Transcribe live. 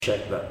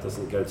check that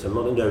doesn't go to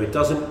mono. No, it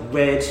doesn't.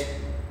 Red,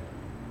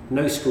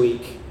 no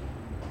squeak,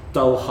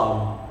 dull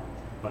hum.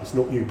 That's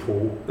not you,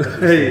 Paul.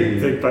 Hey.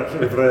 Think back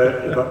over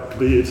there, that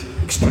weird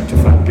extractor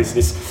fan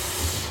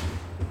business.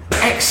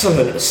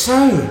 Excellent.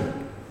 So,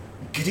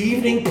 good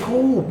evening,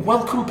 Paul.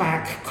 Welcome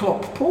back,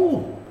 Klopp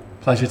Paul.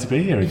 Pleasure to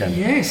be here again.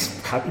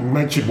 Yes. Can't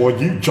imagine why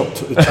you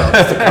jumped at the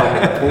chance to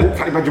come, Paul.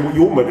 Can't imagine what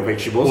your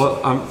motivation was. Well,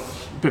 I'm a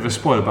bit of a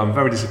spoiler, but I'm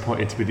very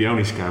disappointed to be the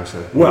only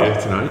Scouser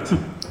here tonight.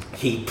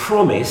 He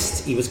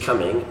promised he was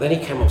coming, then he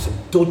came up with some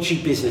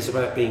dodgy business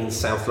about being in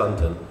South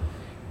London.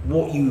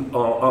 What you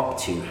are up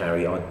to,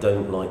 Harry, I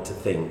don't like to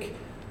think.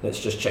 Let's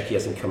just check he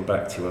hasn't come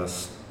back to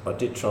us. I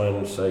did try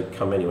and say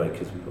come anyway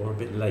because we were a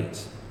bit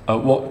late.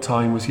 At what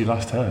time was he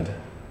last heard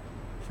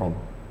from?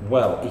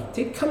 Well, he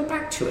did come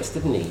back to us,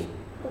 didn't he?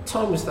 What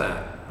time was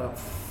that? About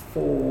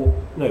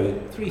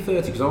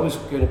 3:30, because I was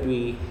going to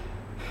be...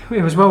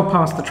 It was well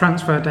past the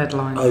transfer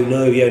deadline. Oh,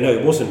 no,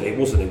 it wasn't. It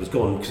was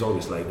gone because I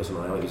was late, wasn't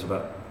I? It was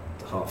about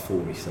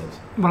 4:30, he said.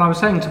 Well, I was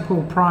saying to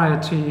Paul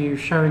prior to you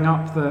showing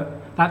up that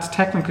that's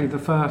technically the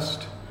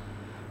first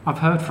I've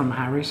heard from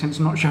Harry since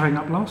not showing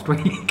up last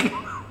week.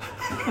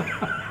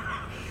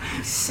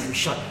 He's so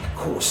shy. Of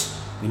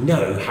course, we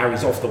know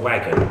Harry's off the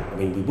wagon. I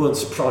mean, we weren't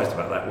surprised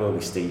about that, were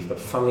we, Steve? But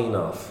funnily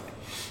enough,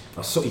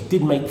 I saw he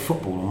did make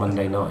football on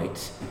Monday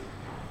night.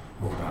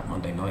 More about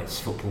Monday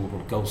night's football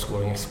and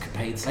goal-scoring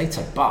escapades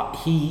later. But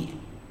he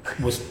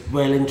was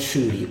well and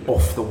truly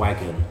off the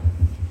wagon,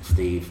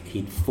 Steve.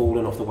 He'd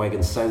fallen off the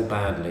wagon so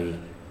badly,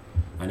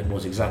 and it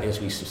was exactly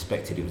as we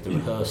suspected. It was the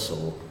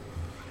rehearsal.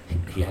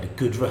 He had a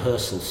good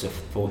rehearsal, so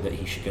thought that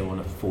he should go on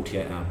a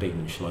 48-hour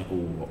binge like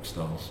all rock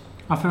stars.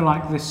 I feel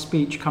like this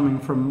speech coming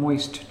from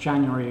moist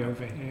January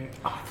over here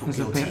is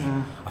a bit...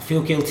 I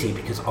feel guilty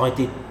because I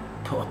did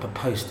put up a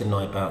post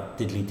tonight about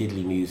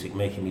diddly music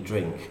making me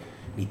drink.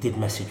 He did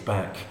message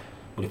back,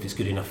 well, if it's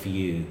good enough for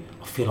you.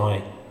 I feel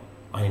like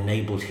I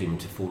enabled him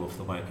to fall off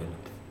the wagon.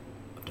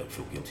 I don't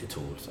feel guilty at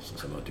all. It's not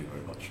something I do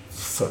very much. It's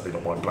certainly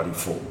not my bloody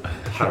fault.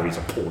 Harry's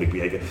appalling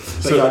behaviour.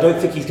 But yeah, I don't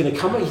think he's going to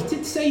come. He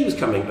did say he was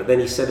coming, but then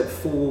he said at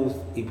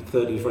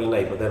 4:30 he was running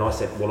late. But then I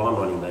said, well, I'm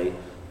running late.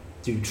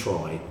 Do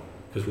try,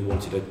 because we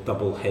wanted a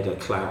double header.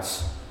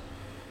 Klaus,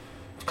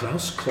 the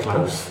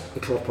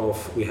Klopp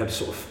off. We had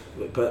sort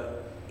of,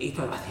 but he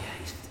don't.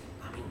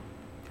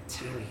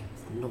 Terry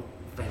is not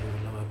very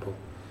reliable,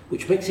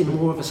 which makes him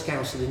more of a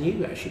Scouser than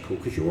you, actually, Paul,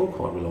 because you're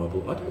quite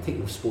reliable. I don't think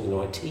you're supporting the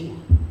right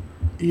team.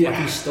 Yeah.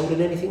 Have you stolen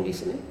anything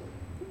recently?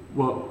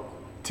 Well,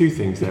 two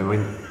things there. I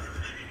mean,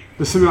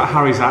 there's something about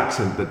Harry's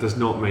accent that does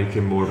not make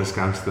him more of a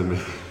Scouser than me.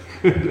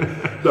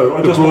 No,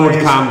 I'm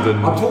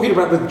talking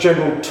about the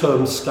general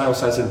term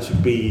Scouse as in to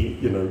be,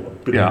 being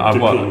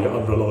an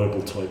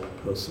unreliable type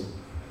of person.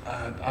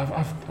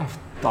 I've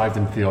dived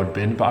into the odd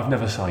bin, but I've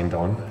never signed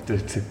on to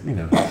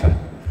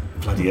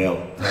Bloody hell.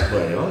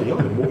 Where are you?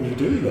 What are you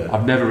doing there?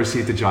 I've never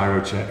received a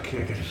gyro check.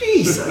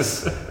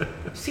 Jesus!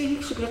 See,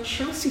 you should be a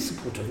Chelsea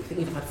supporter. I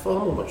think you'd have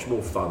had much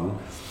more fun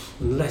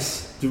and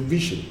less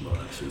division. Well,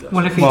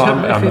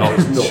 I'm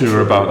not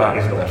sure about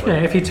that.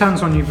 Yeah, if he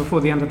turns on you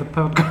before the end of the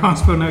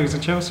podcast, we'll know he's a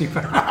Chelsea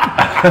fan.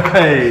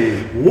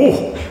 Hey!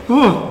 Whoa!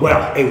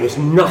 Well, it was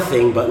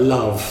nothing but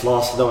love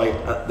last night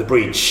at the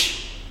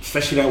bridge.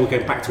 Especially now we're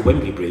going back to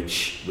Wembley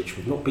Bridge, which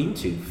we've not been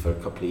to for a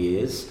couple of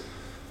years.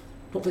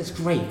 Not that it's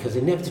great, because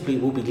inevitably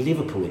it will be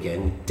Liverpool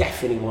again. We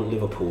definitely want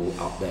Liverpool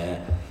up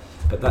there.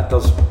 But that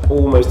does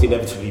almost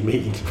inevitably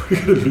mean we're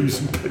going to lose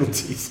some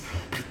penalties.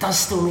 But it does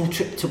still mean a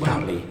trip to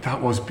Wembley.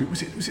 That was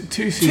it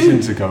 2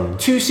 seasons ago?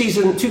 2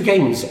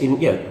 games in,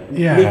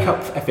 League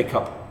Cup, FA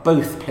Cup,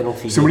 both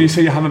penalties. So when you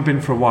say you haven't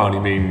been for a while,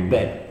 you mean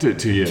 2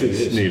 years? 2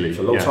 years, nearly. It's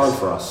a long time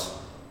for us.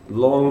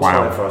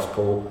 Time for us,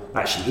 Paul.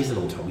 Actually, it is a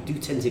long time. We do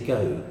tend to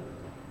go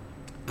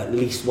at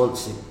least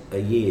once a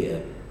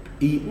year.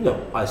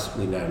 As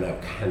we now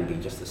can be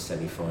just a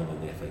semi-final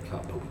in the FA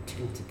Cup, but we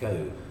tend to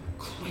go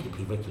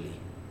incredibly regularly.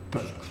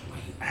 But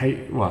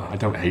I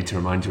don't hate to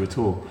remind you at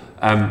all.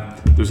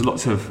 There was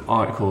lots of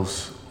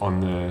articles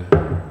on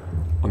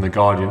the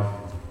Guardian,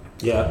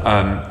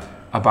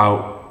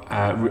 about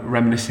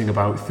reminiscing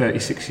about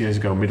 36 years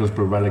ago,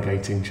 Middlesbrough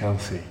relegating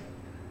Chelsea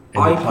in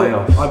the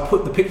playoffs. I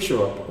put the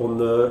picture up on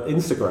the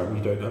Instagram.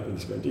 You don't have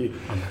Instagram, do you?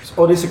 It's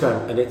on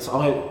Instagram, and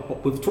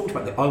we've talked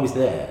about it. I was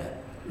there.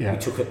 Yeah. We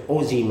took an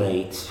Aussie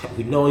mate,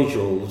 with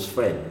Nigel's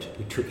friend,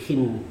 we took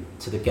him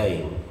to the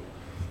game.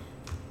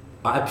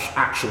 An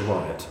actual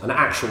riot,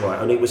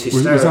 and it was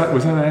hysterical.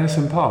 Was that at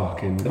Ayrton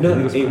Park?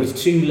 No, it was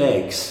 2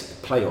 legs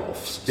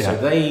playoffs. Yeah. So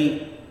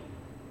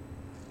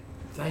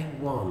they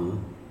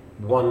won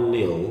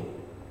 1-0.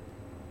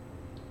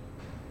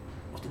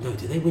 No,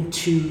 did they win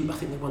 2? I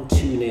think they won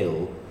 2-0.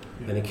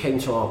 Yeah. Then it came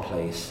to our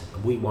place,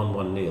 and we won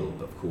 1-0,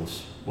 but of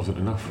course... Wasn't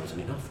enough.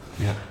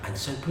 Yeah. And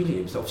so brilliant.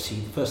 It was obviously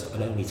the first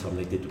and only time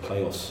they did the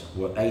playoffs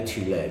were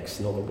 2 legs,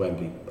 not at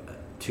Wembley,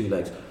 2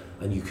 legs,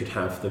 and you could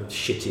have the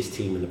shittest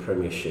team in the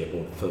Premiership,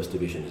 or First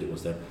Division as it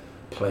was then,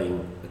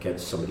 playing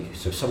against somebody.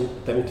 So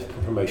them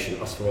for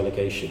promotion, us for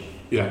relegation.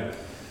 Yeah.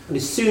 And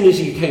as soon as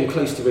you came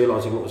close to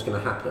realising what was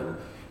going to happen,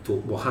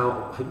 thought,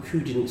 well, who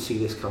didn't see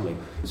this coming?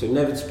 So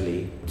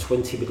inevitably,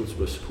 20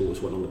 Middlesbrough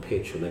supporters went on the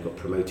pitch when they got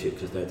promoted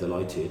because they're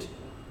delighted.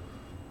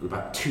 And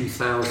about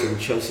 2,000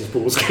 Chelsea's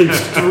balls came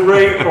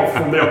straight off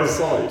from the other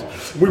side.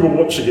 We were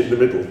watching it in the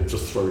middle,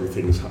 just throwing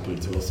things happily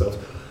to ourselves.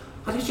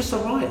 And it was just a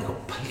riot. They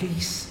got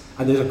police.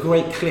 And there's a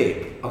great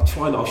clip.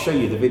 I'll show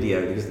you the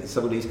video because it's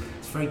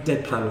very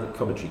deadpan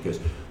commentary because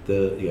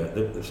the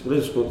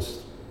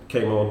Middlesbrough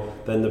came on,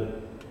 then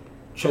the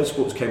Chelsea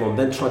supporters came on,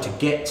 then tried to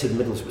get to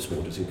the Middlesbrough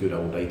supporters in good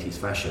old 80s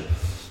fashion.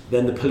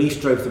 Then the police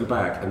drove them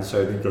back, and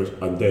so he goes,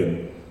 and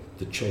then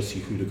the Chelsea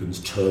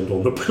hooligans turned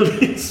on the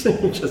police.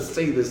 And you just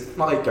see this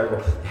fight going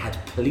on. They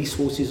had police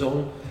horses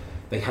on,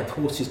 they had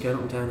horses going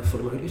up and down the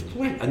Fulham Road. It was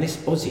great. And this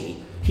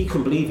Aussie, he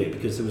couldn't believe it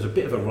because there was a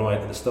bit of a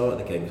riot at the start of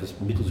the game because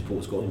Middlesbrough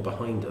supporters got in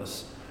behind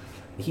us.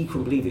 And he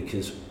couldn't believe it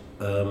because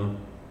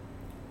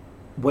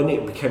when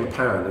it became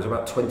apparent, there was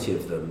about 20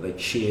 of them, they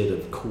cheered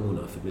at the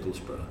corner for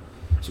Middlesbrough.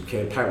 So it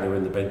became apparent they were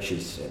in the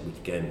benches, which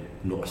again,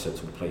 not a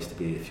sensible place to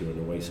be if you're an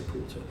away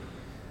supporter.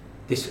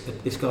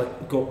 This guy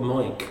got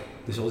Mike,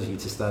 this Aussie,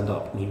 to stand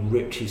up, and he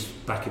ripped his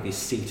back of his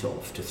seat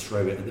off to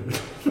throw it at the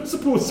Middlesbrough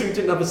supporters who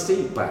didn't have a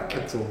seat back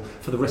at all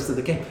for the rest of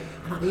the game.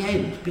 And at the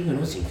end, being an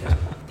Aussie, he goes,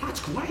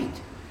 that's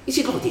great. Is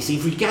it like this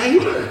every game?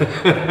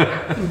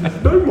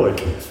 No, Mike.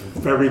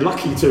 Very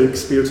lucky to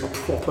experience a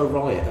proper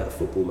riot at a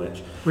football match.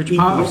 Which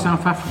part of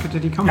South Africa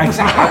did he come from?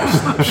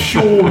 Exactly.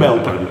 Sure,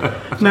 Melbourne.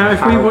 Now,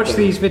 if we watch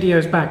these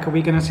videos back, are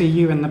we going to see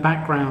you in the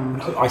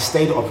background? I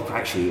stayed on.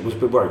 Actually, it was a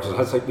bit worried because I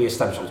had to be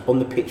established. I was on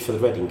the pitch for the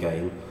Reading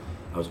game.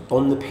 I was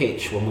on the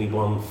pitch when we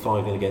won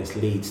 5-0 against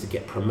Leeds to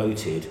get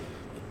promoted.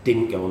 I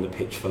didn't go on the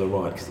pitch for the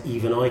riot because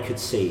even I could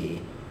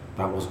see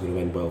that wasn't going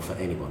to end well for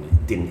anyone.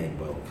 It didn't end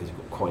well because it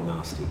got quite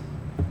nasty.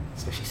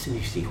 Especially as soon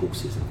as you see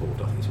horses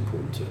involved, I think it's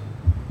important to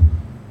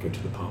go to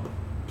the pub,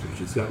 which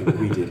is exactly what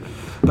we did.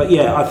 But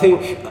yeah, I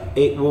think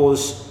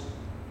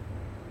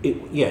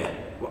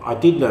I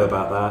did know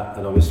about that,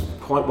 and I was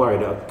quite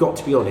worried. I've got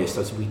to be honest,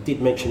 as we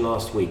did mention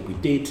last week, we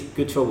did,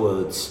 good to our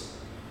words,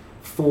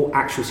 4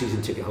 actual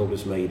season ticket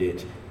holders made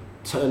it,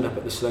 turned up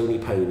at the Sloane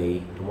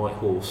Pony, the White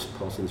Horse,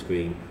 Parsons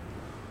Green.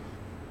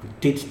 We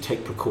did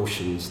take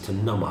precautions to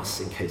numb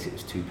us in case it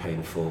was too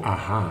painful.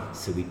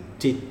 So we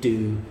did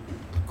do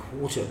a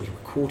quarter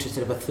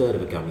instead of a third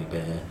of a gummy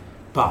bear,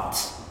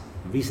 but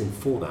the reason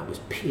for that was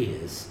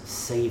Piers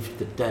saved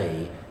the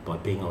day by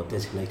being our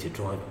designated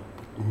driver.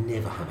 We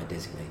never have a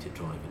designated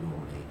driver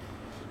normally,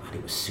 and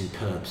it was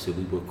superb. So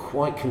we were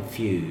quite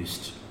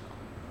confused.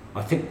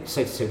 I think,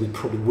 safe to say, we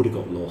probably would have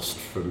got lost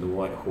from the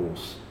White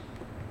Horse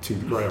to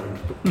the ground,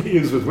 but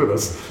Piers was with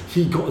us.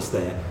 He got us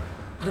there,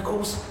 and of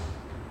course,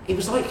 it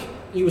was like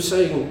you were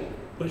saying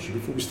actually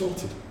before we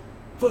started.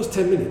 First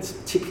 10 minutes,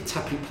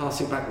 tippy-tappy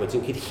passing backwards,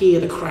 and you could hear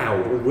the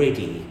crowd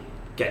already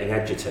getting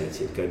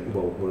agitated, going,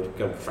 well, we're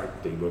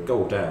a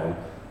goal down,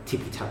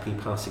 tippy-tappy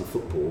passing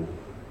football,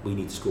 we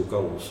need to score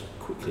goals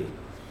quickly.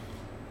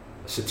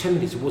 So 10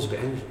 minutes, it was a bit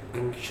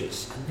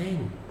anxious, and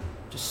then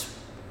just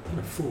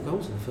 4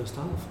 goals in the first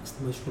half. It's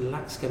the most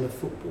relaxed game of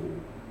football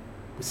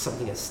with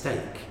something at stake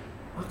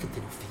I could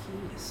think of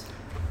for years.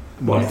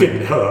 Well, I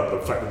didn't hurt,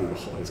 but the fact that we were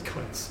high as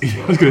kites.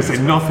 I was going to say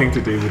nothing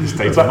to do with the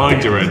state of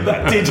mind you're in.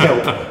 That did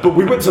help. But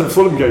we went to the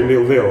Fulham game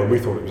 0-0 and we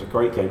thought it was a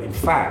great game. In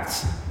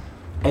fact,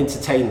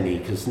 entertainingly,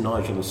 because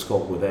Nigel and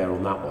Scott were there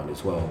on that one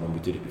as well when we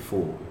did it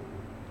before.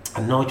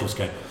 And Nigel's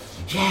going,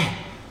 yeah,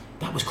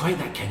 that was great,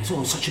 that game. It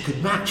was such a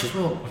good match as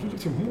well. I looked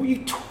at him, what are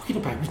you talking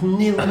about? It was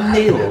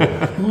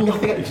 0-0.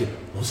 Nothing happened. He said,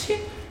 was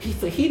it?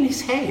 He in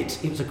his head,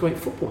 it was a great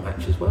football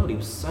match as well. He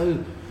was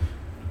so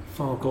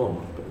far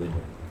gone. But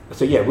anyway.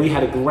 So yeah, we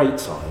had a great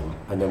time,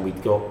 and then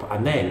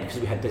because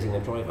we had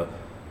designated driver,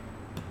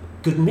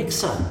 good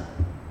mixer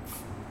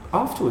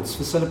afterwards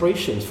for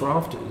celebrations for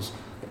afters.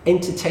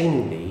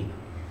 Entertainingly,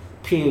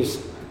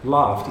 Piers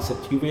laughed. He said,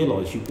 "You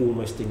realise you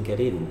almost didn't get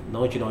in.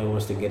 Nigel and I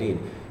almost didn't get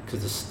in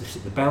because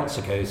the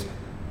bouncer goes,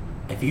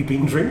 have you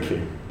been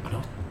drinking?"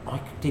 And I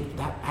did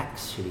that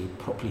actually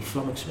properly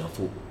flummoxed me. I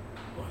thought,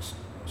 well,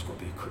 it's got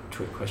to be a quick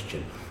trick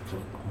question. So,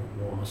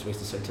 what am I supposed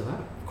to say to that?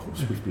 Of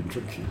course we've been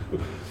drinking.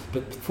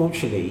 But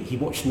fortunately, he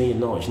watched me and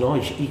Nigel.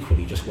 Nigel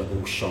equally just went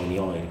all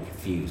shiny-eyed and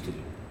confused because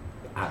he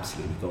was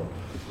absolutely gone.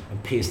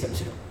 And Piers stepped and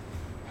said,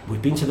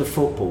 we've been to the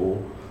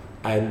football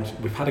and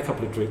we've had a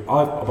couple of drinks,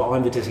 but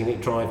I'm the designated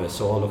driver,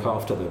 so I'll look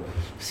after them.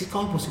 This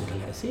guy wasn't going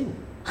to let us in.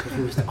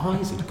 His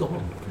eyes had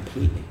gone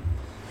completely.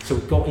 So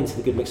we got into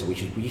the good mixer,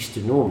 which is, we used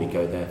to normally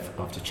go there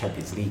after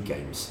Champions League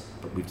games,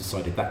 but we've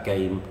decided that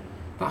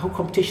whole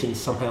competition is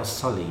somehow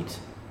sullied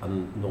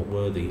and not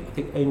worthy. I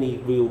think only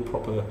real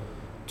proper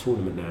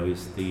tournament now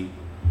is the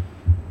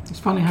It's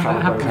funny how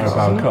that happens.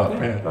 Carabao Cup,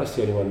 yeah. That's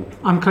the only one.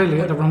 I'm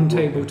clearly at the wrong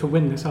table to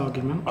win this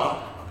argument.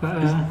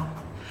 But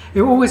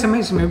it always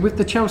amazes me with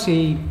the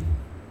Chelsea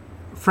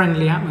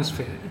friendly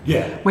atmosphere.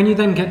 Yeah. When you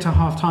then get to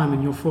half time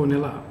and you're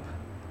 4-0 up,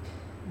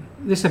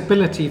 this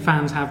ability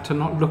fans have to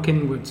not look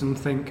inwards and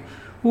think,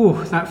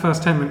 ooh, that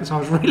first 10 minutes I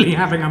was really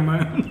having a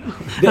moan.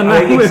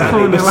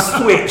 Exactly. The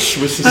switch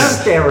was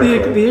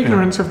hysterical. The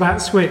ignorance of that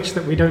switch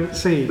that we don't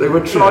see. They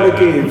were trying to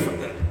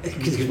give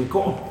because we've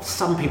got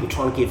some people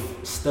trying to give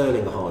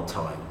Sterling a hard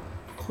time.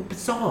 Quite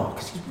bizarre,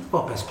 because he's one of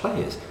our best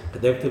players.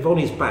 But they've on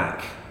his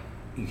back.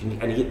 He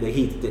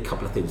did a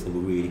couple of things that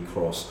were really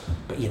cross.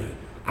 But,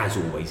 as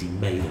always, he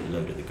made a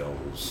load of the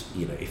goals.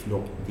 If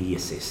not the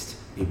assist,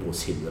 it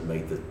was him that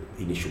made the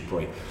initial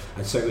break.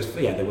 And so it was,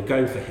 they were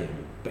going for him.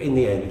 But in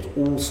the end, it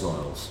was all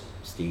smiles,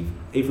 Steve.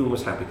 Everyone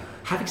was happy.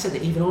 Having said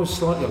that, even I was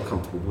slightly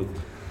uncomfortable with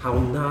how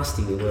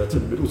nasty they were to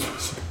the Middlesbrough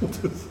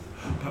supporters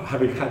about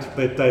having had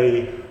their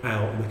day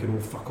out and they can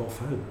all fuck off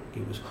home.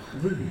 It was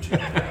rude.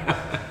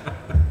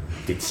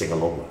 Did sing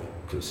along with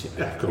it,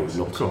 because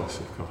of course.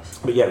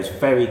 But it was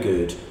very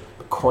good,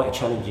 but quite a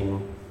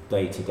challenging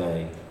day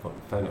today. I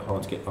found it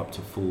hard to get up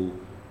to full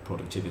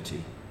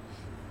productivity.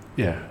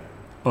 Yeah.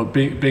 Well,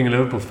 being a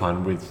Liverpool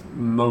fan with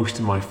most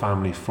of my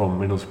family from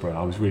Middlesbrough,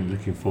 I was really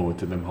looking forward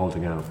to them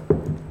holding out.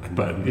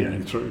 But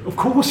true. Of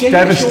course,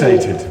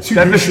 devastated to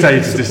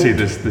see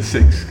the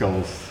 6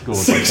 goals scored.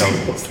 6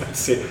 goals,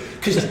 that's it.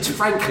 Because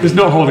frankly, there's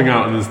not holding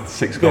out and there's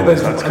 6 goals.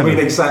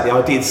 Exactly.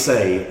 I did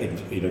say,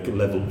 a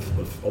level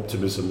of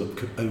optimism that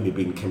could only have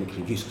been chemically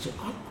induced. I said,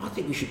 I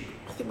think we should.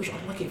 I'd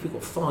like it if we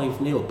got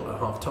 5-0 by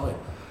half time.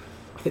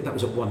 I think that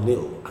was at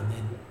 1-0, and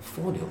then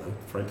 4-0. Though,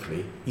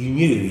 frankly, you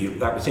knew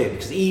that was it,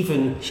 because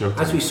even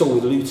as we saw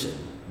with Luton,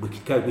 we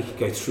could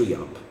go 3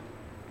 up,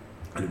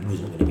 and it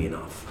wasn't going to be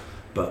enough.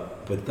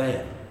 But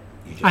then,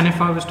 and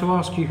if I was to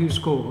ask you who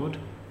scored,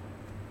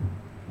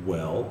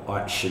 well,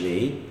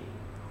 actually,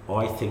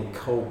 I think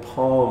Cole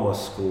Palmer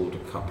scored a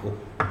couple.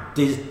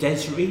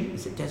 Desiree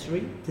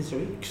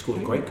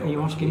scored a great goal. Are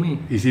you asking me?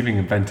 He's even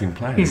inventing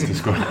players to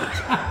score.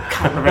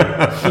 Can't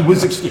remember. He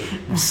was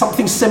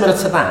something similar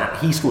to that.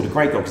 He scored a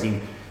great goal because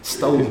he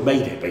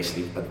made it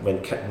basically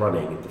when kept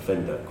running and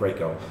defender. Great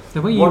goal.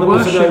 The way you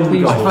worship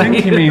these players. I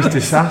think he means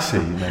Disassi,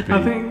 maybe.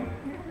 I think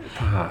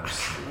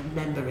perhaps. I can't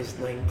remember his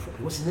name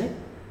properly. What's his name?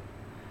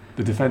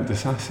 The defender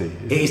Disassi.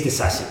 It is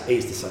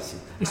Disassi.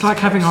 It's like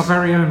having our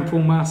very own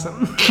Paul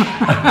Merson.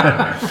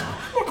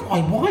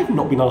 Why have we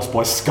not been asked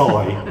by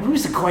Sky? Who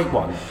was the great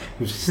one? It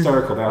was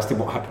hysterical. They asked him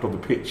what happened on the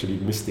pitch and he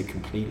missed it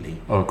completely.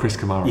 Oh, Chris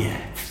Kamara. Yeah,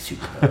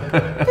 superb.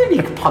 The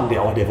only pundit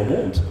I'd ever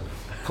want.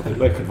 I think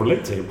they could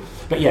relate to him.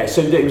 But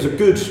so it was a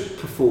good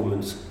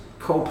performance.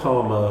 Cole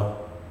Palmer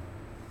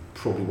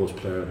probably was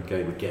player of the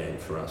game again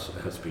for us.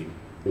 It has been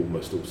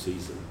almost all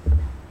season.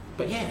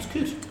 But it was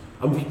good.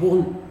 And we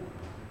won.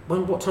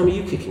 What time are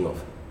you kicking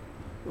off?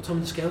 What time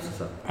are the scouts is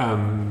that?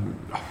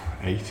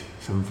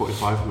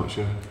 7:45, I'm not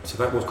sure. So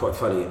that was quite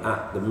funny.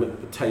 At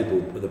the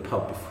table at the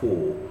pub before,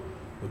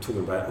 we were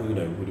talking about, would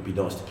it be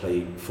nice to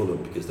play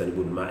Fulham, because then it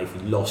wouldn't matter. If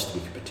we lost,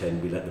 we could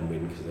pretend we let them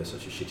win because they're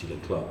such a shitty little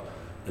club.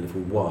 And if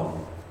we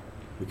won,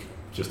 we could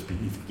just be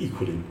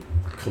equally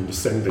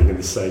condescending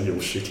and say, you're a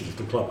shitty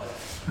little club.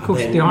 Of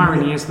course, the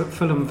irony is that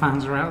Fulham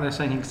fans are out there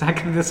saying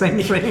exactly the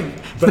same thing.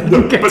 But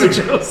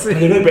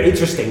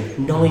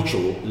interesting,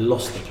 Nigel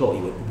lost the plot.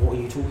 He went, what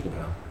are you talking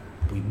about?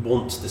 We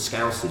want the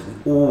Scousers.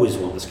 We always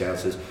want the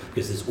Scousers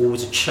because there's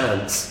always a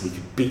chance we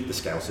could beat the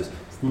Scousers.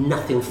 There's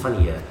nothing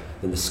funnier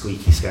than the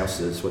squeaky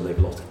Scousers when they've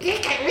lost. They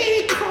get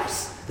really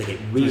cross. They get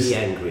really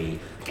angry.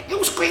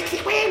 You're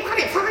squeaky. We won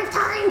it 5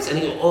 times, and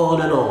they go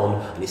on,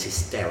 and it's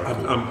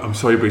hysterical. I'm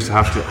sorry, Bruce.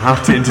 I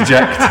have to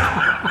interject.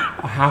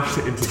 I have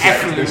to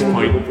interject at this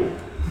point.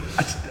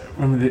 I just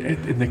remember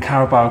in the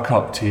Carabao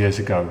Cup 2 years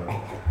ago,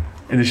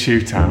 in the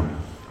shootout.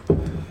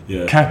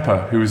 Yeah.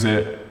 Kepa, who was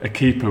a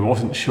keeper,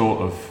 wasn't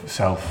short of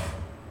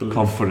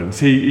self-confidence.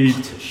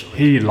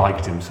 He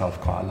liked himself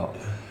quite a lot.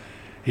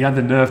 He had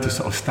the nerve to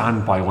sort of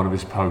stand by one of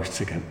his posts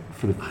again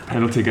for the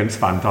penalty against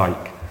Van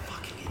Dijk.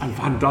 And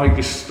Van Dijk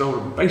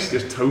basically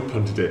just toe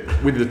punted it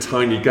with a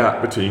tiny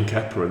gap between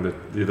Kepa and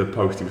the other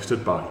post he was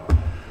stood by.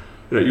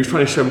 He was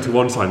trying to show him to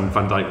one side and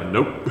Van Dijk went,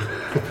 nope.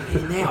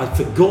 I'd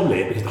forgotten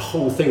it because the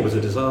whole thing was a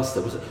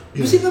disaster. Was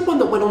it the one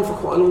that went on for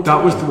quite a long time?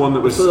 That was the one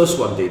that was... The first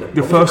one did.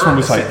 The first one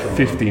was like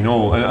 15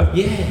 all.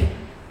 Yeah.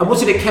 And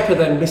was it Kepa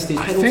then missed his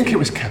penalty? I think it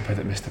was Kepa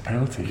that missed the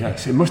penalty,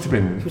 yes. It must have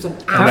been... It was an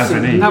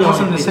that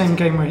wasn't the same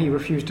game where he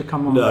refused to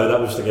come on. No, that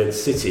was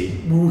against City.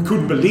 We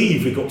couldn't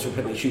believe we got to a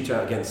penalty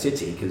shootout against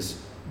City because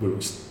we were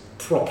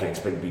properly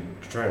expected to be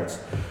trounced.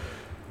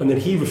 And then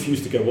he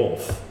refused to go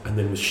off and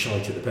then was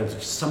shite at the penalty.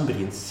 Somebody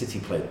in the City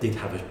player did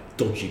have a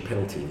dodgy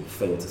penalty and he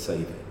failed to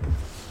save it.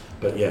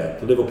 But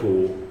the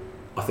Liverpool,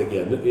 I think,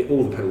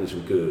 all the penalties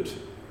were good.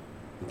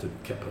 Until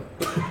Kepa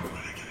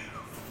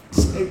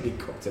totally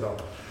cocked it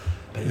up.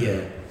 But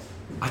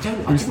I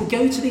didn't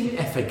go to the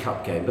FA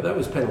Cup game, but that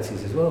was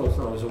penalties as well.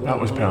 So that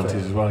was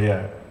penalties as well,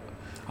 yeah.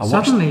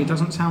 Suddenly he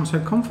doesn't sound so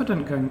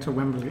confident going to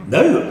Wembley.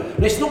 No,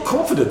 it's not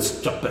confidence,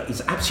 but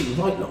he's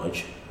absolutely right,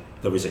 Nigel.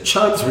 There is a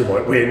chance we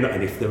might win,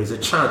 and if there is a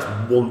chance,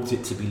 we want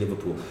it to be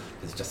Liverpool.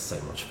 It's just so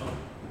much fun.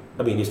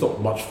 I mean, it's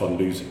not much fun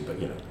losing, but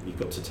you've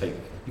got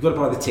to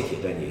buy the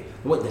ticket, don't you?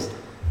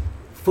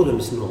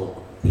 Fulham's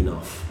not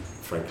enough,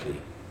 frankly.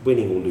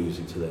 Winning or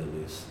losing to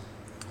them is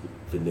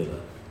vanilla.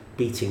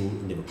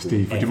 beating Liverpool.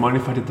 Steve, would you mind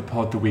if I did the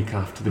pod the week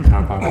after the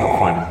Carabao Cup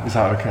final? Is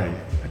that okay?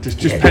 Just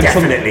Yeah,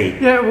 pencil definitely.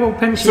 Yeah, well,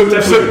 pencil.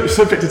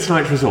 Subject to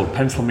tonight's result,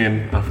 pencil me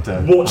in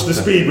after. Watch the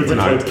speed with which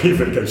I tonight.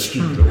 pivot goes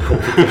stupid little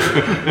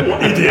competition.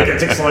 What idiot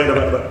gets excited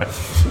about that?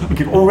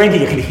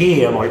 Already I can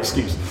hear my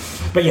excuse.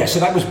 But yeah, so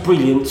that was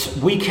brilliant.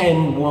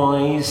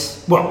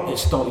 Weekend-wise, well,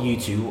 let's start with you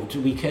two. What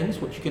do weekends?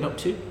 What did you get up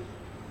to?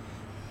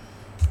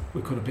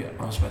 We've got a bit,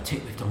 I was about to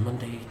tick, we've done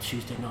Monday,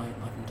 Tuesday night,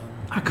 I haven't done...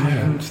 I can't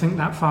even think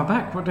that far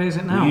back. What day is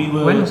it now?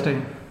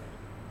 Wednesday,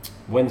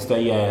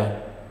 Wednesday. yeah.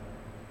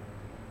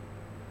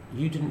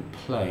 You didn't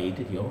play,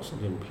 did you?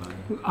 Arsenal didn't play.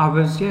 I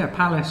was,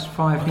 Palace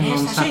 5-0 on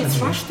Yes, Saturday. that's it,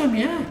 thrashed them,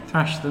 yeah.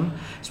 Thrashed them.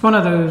 It's one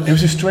of those... It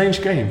was a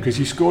strange game because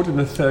you scored in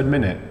the 3rd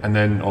minute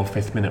or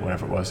 5th minute,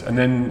 whatever it was, and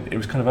then it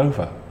was kind of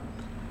over.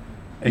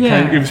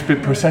 It was a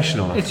bit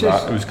processional after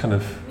that. It was kind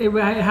of... It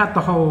had the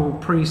whole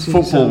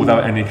pre-season... Football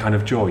without any kind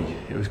of joy.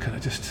 It was kind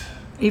of just...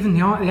 Even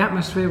the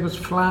atmosphere was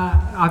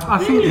flat. I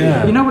think,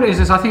 you know what it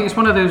is I think it's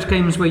one of those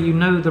games where you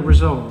know the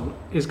result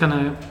is going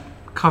to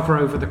cover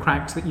over the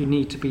cracks that you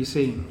need to be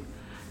seen.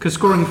 Because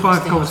scoring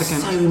 5 goals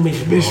against... So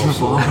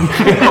miserable.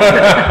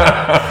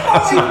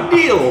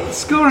 5-0.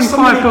 Scoring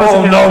 5 goals against...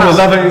 Oh no, we'll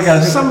have it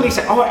again. Somebody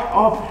said,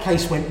 our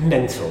place went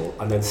mental,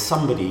 and then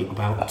somebody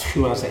about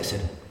 2 hours later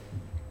said,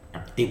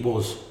 it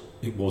was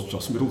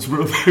just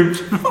Middlesbrough.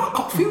 Fuck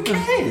off, who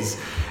cares?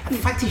 And the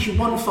fact is, you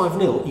won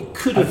 5-0, you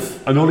could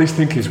have... And all he's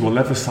thinking is, we'll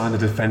never sign the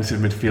defensive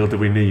midfielder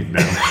we need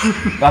now.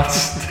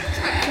 That's...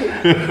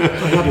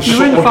 You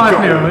win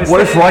 5-0.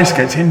 What if Rice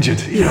gets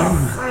injured? You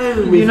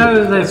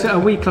know there's a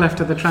week left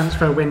of the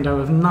transfer window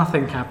of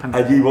nothing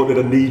happening. And you wanted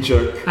a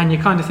knee-jerk. And you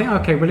kind of think,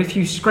 okay, well, if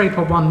you scrape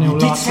a 1-0 You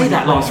did last say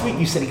that minute last week,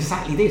 you said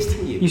exactly this,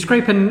 didn't you? You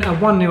scrape a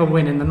 1-0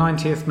 win in the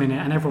 90th minute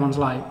and everyone's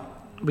like,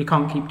 we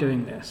can't keep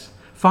doing this.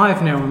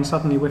 5-0 and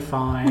suddenly we're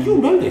fine. Well,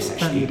 you'll know this,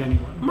 actually. Don't need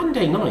anyone.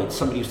 Monday night,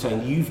 somebody was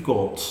saying you've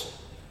got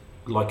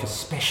like a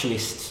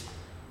specialist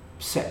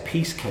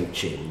set-piece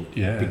coaching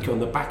because on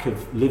the back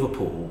of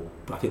Liverpool,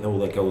 I think all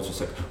their goals were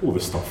set. All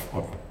this stuff,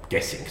 I'm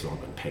guessing because I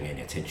haven't paying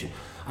any attention.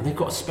 And they've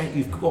got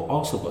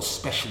Arsenal got a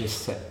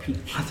specialist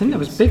set-piece. I think there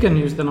was bigger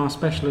news than our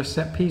specialist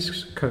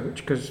set-piece coach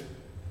because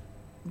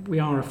we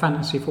are a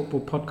fantasy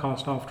football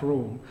podcast after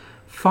all.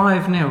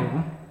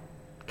 5-0,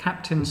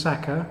 Captain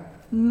Saka.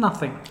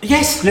 Nothing.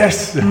 Yes.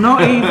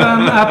 Not even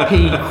a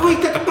peep.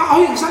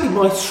 Exactly.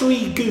 My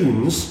 3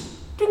 goons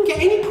didn't get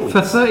any points. For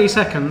 30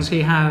 seconds,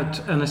 he had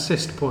an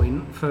assist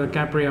point for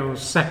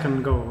Gabriel's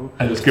second goal.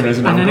 And it was given as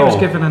an own goal. And then it was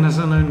given as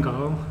an own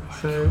goal.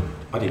 So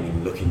I didn't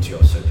even look into it.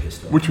 I was so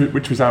pissed off.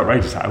 Which was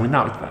outrageous. I mean,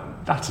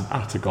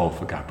 that's a goal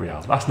for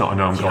Gabriel. That's not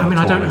an own goal. I mean,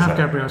 at I don't all, have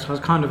Gabriel, so I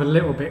was kind of a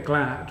little bit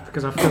glad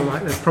because I feel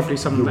like there's probably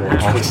someone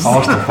that has.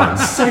 Arsenal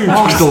fans.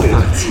 Arsenal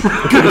fans.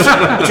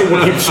 Do you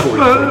want him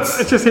scoring points?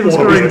 It's just him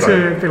scoring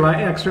to be like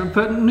extra.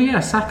 But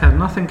yeah, Saka,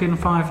 nothing in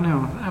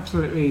 5-0.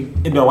 Absolutely.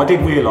 No, I did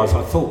realise.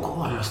 I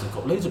thought, I must have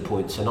got loads of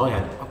points, and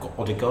I got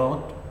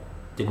Odegaard.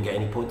 Didn't get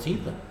any points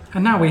either.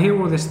 And now we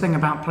hear all this thing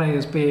about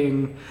players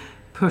being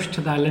pushed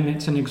to their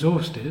limits and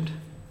exhausted.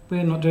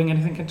 We're not doing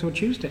anything until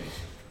Tuesday.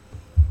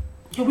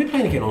 Yeah, we're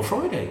playing again on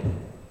Friday.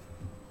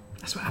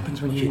 That's what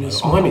happens when you're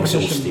I'm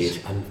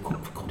exhausted, and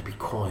I've got to be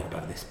quiet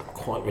about this, but I'm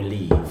quite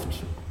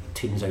relieved.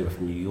 Tim's over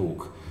from New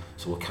York,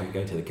 so I can't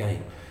go to the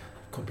game.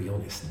 I've got to be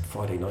honest,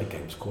 Friday night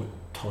game's quite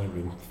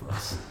tiring for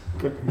us.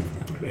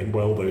 Playing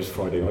well those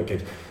Friday night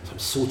games, so I'm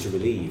sort of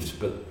relieved,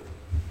 but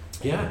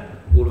yeah,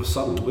 all of a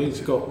sudden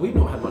we've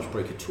not had much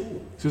break at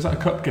all. So is that a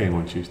cup game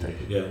on Tuesday?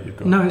 Yeah.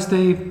 No, it's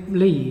the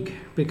league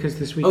because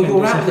this weekend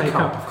you're is out of FA the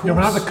Cup. cup. Of course. You're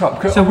out of the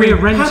cup. So we're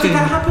renting. How did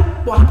that happen?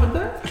 What happened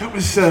there? That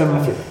was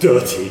I feel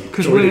dirty.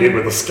 Joining in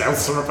with the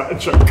scouts are about a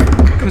joke.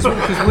 Because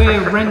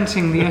we're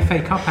renting the FA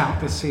Cup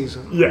out this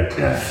season. Yeah,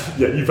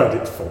 you've had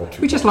it far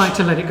too We just much. like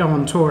to let it go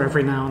on tour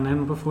every now and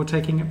then before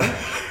taking it back.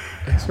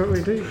 That's what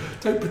we do.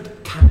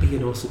 Can't be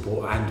an Arsenal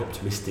supporter and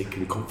optimistic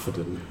and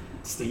confident,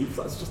 Steve.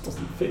 That just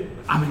doesn't fit.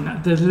 I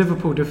mean, the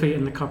Liverpool defeat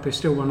in the Cup is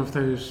still one of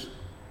those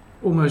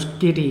almost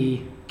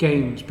giddy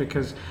games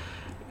because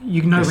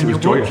you know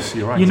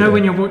when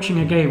when you're watching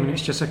a game and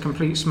it's just a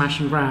complete smash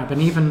and grab,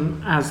 and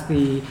even as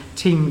the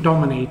team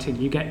dominating,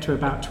 you get to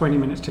about 20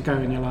 minutes to go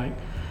and you're like,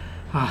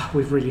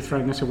 we've really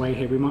thrown this away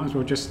here. We might as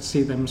well just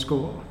see them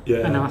score. Yeah.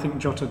 And then I think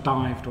Jota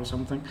dived or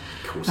something.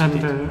 Of course he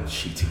did.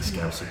 Cheating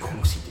scouts, of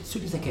course he did. As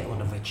soon as they get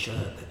on a red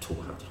shirt, they're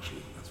taught how to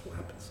cheat. That's what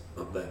happens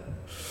up there.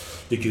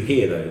 Did you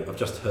hear though? I've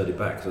just heard it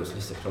back because I was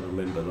listening. I can't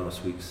remember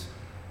last week's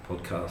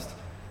podcast.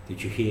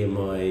 Did you hear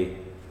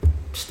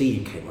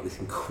Steve came up with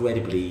this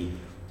incredibly...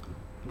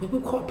 We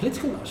were quite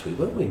political last week,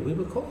 weren't we? We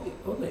were quite,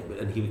 weren't we?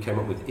 And he came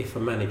up with, if a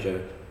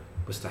manager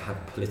was to have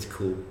a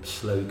political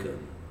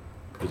slogan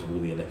because of all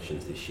the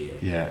elections this year.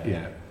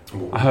 Yeah.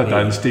 I heard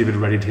that, and Steve had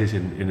readied his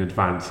in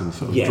advance and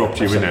sort of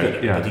dropped you in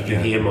it. But did you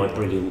hear my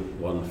brilliant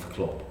one for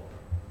Klopp?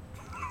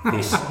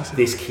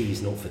 This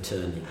key's not for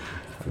turning,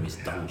 for his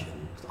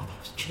dungeon. That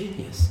was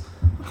genius.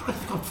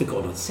 I've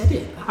forgotten I'd said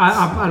it.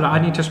 I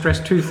need to stress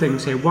two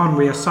things here. One,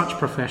 we are such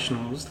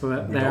professionals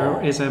that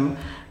there is a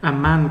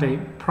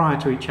mandate prior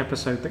to each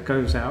episode that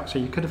goes out, so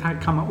you could have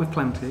come up with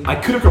plenty. I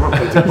could have come up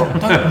with plenty, but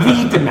don't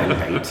read the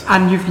mandate.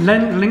 And you've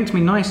linked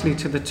me nicely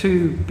to the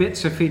two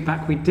bits of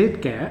feedback we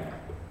did get,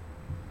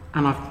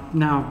 and I've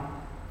now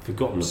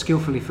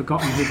skillfully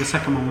forgotten who the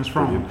second one was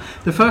from. Brilliant.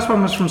 The first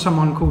one was from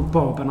someone called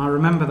Bob, and I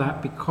remember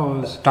that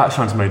because... That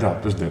sounds made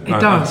up, doesn't it?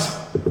 It does.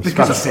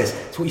 Because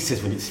it's what he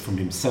says when it's from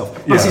himself.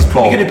 Yeah, this is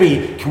probably going to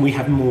be, can we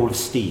have more of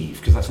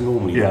Steve? Because that's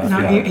normally...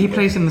 He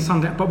plays in the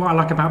Sunday... But what I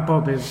like about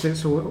Bob is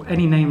it's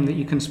any name that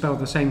you can spell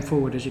the same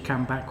forward as you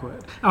can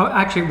backward. Oh,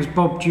 actually, it was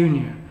Bob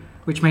Jr.,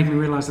 which made me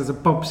realise there's a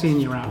Bob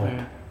Senior out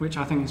there, which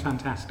I think is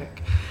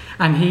fantastic.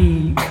 And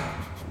he...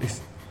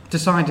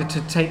 decided to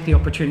take the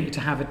opportunity to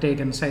have a dig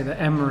and say that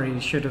Emery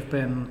should have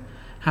been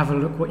have a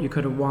look what you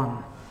could have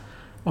won,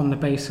 on the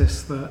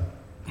basis that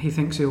he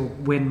thinks he'll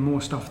win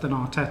more stuff than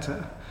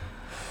Arteta,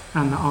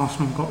 and that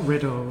Arsenal got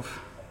rid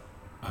of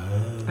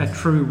a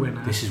true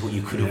winner. This is what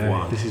you could have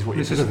won. This is what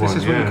you This could have won.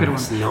 is what you could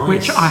have won. Nice.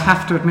 Which I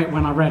have to admit,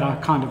 when I read, I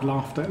kind of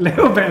laughed a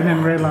little bit and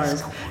then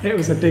realised it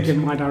was a dig in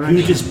my direction.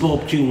 Who does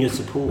Bob Jr.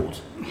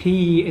 support?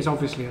 He is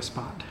obviously a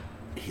spud.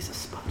 He's a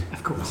spud.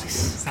 Of course,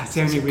 nice. That's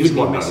the only reason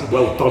he messaged.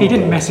 Well done, he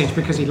didn't Bob. message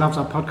because he loves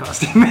our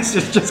podcast. He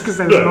messaged just because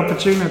there was an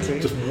opportunity.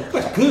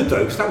 That's good though,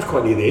 because that was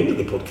quite near the end of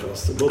the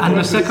podcast. And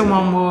the second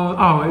one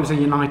was, it was a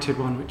United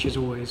one, which is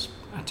always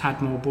a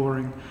tad more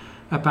boring,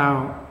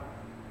 about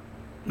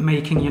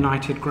making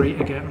United great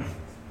again.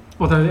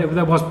 Although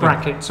there was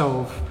brackets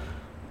of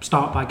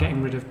start by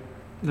getting rid of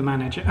the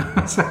manager.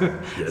 So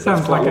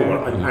sounds like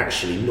I'm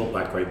actually not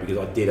that great, because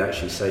I did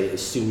actually say,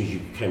 as soon as you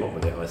came up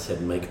with it, I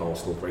said make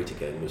Arsenal great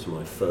again was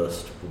my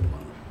first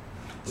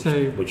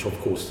one, which of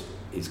course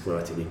is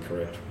grammatically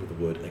correct with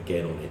the word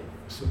again on it.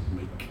 So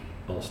make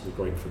Arsenal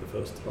great for the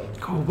first time.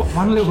 God,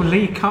 one little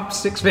League Cup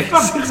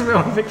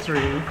 6-1 victory.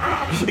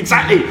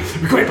 Exactly.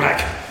 We got it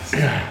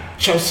back.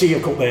 Chelsea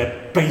have got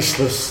their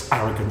baseless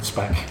arrogance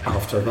back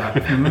after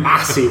that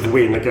massive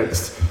win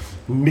against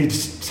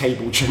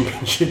mid-table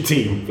championship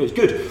team. It was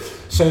good.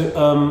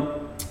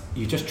 So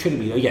you just treated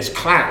me. Yes,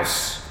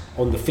 Klaus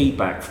on the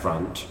feedback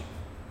front.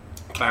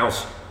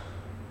 Klaus,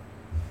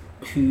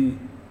 who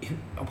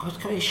I was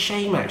kind of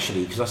ashamed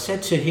actually, because I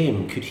said to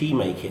him, could he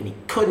make it, and he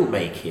couldn't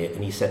make it,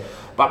 and he said,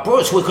 "But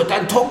Bruce, we could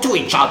then talk to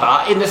each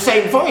other in the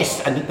same voice,"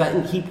 and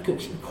he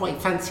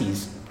quite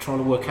fancies trying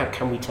to work out,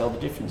 can we tell the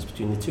difference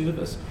between the two of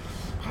us.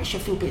 Actually,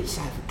 I feel a bit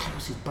sad that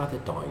Klaus's brother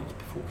died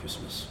before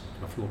Christmas,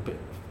 and I feel a bit.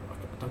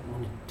 I don't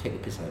want to take the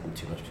piss out of him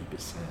too much. I feel a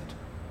bit sad.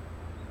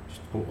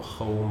 Just brought a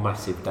whole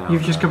massive down.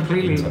 You've just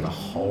completely into the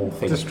whole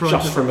thing. Destroyed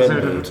Just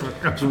remembered.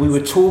 So we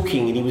were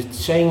talking, and he was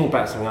saying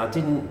about something I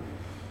didn't.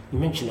 You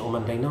mentioned it on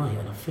Monday night,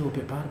 and I feel a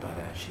bit bad about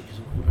it actually, because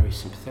I wasn't very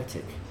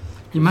sympathetic.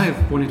 You may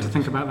have wanted to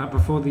think about that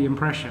before the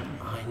impression.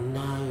 I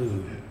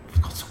know.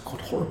 I've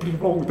got horribly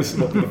wrong. This is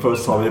not the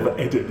first time I ever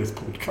edit this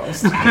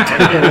podcast. I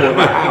don't know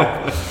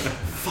how.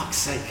 Fuck's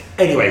sake.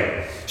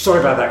 Anyway, sorry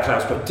about that,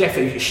 Klaus, but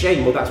definitely a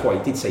shame. Well, that's why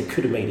he did say he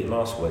could have made it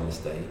last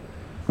Wednesday.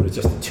 It was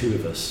just the two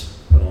of us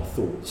and our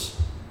thoughts.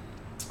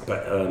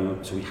 But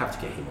so we have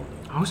to get him on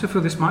there. I also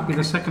feel this might be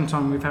the second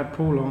time we've had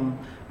Paul on,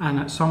 and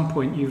at some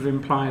point you've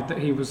implied that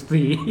he was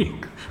the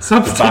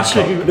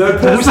substitute. No,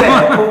 Paul was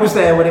there. Paul was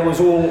there when it was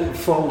all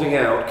folding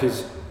out,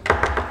 because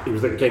it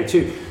was at game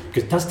 2.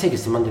 Because it does take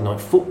us to Monday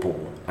Night Football,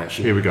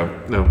 actually. Here we go.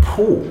 No,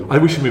 Paul. I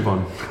wish we move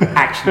on.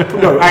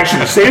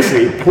 Actually,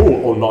 seriously,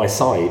 Paul on my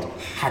side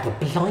had a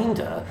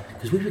blinder,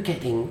 because we were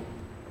getting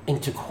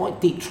into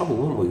quite deep trouble,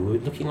 weren't we? We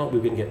were looking like we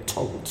were going to get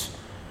tonked.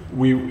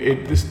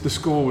 The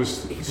score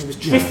was... It was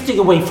drifting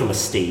away from us,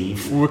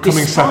 Steve. We were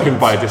coming second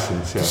by a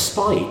distance, yeah.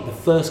 Despite the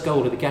first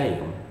goal of the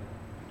game.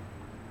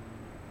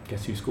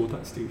 Guess who scored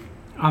that, Steve?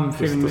 I'm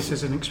feeling this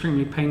is an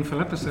extremely painful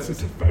episode. This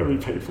is a very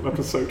painful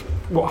episode.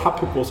 What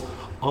happened was,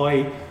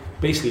 I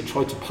basically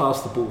tried to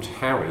pass the ball to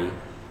Harry.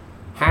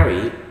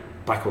 Harry,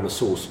 back on the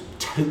source,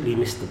 totally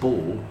missed the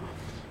ball.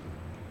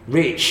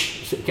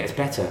 Rich, so it gets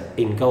better,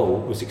 in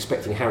goal, was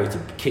expecting Harry to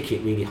kick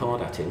it really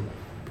hard at him.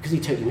 Because he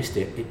totally missed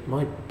it,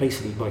 my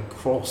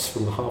cross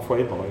from the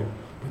halfway line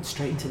went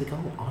straight into the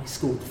goal. I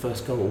scored the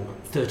first goal,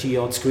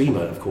 30-yard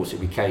screamer, of course it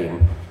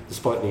became,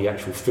 despite the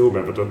actual film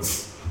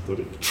evidence that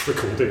it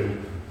trickled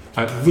in.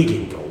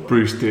 Brilliant goal.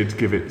 Bruce did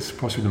give it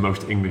possibly the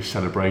most English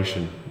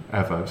celebration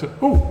ever. So,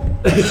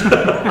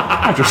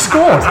 I just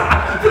scored!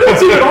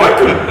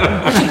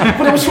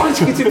 When I was trying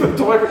to get in the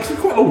direction,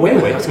 quite a long way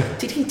away, I was like,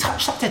 did he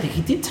touch that? I think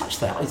he did touch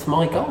that. It's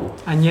my goal.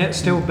 And yet,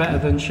 still better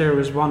than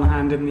Shearer's one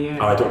hand in the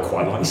air. I don't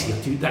quite like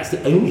it. That's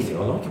the only thing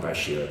I like about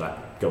Shearer,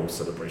 that goal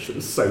celebration.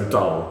 It's so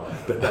dull,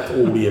 but that's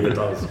all he ever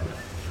does.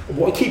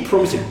 What I keep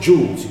promising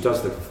Jules, who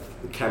does the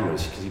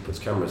cameras, because he puts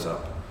cameras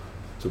up,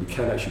 so we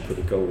can actually put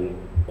a goal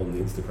on the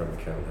Instagram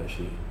account,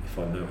 actually, if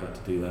I know how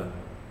to do that.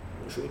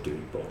 I'm not sure I do,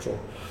 but I'll try.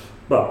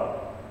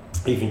 But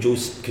even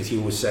Jules, because he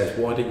always says,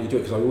 why don't you do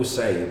it? Because I always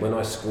say, when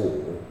I score,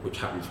 which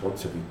happens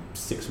once every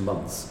 6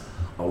 months,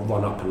 I'll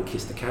run up and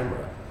kiss the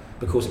camera.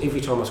 because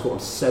every time I score, I'm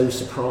so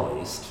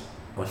surprised,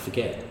 I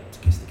forget to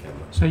kiss the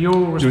camera. So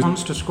your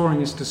response to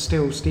scoring is to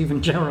steal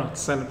Steven Gerrard's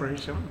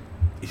celebration?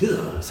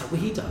 Yeah, is that what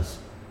he does?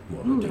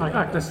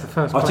 That's the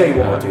first. I'll tell you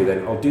what I'll do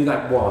then. I'll do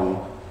that one.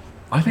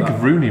 I think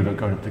of Rooney but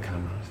going up the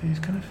camera. He's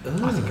kind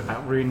of. I think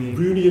about Rooney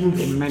and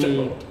in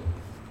many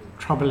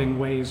troubling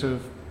ways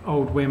of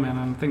old women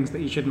and things that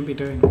he shouldn't be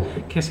doing.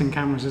 Kissing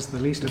cameras is the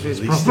least of his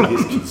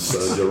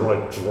problems. You're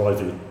right,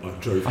 driving. I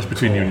drove. That's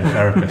between you and your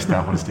therapist,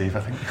 that one, Steve,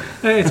 I think.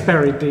 It's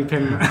buried deep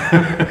in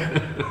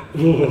there.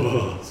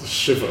 It's a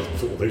shiver.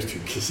 Thought those two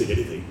kissing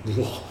anything.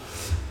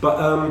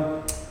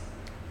 But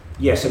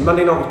yeah, so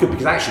Monday night was good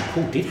because actually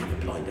Paul did have a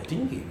blinder,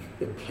 didn't you?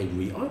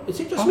 Is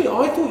it just me?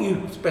 I thought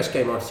it was the best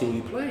game I've seen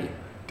you play.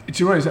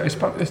 Do you know what, it's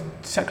about the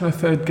second or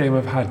third game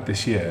I've had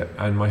this year,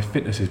 and my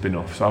fitness has been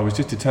off, so I was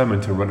just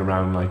determined to run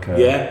around like a...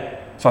 Yeah.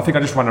 So I think I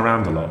just ran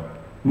around a lot,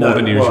 more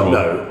than usual.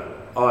 Well,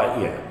 I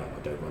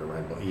don't run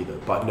around a lot either,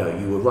 but no,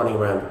 you were running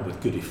around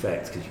with good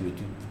effect because you would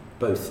do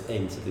both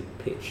ends of the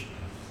pitch.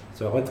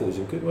 So I thought it was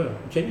a good,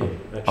 genuine,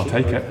 actually. I'll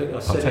take it. I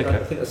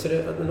think I said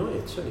it at the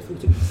night, I certainly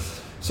thought it.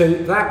 So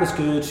that was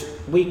good.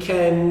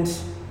 Weekend,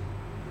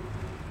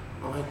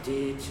 what else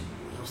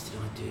did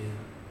I do?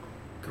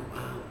 Go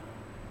out.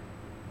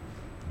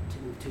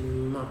 Didn't do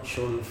much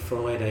on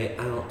Friday,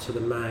 out to the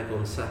Mag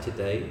on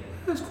Saturday.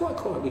 It was quite a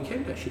quiet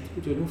weekend actually,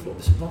 didn't do an awful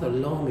lot. There's a rather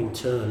alarming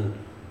turn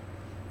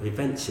of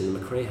events in the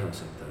McRae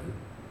household though.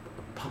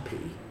 A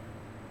puppy.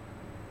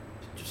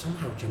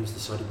 Somehow Gemma's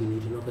decided we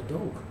need another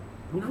dog.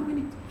 I mean, how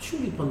many?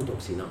 Surely one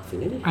dog's enough,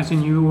 isn't it? As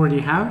in you already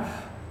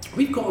have?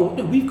 We've got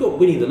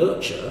Winnie the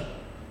Lurcher.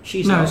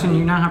 As in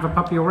you now have a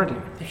puppy already?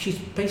 She's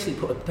basically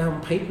put a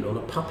down payment on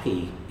a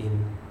puppy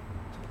in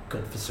a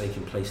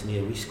godforsaken place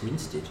near East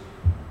Grinstead.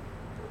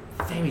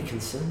 Very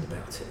concerned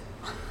about it.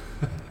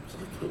 I'm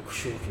not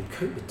sure I can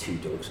cope with two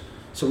dogs.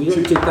 So we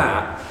did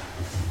that,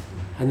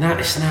 and that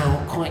is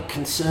now quite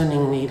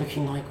concerningly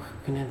looking like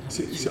we're going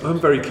to... I'm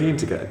very keen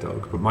to get a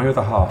dog, but my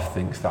other half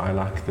thinks that I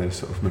lack the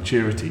sort of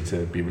maturity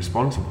to be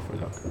responsible for a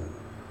dog.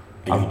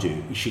 And you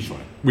do. She's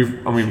right.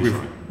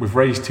 We've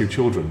raised two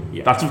children.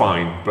 Yeah. That's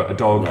fine, but a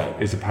dog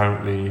is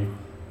apparently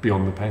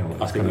beyond the pale.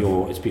 I think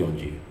it's beyond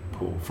you,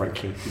 Paul.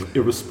 Frankly, you're an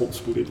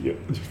irresponsible idiot.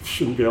 You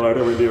shouldn't be allowed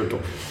anywhere near a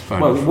dog.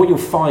 Well, what you'll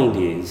find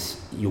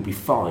is you'll be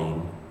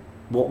fine.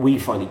 What we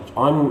find,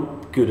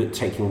 I'm good at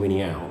taking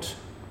Winnie out,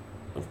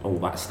 all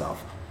that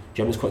stuff.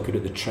 Gemma's quite good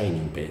at the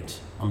training bit.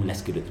 I'm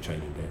less good at the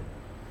training bit.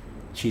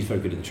 She's very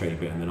good at the training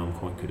bit, and then I'm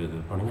quite good at the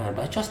running around.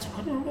 But I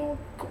don't know.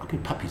 I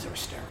mean, puppies are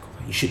hysterical.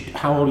 You should.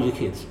 How old are your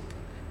kids?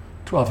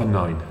 12 and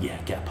 9. Yeah,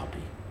 get a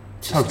puppy.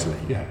 Totally.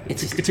 Yeah,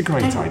 it's a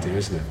great idea,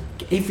 isn't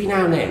it? Every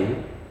now and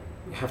then,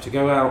 you have to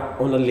go out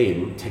on a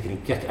limb,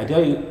 I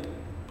don't,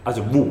 as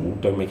a rule,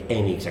 don't make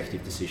any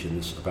executive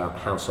decisions about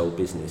household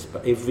business.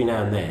 But every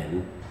now and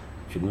then,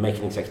 you should make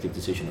an executive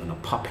decision, and a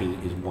puppy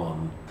is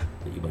one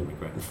that you won't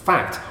regret. In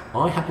fact,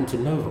 I happen to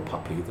know of a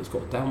puppy that's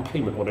got a down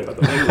payment on it at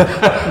the moment.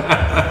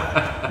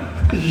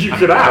 You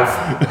could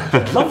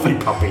have. Lovely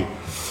puppy.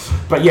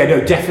 But yeah,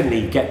 no,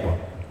 definitely get one.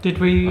 Did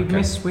we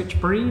miss which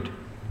breed?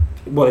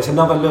 Well, it's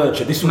another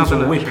lurcher. This one's a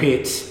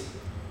Whippet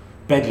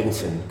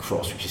Bedlington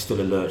cross, which is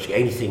still a lurcher.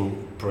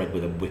 Anything bred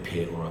with a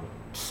Whippet or a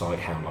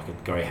sighthound, like a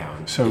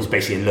greyhound, is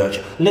basically a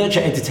lurcher.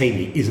 Lurcher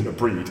entertainment isn't a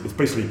breed. It's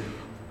basically,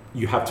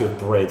 you have to have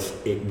bred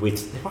it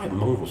with, they're like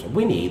mongrels.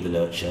 Winnie the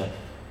Lurcher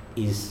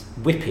is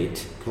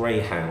Whippet,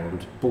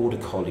 Greyhound, Border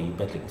Collie,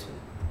 Bedlington.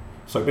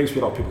 So it makes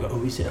me like people go,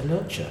 oh, is it a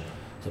lurcher?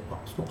 I said,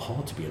 well, it's not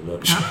hard to be a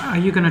lurcher. Are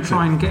you going to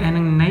try and get any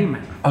name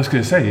it? I was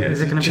going to say,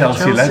 is it going to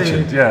Chelsea be Chelsea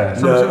legend? Yeah.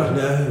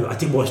 No, I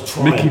didn't want to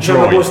try. Mickey Joy.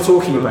 I was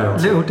talking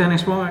about Little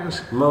Dennis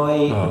Wise. That's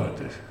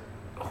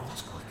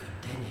quite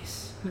good,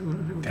 Dennis.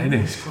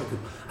 Dennis. Quite good.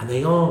 And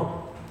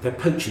they're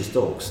poachers'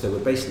 dogs. They were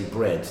basically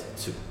bred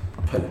to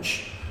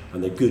poach,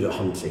 and they're good at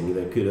hunting.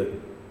 They're good at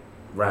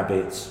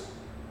rabbits,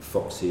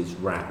 foxes,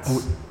 rats,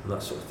 and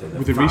that sort of thing.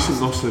 With the recent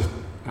loss of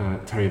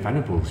Terry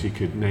Venables, you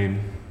could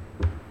name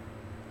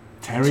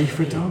Terry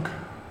for a dog?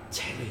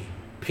 Terry.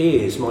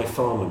 Piers, my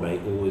farmer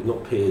mate, or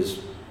not Piers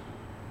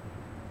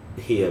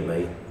here,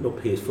 mate, not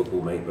Piers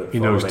football mate, but he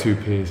knows two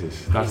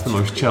Pierses. That's the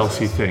most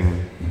Chelsea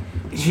thing.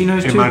 He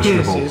knows two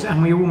Pierces,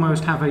 and we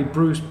almost have a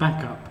Bruce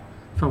backup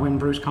for when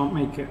Bruce can't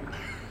make it.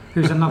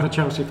 Who's another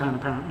Chelsea fan,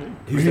 apparently.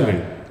 Who's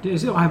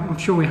that? I'm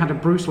sure we had a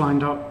Bruce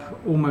lined up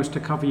almost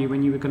to cover you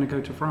when you were going to go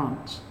to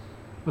France.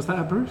 Was that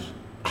a Bruce?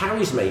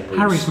 Harry's mate Bruce.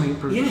 Harry's mate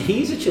Bruce. Yeah,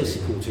 he's a Chelsea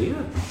supporter,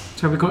 yeah.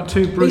 So we've got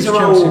two Bruce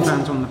Chelsea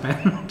fans on the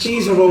bench.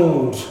 These are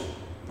old.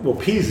 Well,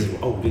 Piers is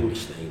an old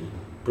English name.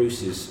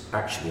 Bruce is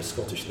actually a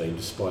Scottish name,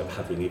 despite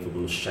having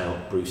everyone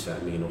shout Bruce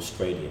at me in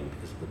Australian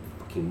because of the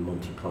fucking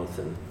Monty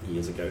Python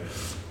years ago.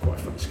 Quite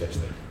a funny sketch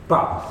there.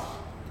 But,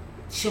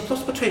 see, I've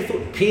lost my train of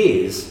thought.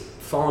 Piers,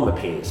 Farmer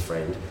Piers'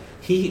 friend,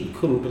 he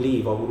couldn't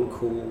believe I wouldn't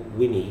call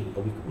Winnie,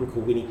 or we wouldn't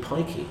call Winnie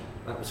Pikey.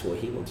 That was what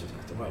he wanted to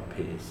have to write,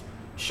 Piers.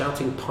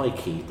 Shouting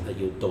pikey at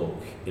your dog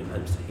in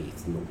Hampstead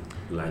Heath, not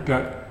land.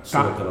 It's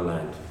not going to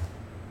land.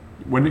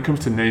 when it comes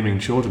to naming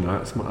children,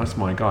 that's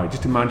my guy.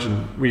 Just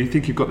imagine, when you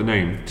think you've got the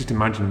name, just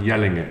imagine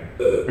yelling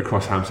it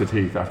across Hampstead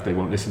Heath after they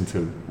won't listen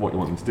to what you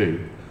want them to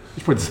do.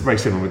 It's probably very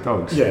similar with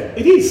dogs. Yeah,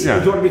 it is.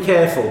 Yeah. You want to be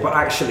careful, but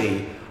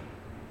actually,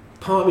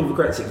 part of me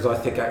regrets it because I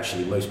think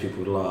actually most people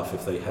would laugh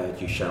if they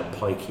heard you shout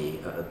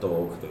pikey at a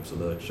dog that was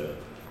allergic,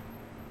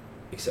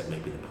 except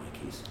maybe the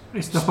pikeys.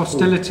 It's the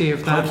hostility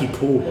of that. Pikey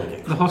Paul.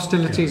 The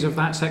hostilities of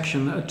that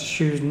section that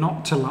choose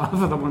not to laugh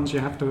are the ones you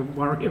have to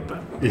worry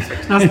about. Yeah.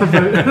 That's the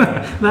vote.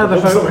 Now the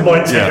vote. Some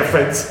might take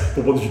offence,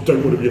 the ones you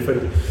don't want to be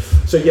offended.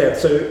 So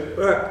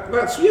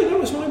that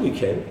was my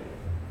weekend.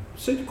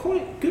 So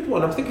quite a good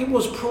one. I think it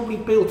was probably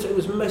built. It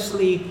was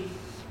mostly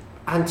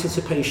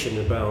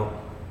anticipation about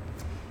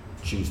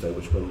Tuesday,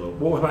 which went well.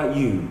 What about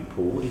you,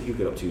 Paul? What did you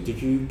get up to?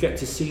 Did you get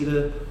to see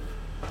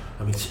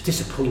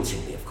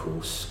disappointingly, of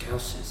course,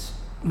 Scousers?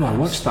 No, I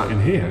watched that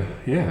in here,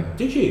 yeah.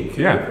 Did you?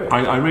 Yeah,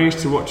 I arranged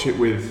to watch it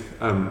with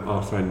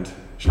our friend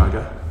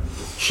Shagger.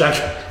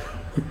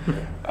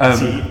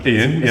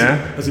 Ian, yeah.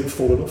 Has it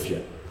fallen off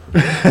yet?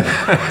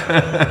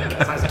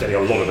 That's getting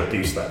a lot of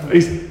abuse, that.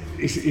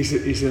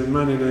 He's a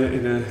man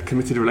in a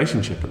committed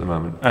relationship at the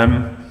moment.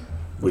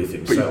 With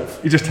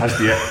himself. He just has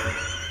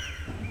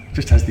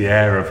the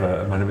air of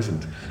a man who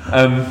isn't.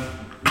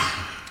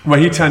 Well,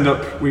 he turned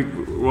up, we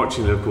were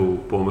watching Liverpool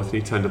Bournemouth, and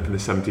he turned up in the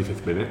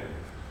 75th minute.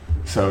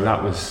 So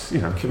that was,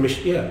 it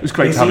was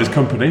great to have his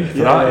company for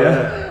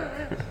that,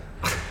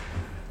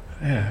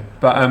 yeah.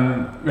 But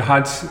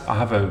I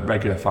have a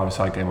regular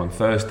five-a-side game on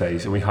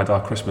Thursdays, and we had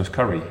our Christmas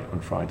curry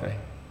on Friday.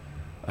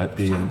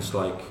 Sounds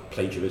like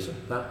plagiarism.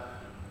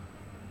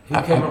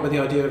 Who came up with the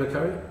idea of a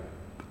curry?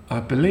 I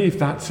believe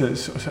that's a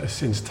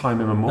since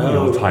time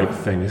immemorial type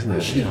thing, isn't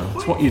it?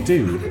 It's what you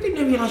do. I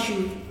didn't realise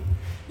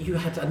you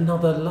had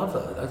another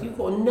lover. Have you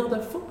got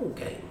another football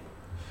game?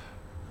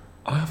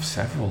 I have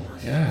several,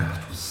 yeah.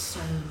 It was so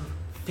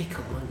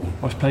fickle, weren't you?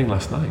 I was playing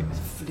last night. It was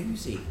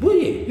floozy. Were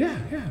you?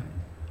 Yeah.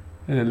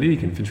 In a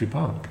league in Finchley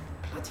Park.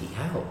 Bloody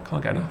hell.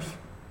 Can't get enough.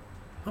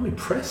 I'm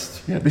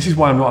impressed. Yeah, this is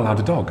why I'm not allowed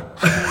a dog.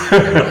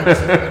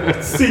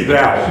 See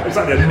now, it's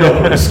only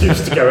another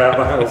excuse to go out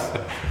of the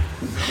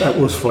house. That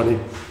was funny.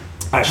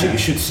 Actually, we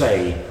should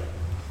say,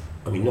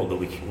 not that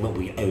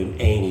we own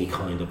any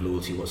kind of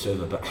loyalty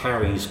whatsoever, but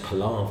Harry's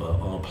Palaver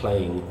are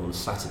playing on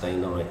Saturday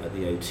night at the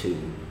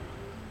O2.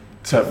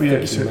 So, he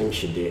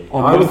mentioned it.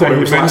 On Monday he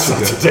mentioned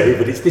Saturday,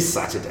 but it's this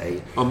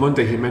Saturday. On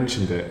Monday he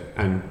mentioned it,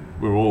 and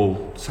we were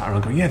all sat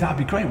around going, yeah, that'd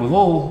be great. We'll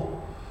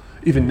all...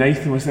 Even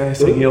Nathan was there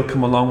saying he'll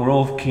come along. We're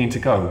all keen to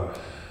go.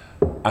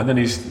 And then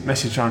he's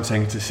messaged around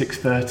saying it's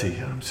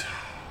 6:30.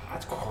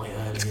 That's quite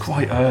early. It's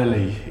quite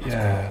early,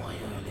 yeah. Quite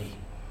early.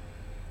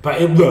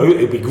 But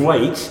it'll be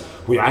great.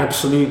 We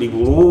absolutely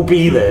will all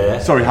be there.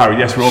 Sorry, Harry.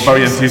 Yes, we're all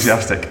very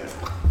enthusiastic.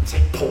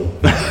 Say Paul.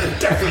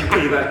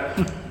 Definitely be there.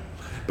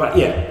 But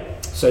yeah.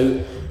 So,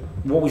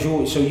 what was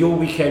your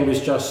weekend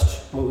was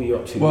just, what were you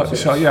up to? Well,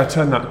 I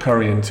turned that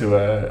curry into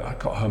I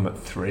got home at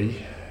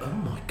 3. Oh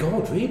my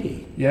God,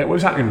 really? Yeah, it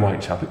was out in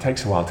Whitechapel. It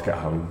takes a while to get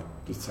home.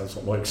 It sounds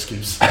like my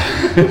excuse.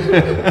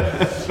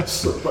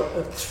 So,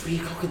 at 3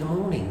 o'clock in the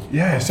morning?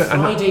 Yeah.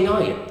 Friday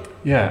night?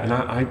 Yeah, and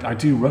I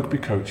do rugby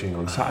coaching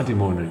on Saturday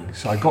morning.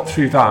 So I got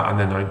through that, and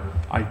then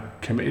I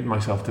committed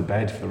myself to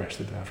bed for the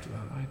rest of the day after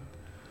that.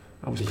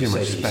 I was pretty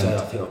much spent.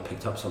 I think I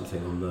picked up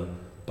something on the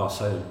bus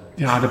home.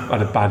 Yeah, I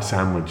had a bad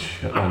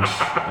sandwich at lunch.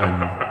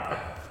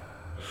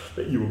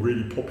 That you were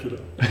really popular.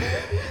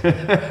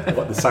 I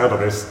like the sound of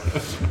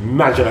this.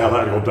 Imagine how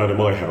that got done in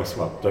my house.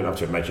 Well, don't have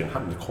to imagine. It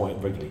happens quite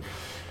regularly.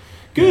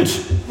 Good.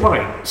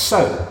 Right.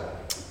 So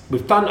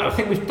we've done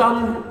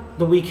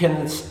the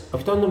weekends.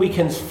 I've done the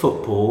weekend's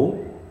football.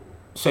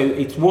 So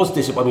it was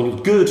disappointing. It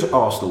was good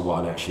Arsenal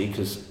one actually,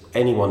 because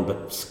anyone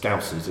but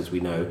Scousers, as we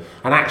know,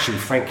 and actually,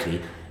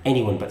 frankly,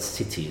 anyone but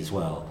City as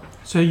well.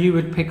 So you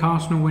would pick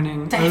Arsenal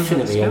winning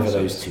definitely over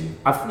those two.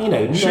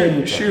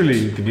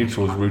 Surely the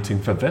neutrals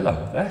rooting for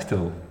Villa. They're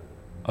still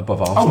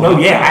above Arsenal. Oh no,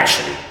 yeah,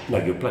 actually, no,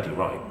 you're bloody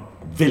right.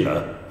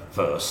 Villa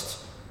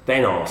first,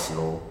 then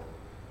Arsenal,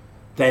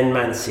 then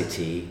Man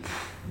City,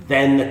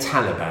 then the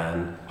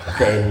Taliban,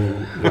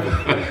 then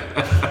Liverpool.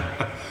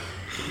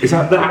 Is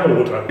that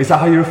order? Is that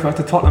how you refer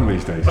to Tottenham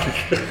these days?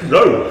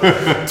 No,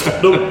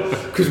 Tottenham.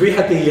 Because we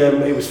had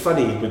it was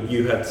funny when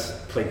you had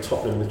played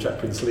Tottenham in the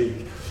Champions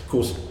League. Of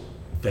course,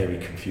 very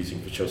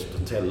confusing for Chelsea. It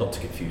doesn't take a lot to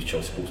confuse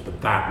Chelsea supporters,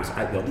 but that was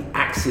the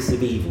axis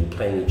of evil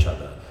playing each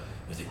other.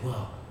 You think,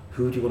 well,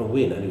 who do you want to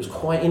win? And it was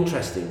quite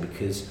interesting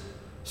because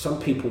some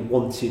people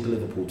wanted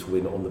Liverpool to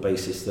win on the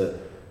basis that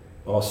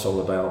our song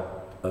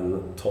about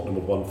and Tottenham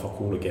have won fuck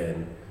all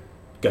again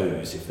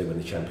goes if they win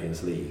the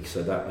Champions League.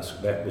 So that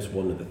was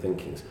one of the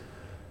thinkings.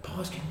 But I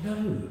was going,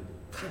 no,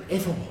 can't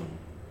ever want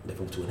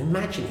Liverpool to win.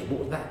 Imagine it.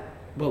 What was that?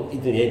 Well,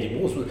 in the end, it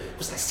was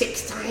that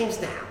 6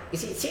 times now?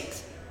 Is it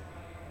 6?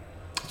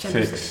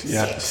 6,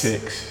 yeah,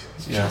 6.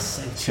 Yeah,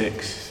 so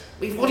 6.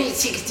 We've won it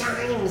 6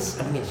 times.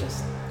 I mean, it's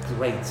just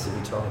great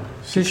every time.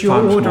 Does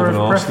your order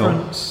of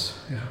preference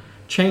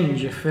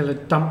change if Villa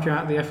dump you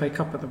out of the FA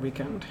Cup at the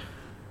weekend?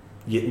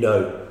 Yeah,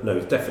 no,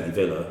 it's definitely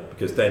Villa,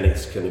 because then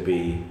it's going to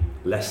be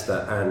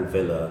Leicester and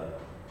Villa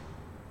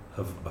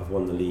have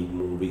won the league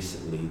more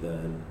recently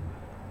than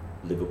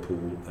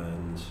Liverpool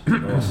and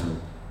Arsenal.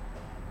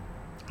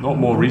 Not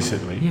more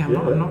recently. Yeah,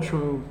 I'm not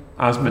sure.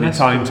 As many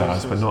times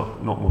as, but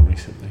not more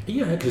recently.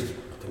 Yeah, because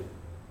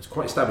it's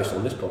quite established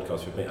on this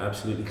podcast, we've made it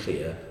absolutely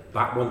clear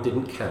that one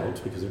didn't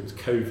count because it was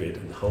COVID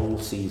and the whole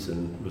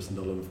season was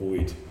null and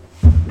void.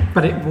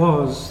 But it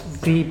was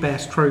the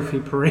best trophy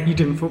parade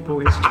in football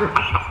history.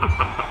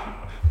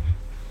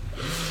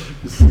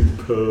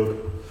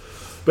 Superb.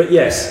 But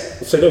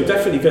yes, so no,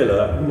 definitely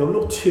Villa.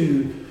 Not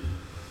too.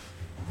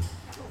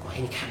 Well,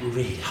 it can be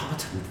really hard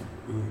to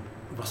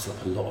rustle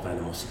up a lot of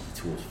animosity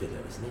towards Villa,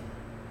 isn't it?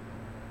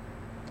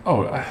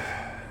 Oh,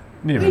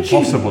 near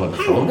impossible at the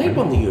moment. They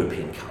won the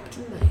European Cup,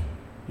 didn't they?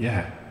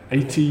 Yeah,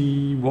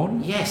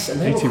 81. Yes, and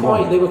they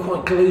were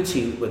quite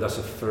gloaty with us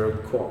for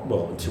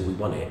until we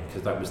won it,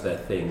 because that was their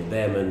thing.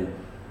 Them and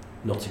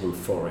Nottingham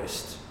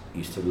Forest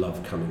used to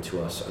love coming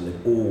to us, and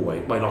they'd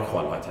always, well, not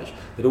quite liked actually,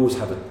 they'd always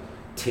have a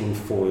tin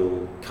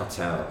foil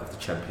cutout of the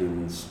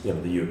champions,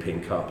 the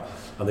European Cup,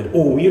 and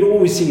you'd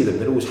always see them.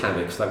 They'd always have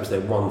it because that was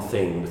their one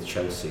thing with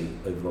Chelsea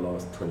over the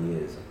last 20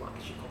 years.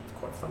 Actually,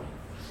 quite funny.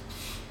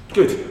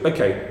 Good.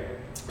 Okay.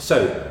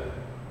 So,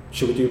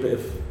 shall we do a bit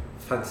of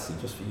fantasy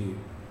just for you?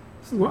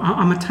 Well,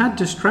 I'm a tad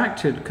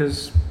distracted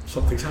because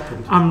something's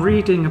happened. I'm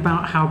reading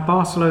about how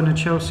Barcelona,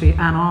 Chelsea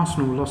and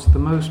Arsenal lost the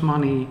most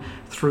money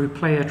through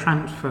player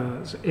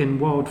transfers in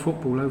world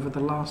football over the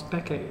last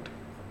decade.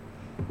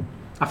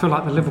 I feel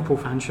like the Liverpool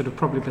fans should have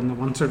probably been the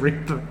one to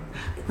read them.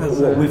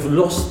 We've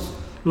lost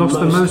the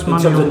most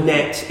money in terms of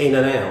net in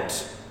and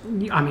out.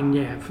 I mean,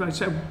 yeah,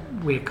 so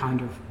we're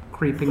kind of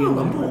creeping in.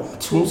 I'm not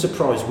at all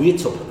surprised we're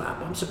top of that,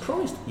 but I'm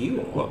surprised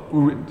you are.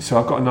 Well, so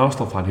I've got an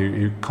Arsenal fan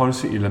who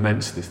constantly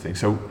laments this thing.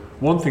 So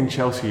one thing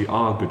Chelsea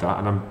are good at,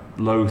 and I'm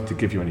loath to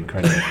give you any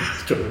credit,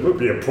 it would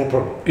be a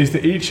problem, is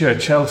that each year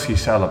Chelsea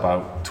sell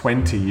about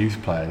 20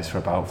 youth players for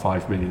about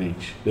 5 million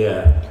each.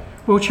 Yeah.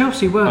 Well,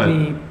 Chelsea were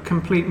the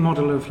complete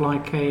model of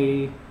like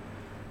a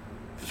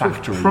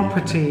factory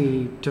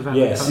property developer.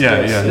 Yes.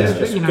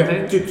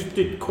 They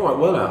did quite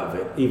well out of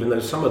it, even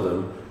though some of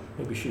them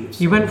maybe shouldn't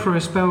have. You went for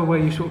a spell where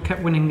you sort of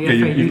kept winning the FA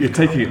Youth You're Cup.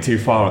 taking it too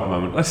far at the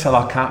moment. Let's sell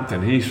our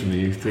captain. He's from the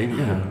youth team.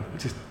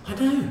 I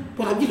know.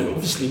 Well,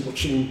 obviously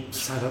watching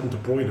Salah and De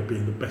Bruyne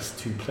being the best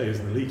two players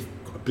in the league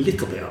got a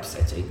little bit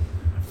upsetting.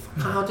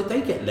 How did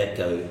they get let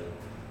go?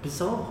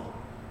 Bizarre.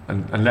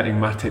 And letting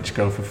Matic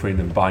go for free and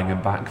then buying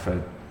him back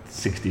for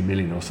 60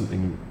 million or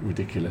something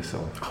ridiculous.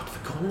 I'd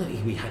forgotten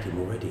that we had him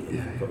already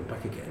and got him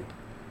back again.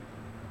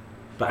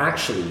 But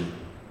actually,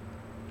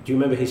 do you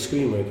remember his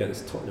screamer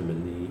against Tottenham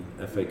in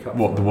the FA Cup?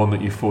 What, the one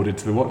that you forwarded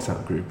to the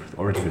WhatsApp group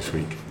already this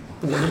week?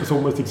 The one that was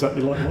almost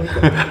exactly like my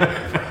goal.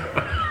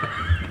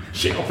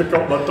 Shit, I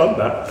forgot I'd done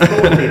that.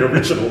 It's not being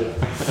original.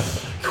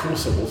 Of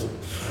course I wasn't.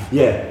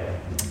 Yeah.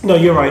 No,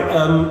 you're right.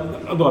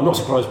 Well, I'm not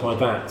surprised by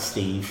that,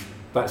 Steve.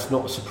 That's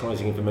not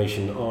surprising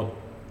information.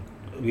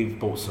 We've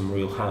bought some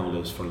real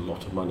howlers for a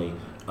lot of money.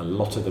 A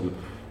lot of them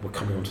were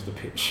coming onto the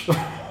pitch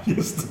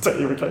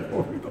yesterday.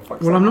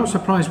 Well, I'm not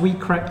surprised we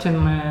crept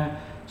in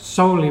there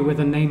solely with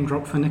a name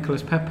drop for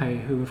Nicolas Pepe,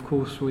 who of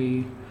course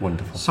we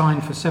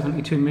signed for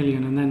 72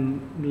 million and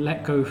then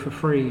let go for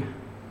free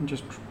and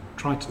just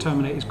tried to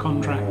terminate his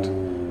contract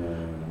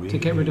to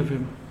get rid of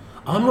him.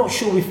 I'm not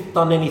sure we've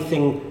done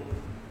anything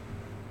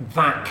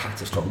that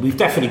catastrophic. We've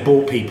definitely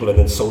bought people and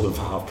then sold them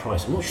for half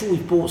price. I'm not sure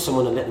we've bought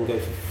someone and let them go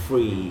for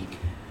free.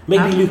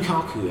 Maybe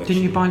Lukaku, actually.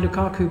 Didn't you buy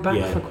Lukaku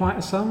back for quite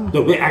a sum?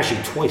 No, we're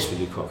actually twice for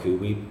Lukaku.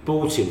 We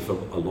bought him for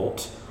a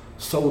lot,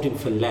 sold him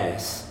for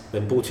less,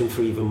 then bought him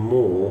for even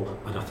more,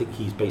 and I think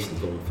he's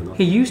basically gone for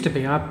nothing. He used to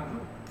be. I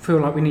feel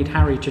like we need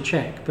Harry to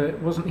check, but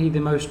wasn't he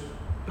the most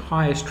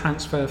highest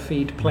transfer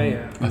feed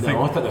player? I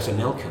thought that's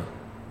Anelka.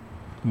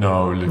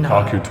 No,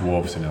 Lukaku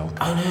dwarfs Anelka.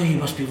 Oh no, you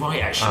must be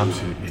right actually.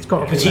 Absolutely.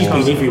 Because he's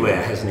been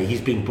everywhere, hasn't he? He's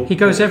been He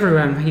goes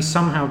everywhere and he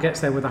somehow gets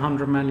there with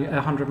 £100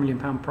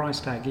 million price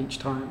tag each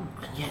time.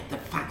 And yet the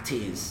fact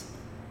is,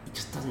 he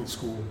just doesn't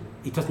score.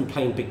 He doesn't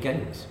play in big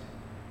games.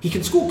 He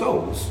can score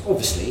goals,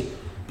 obviously,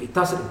 but he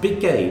doesn't. Big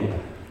game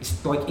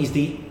is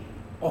the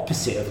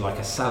opposite of like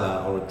a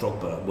Salah or a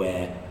Drogba,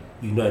 where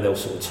they'll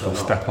sort of turn up.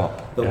 Step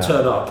up. They'll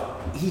turn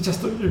up. He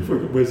just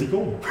where's he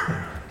gone?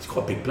 He's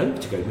quite a big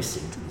bloke to go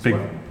missing.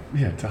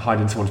 To hide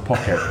in someone's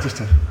pocket.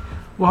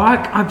 Well,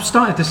 I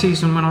started the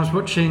season when I was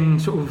watching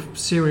sort of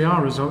Serie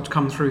A results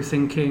come through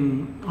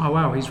thinking, oh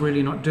wow, he's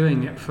really not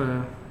doing it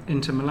for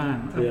Inter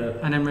Milan.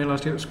 And then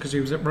realised it was because he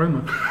was at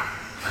Roma.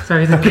 So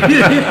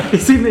it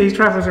seemed that he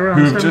travels around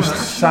Who have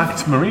just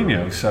sacked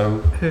Mourinho,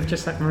 Who have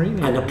just sacked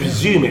Mourinho. And I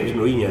presume it was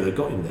Mourinho that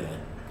got him there.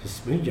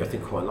 Because Mourinho, I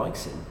think, quite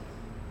likes him.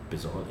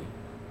 Bizarrely.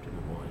 Don't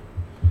know why.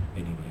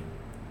 Anyway.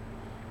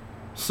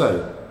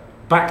 So,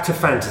 back to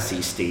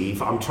fantasy,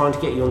 Steve. I'm trying to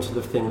get you onto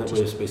the thing that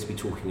we're supposed to be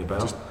talking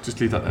about.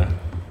 Just leave that there.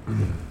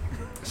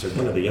 So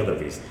one of the other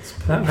reasons.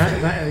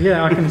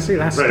 I can see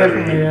that's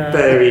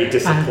very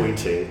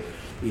disappointing.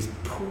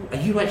 Are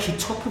you actually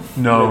top of?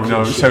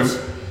 No. So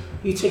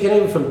You're taking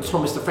over from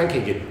Thomas the Frank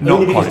Engine. Not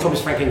Only because quite.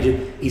 Thomas Frank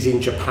Engine is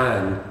in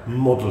Japan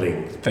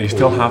modelling. They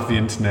still have the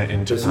internet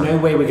in Japan. There's no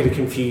way we're going to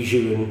confuse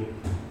you and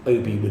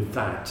Obi with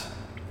that.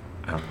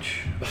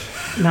 Ouch.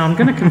 Now, I'm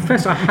going to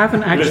confess, I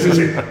haven't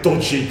actually... a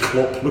dodgy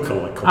Klopp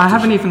lookalike competition. I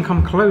haven't even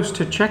come close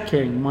to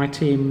checking my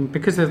team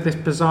because of this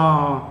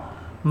bizarre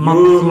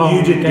month-long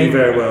You didn't game. do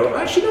very well.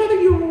 Actually, no, I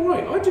think you were all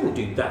right. I didn't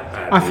do that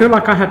badly. I feel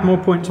like I had more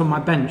points on my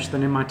bench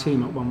than in my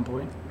team at one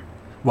point.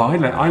 Well,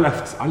 I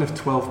left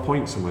 12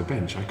 points on my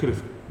bench. I could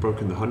have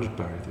broken the 100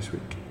 barrier this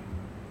week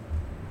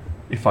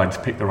if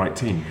I'd picked the right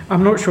team.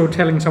 I'm not sure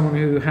telling someone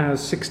who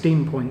has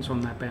 16 points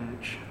on their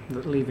bench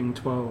that leaving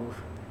 12.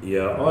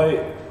 Yeah,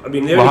 I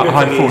mean, the only I good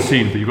had thing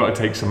 14, but you've got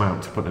to take some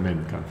out to put them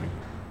in, kind of thing.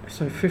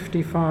 So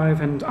 55,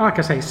 and like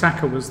I say,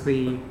 Saka was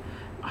the...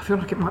 I feel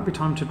like it might be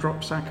time to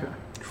drop Saka.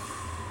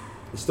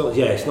 it's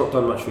not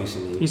done much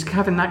recently. He's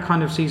having that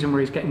kind of season where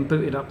he's getting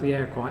booted up the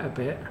air quite a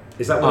bit.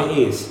 Is that what it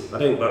is? I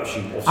don't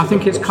actually... I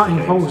think it's cutting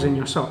holes in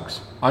your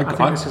socks. I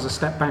think this is a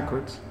step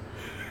backwards.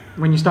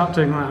 When you start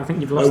doing that, I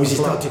think you've lost the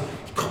plot.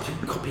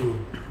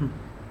 Copying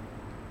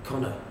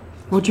Connor.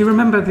 Well, do you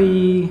remember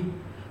the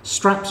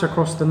straps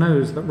across the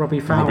nose that Robbie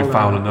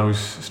Fowler... nose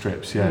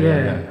strips,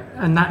 yeah.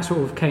 And that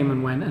sort of came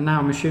and went, and now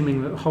I'm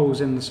assuming that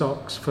holes in the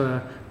socks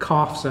for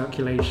calf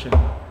circulation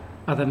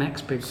are the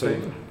next big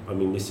thing. I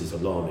mean, this is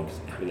alarming, because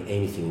having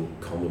anything in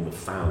common with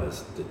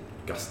Fowler's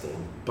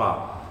disgusting,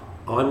 but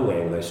I'm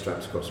wearing those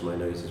straps across my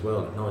nose as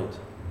well at night.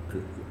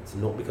 And it's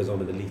not because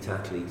I'm an elite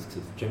athlete,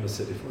 because Gemma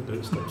said if I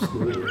don't stop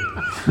snoring.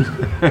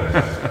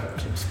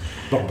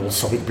 Bumble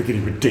something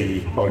beginning with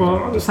D.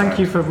 Well, thank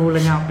you for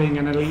ruling out being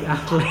an elite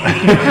athlete. I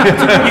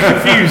didn't want you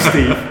confused,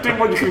 Steve. Didn't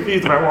want you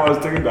confused about why I was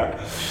doing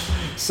that.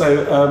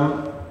 So,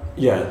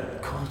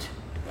 God.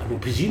 I mean,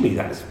 presumably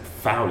that's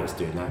Fowler's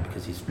doing that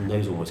because his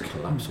nose almost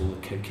collapsed all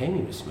the cocaine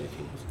he was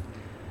smoking.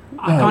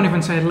 I can't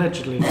even say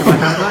allegedly.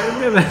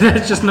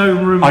 There's just no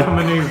room for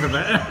manoeuvre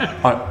there.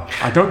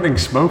 I don't think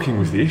smoking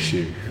was the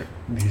issue.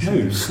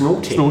 No,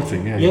 snorting.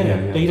 Snorting, yeah. You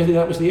don't think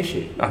that was the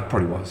issue? That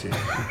probably was, yeah.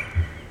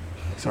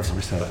 Sorry, I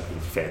missed that.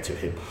 Fair to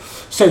him.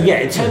 So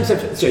in terms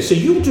of so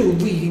you're doing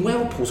really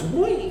well, Paul. So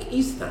why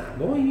is that?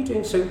 Why are you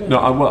doing so well? No,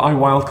 I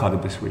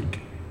wildcarded this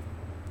week.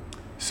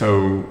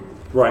 So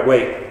right,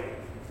 wait.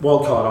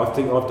 Wildcard. I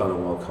think I've done a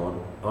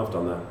wildcard. I've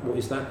done that. What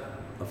is that?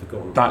 I've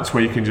forgotten. That's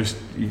where you can just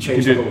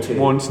change do the whole it team.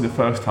 once in the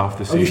first half of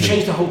the season. Oh, you've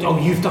changed the whole. Oh,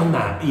 you've done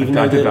that. Even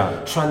though I did the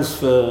that.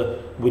 transfer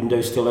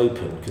window's still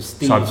open because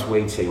Steve's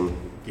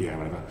waiting. Yeah,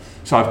 whatever.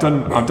 So I've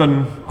done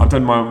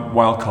my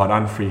wildcard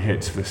and free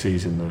hits for the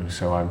season though.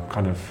 So I'm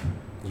kind of.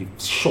 You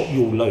shot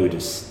your load,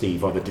 as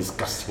Steve rather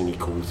disgustingly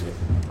calls it.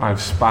 I've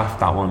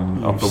spaffed that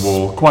one up the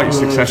wall quite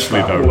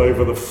successfully though. All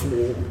over the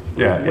floor.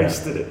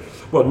 Wasted it.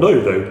 Well, no,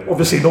 though.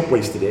 Obviously not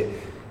wasted it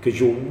because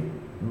you're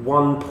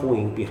 1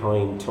 point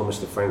behind Thomas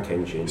the Frank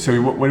Engine.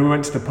 So when we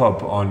went to the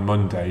pub on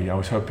Monday, I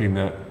was hoping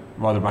that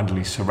rather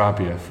randomly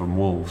Sarabia from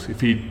Wolves,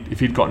 if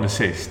he'd got an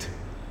assist,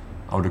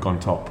 I would have gone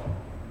top.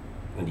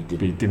 And he didn't.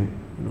 But he didn't.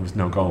 There was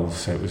no goals,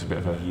 so it was a bit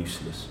of a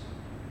useless.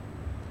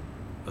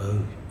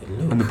 Oh,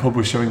 look. And the pub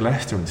was showing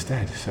Leicester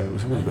instead, so it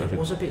was a little bit of it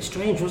was a bit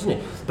strange, wasn't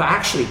it? But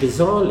actually,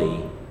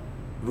 bizarrely,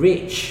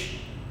 Rich,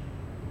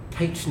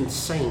 patron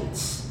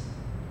saints,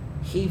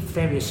 he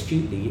very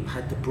astutely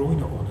had De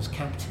Bruyne on as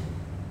captain.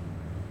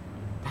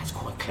 That's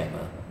quite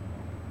clever.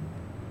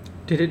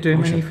 Did it do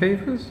him any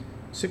favours?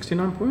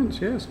 69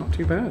 points, yeah, it's not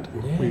too bad.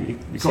 Yeah.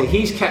 So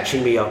he's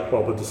catching me up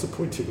rather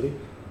disappointingly.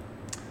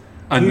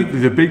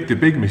 And the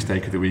big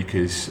mistake of the week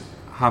is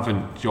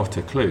having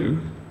Jota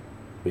Clue,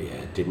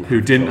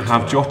 who didn't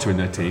have Jota in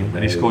their team,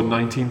 and he scored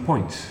 19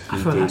 points.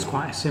 I feel that's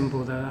quite a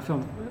symbol though. I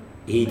feel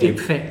it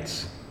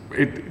fits.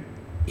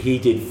 He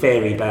did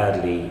very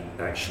badly,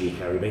 actually,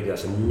 Harry. Maybe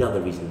that's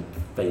another reason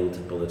he failed to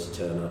bother to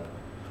turn up.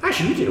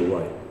 Actually, you did all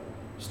right,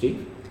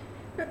 Steve.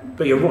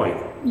 But you're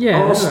right.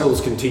 Yeah,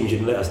 Arsenal's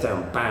contingent let us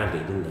down badly,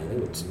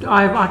 didn't they?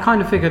 I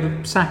kind of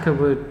figured Saka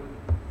would,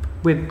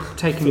 with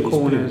taking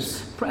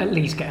corners, at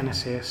least get an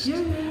assist. Yeah.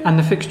 And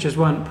the fixtures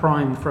weren't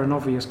primed for an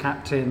obvious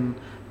captain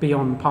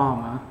beyond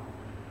Palmer.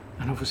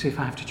 And obviously, if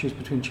I have to choose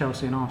between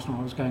Chelsea and Arsenal,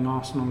 I was going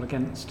Arsenal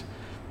against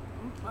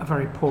a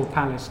very poor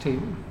Palace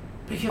team.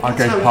 I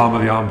gave Palmer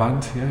the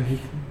armband. Yeah, he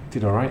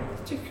did all right.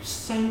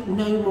 So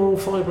no more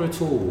fibre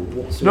at all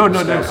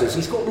whatsoever. No.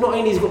 He's got not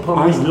only he's got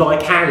Palmer,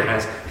 like Harry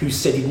has, who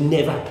said he'd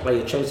never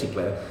play a Chelsea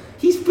player.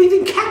 He's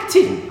been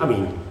captain. I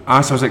mean,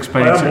 as I was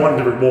explaining, I'm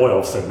wondering why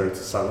I've said no to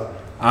Salah.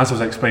 As I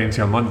was explaining to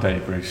you on Monday,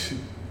 Bruce,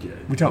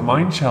 we don't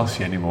mind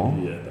Chelsea anymore.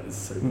 Yeah, that is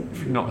so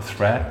not a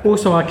threat.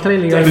 Also, I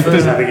clearly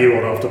David's having you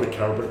on after the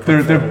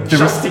Carabao,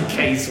 just in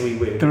case we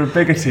win. There are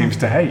bigger teams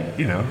to hate,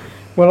 you know.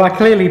 Well, I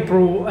clearly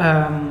brought.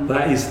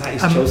 That is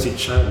Chelsea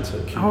chant.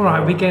 All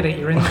right, we get it.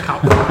 You're in the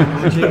cup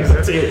final.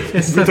 Jesus,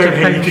 it's such a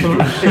painful.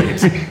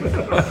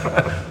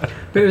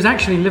 But it was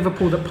actually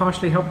Liverpool that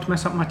partially helped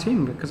mess up my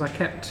team because I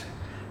kept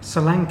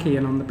Solanke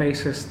in on the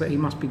basis that he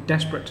must be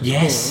desperate to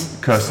score.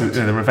 Because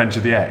the revenge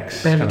of the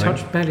ex.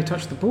 Barely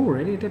touched the ball.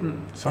 Really,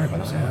 didn't. Sorry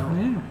about that.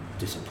 Yeah.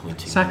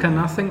 Disappointing. Saka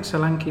nothing.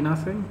 Solanke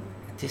nothing.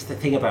 Just the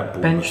thing about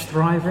Bournemouth. Bench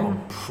thriving.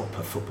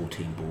 Proper football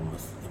team,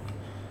 Bournemouth.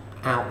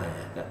 Out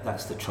there,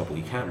 that's the trouble.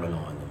 You can't rely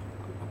on them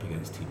up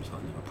against teams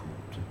like Liverpool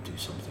to do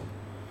something.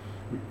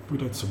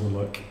 We'd had someone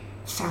like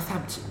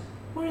Southampton.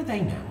 Where are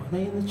they now? Are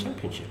they in the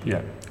Championship?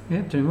 Yeah.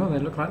 Yeah, doing well. They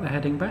look like they're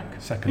heading back.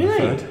 Second or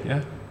third,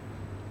 yeah.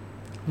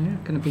 Yeah,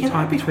 going to be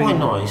tight between. That'd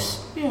be quite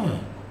nice. Yeah.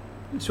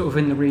 Sort of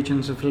in the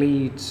regions of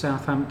Leeds,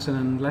 Southampton,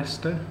 and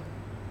Leicester.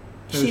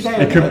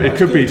 It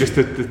could be just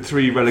the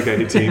three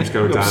relegated teams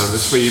go down, the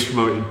three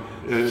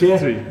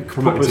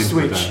promoted teams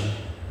go down.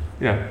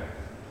 Yeah.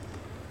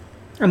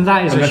 And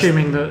that is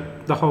assuming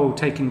that the whole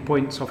taking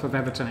points off of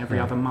Everton every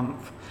other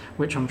month,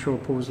 which I'm sure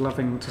Paul's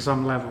loving to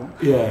some level.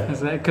 Yeah.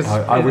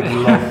 I would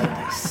love.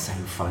 That's so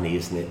funny,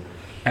 isn't it?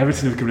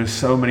 Everton have given us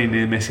so many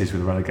near misses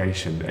with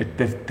relegation.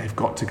 They've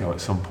got to go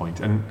at some point,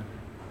 and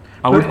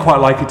I would quite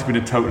like it to be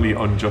in a totally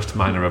unjust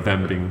manner of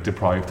them being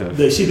deprived of.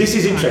 See, this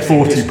is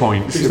interesting. 40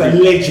 points. Because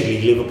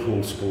allegedly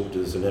Liverpool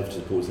supporters and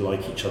Everton supporters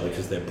like each other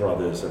because they're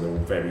brothers and they're all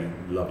very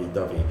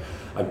lovey-dovey.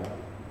 And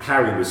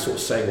Harry was sort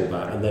of saying all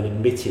that, and then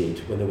admitted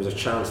when there was a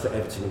chance that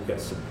Everton would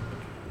get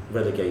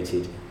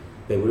relegated,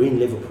 they were in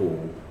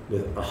Liverpool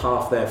with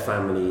half their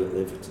family at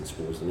Everton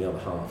supporters and the other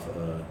half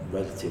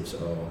relatives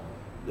are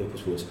Liverpool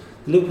supporters.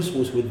 The Liverpool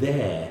supporters were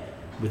there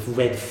with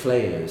red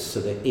flares so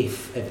that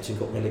if Everton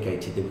got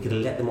relegated, they were going to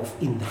let them off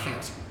in the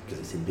house because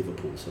it's in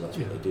Liverpool, so that's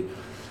what they do.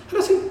 And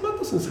I think that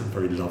doesn't sound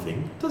very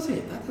loving, does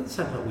it? That doesn't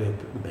sound like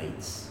we're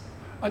mates.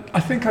 I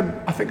think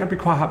I'd be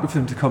quite happy for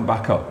them to come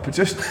back up, but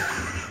just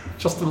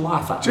to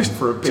laugh at them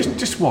for a bit.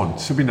 Just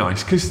once would be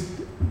nice, because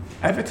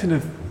Everton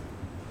have.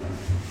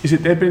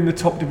 They've been in the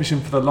top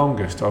division for the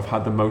longest, or have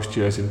had the most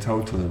years in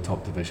total in the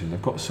top division.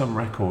 They've got some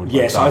record.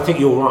 Yes, I think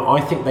you're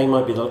right. I think they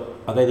might be.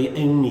 Are they the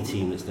only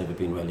team that's never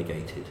been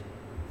relegated?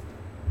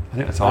 I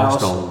think that's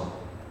Arsenal.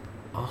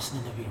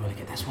 Arsenal never been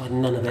relegated. That's why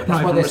none of them.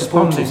 That's why they're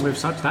responding with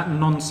such that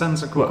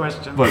nonsensical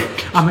question.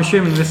 I'm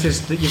assuming this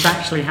is that you've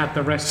actually had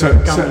the rest of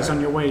the gummies on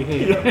your way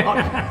here.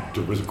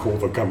 There was a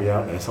quarter of a gummy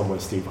out there somewhere,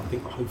 Steve. I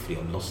think hopefully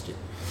I lost it.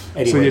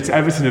 Anyway. So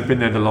Everton have been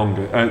there the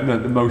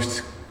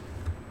longest,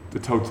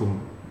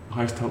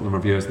 highest total number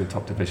of years in the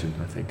top division,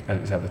 I think,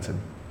 is Everton.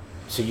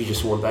 So you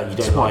just want that, you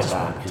don't like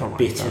that,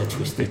 bitter,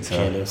 twisted,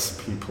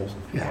 jealous people.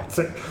 Yeah.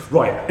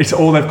 Right. It's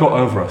all they've got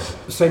over us.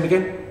 Same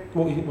again?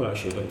 Well,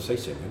 actually, don't say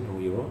so again.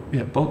 Are you all right?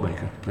 Yeah,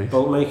 Boltmaker, please.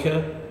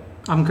 Boltmaker.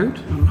 I'm good.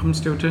 I'm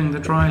still doing the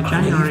dry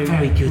January.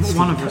 Very good.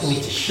 One of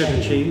us should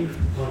achieve.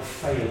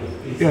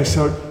 Yeah,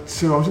 so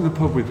I was in the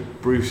pub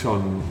with Bruce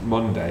on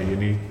Monday,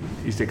 and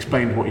he's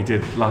explained what he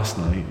did last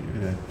night,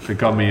 the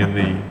gummy and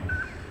the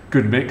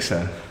good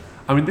mixer.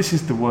 I mean, this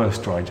is the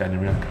worst dry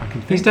January I can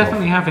think of. He's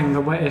definitely having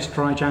the wettest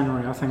dry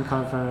January I think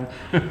I've.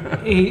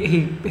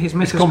 His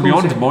missus. It's gone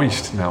beyond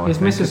moist now. His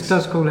missus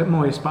does call it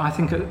moist, but I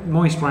think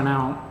moist ran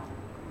out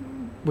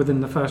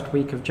within the first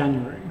week of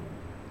January.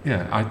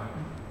 Yeah,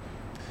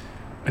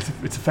 it's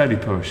a fairly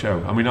poor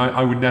show. I mean,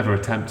 I would never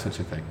attempt such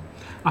a thing.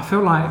 I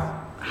feel like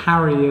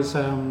Harry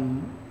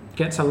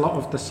gets a lot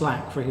of the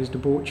slack for his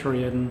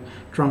debauchery and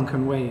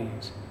drunken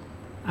ways,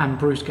 and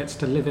Bruce gets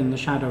to live in the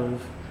shadow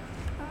of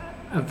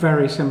a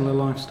very similar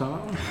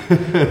lifestyle,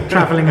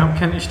 travelling up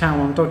Kentish Town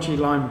on dodgy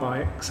lime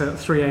bikes at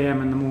 3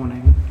 a.m. in the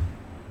morning.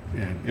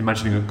 Yeah,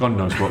 imagining that God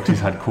knows what he's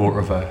had quarter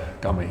of a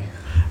gummy.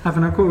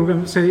 Having a quarter of a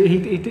gummy. So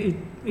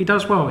he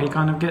does well. He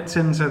kind of gets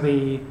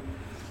into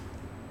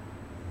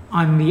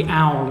I'm the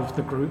owl of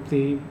the group,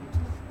 the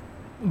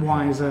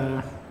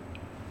wiser,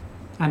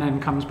 and then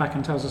comes back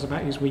and tells us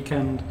about his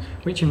weekend,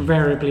 which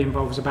invariably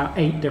involves about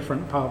 8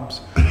 different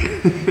pubs,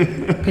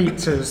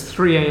 pizzas,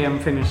 3 a.m.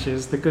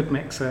 finishes, the good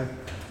mixer.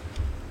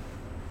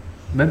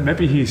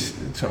 Maybe he's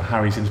sort of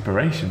Harry's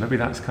inspiration. Maybe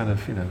that's kind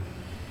of,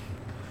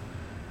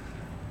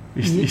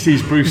 he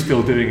sees Bruce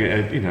still doing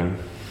it,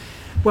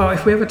 Well,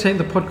 if we ever take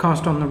the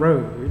podcast on the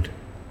road,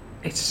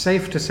 it's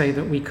safe to say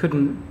that we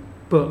couldn't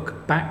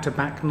book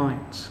back-to-back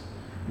nights.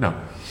 No.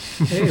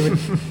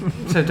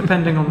 So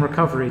depending on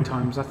recovery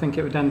times, I think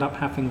it would end up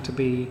having to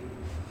be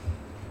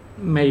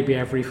maybe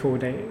every 4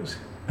 days.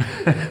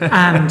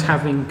 And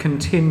having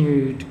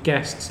continued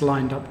guests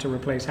lined up to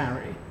replace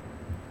Harry.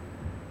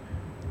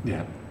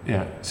 Yeah.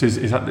 Yeah, so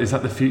is that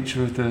the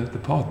future of the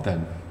pod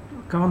then?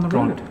 Go on the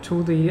road to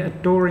all the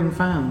adoring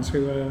fans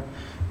who are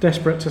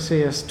desperate to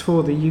see us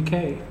tour the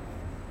UK.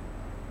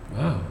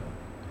 Wow.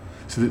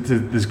 So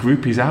there's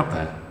groupies out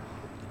there?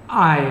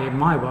 In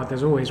my world,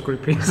 there's always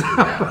groupies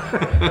out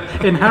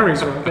there. In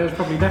Harry's world, there's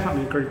probably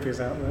definitely groupies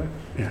out there.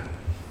 Yeah.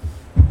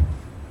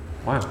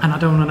 Wow. And I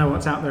don't want to know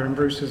what's out there in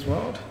Bruce's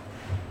world.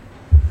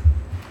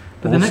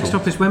 But the next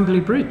stop is Wembley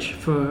Bridge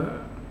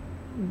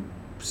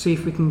see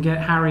if we can get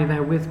Harry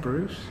there with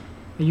Bruce.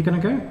 Are you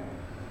going to go?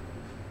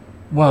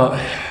 Well,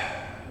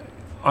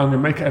 I'm going to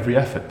make every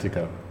effort to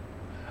go.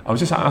 I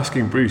was just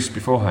asking Bruce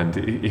beforehand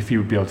if he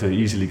would be able to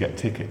easily get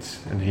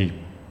tickets, and he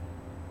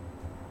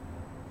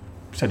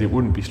said it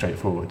wouldn't be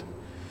straightforward.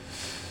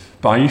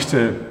 But I used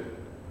to...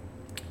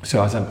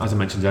 So as I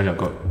mentioned earlier, I've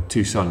got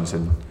 2 sons,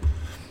 and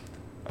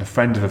a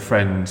friend of a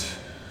friend,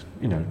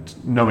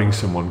 knowing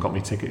someone got me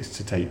tickets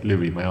to take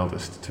Louis, my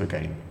eldest, to a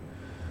game.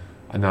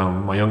 And now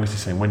my youngest is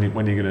saying, when are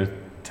you going to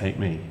take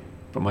me?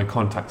 But my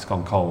contact's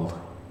gone cold.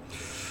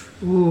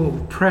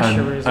 Ooh,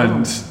 pressure is on.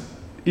 And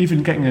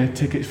even getting a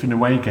ticket for an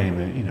away game,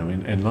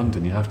 in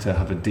London, you have to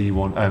have a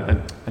D1,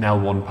 an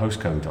L1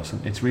 postcode or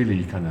something. It's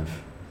really kind of,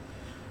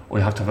 or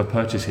you have to have a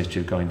purchase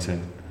history of going to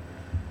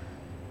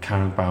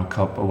Carabao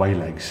Cup away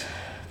legs,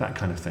 that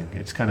kind of thing.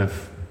 It's kind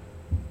of,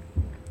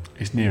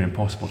 it's near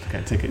impossible to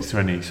get tickets to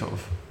any sort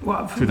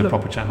of through the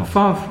proper channel.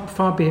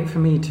 Far be it for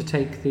me to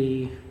take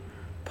the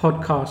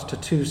podcast to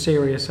too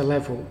serious a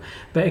level,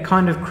 but it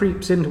kind of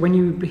creeps into when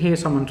you hear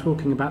someone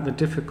talking about the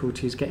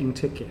difficulties getting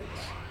tickets.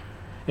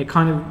 It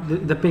kind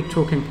of the big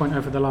talking point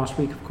over the last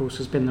week, of course,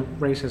 has been the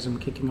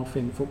racism kicking off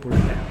in football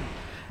again,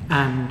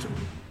 and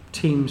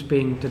teams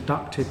being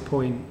deducted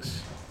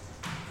points.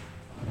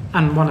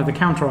 And one of the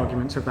counter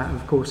arguments of that,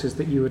 of course, is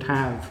that you would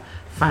have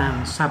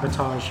fans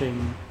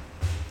sabotaging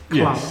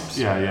clubs.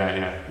 Yes.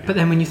 Yeah. But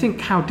then when you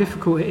think how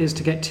difficult it is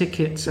to get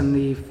tickets and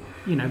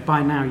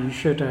by now you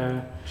should...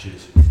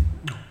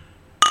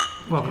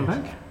 Welcome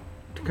back.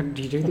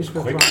 Do you do this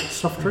with like,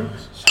 soft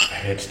drinks? So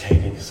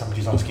entertaining.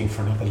 Somebody's asking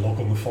for another log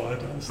on the fire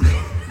downstairs.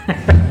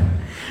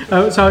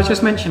 So I was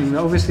just mentioning that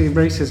obviously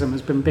racism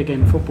has been big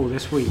in football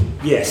this week.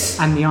 Yes.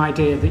 And the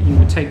idea that you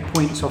would take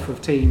points off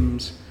of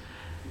teams,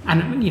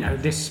 and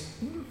this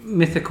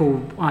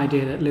mythical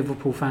idea that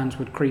Liverpool fans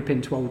would creep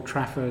into Old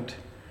Trafford,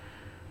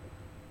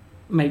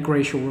 make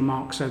racial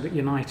remarks so that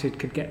United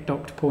could get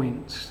docked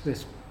points.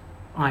 This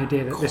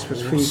idea that this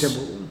was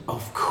feasible.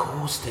 Of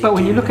course they But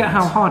when you look that. at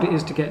how hard it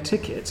is to get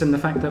tickets and the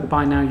fact that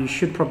by now you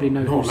should probably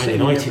know not who's Man sitting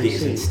United every it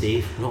isn't, seat.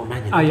 Steve. Not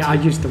Man United. Oh yeah, I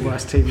used the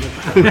worst team.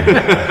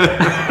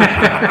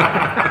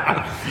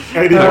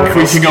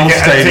 Creasing old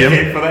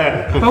stadium.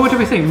 Well, what do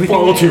we think?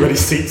 Far too many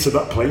seats in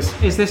that place.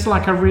 Is this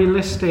like a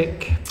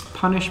realistic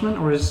punishment,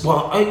 or is...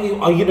 Well, I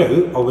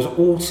was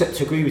all set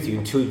to agree with you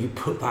until you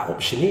put that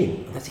option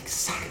in. And that's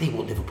exactly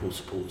what Liverpool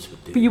supporters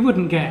would do. But you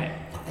wouldn't get...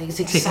 It's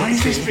exactly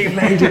this being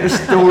laid at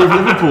the door of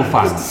Liverpool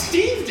fans.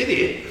 Steve did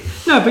it.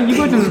 No, but you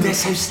wouldn't... They're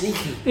so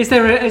sneaky. Is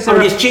there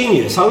it's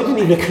genius. It didn't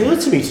even occur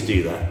to me to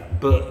do that.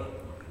 But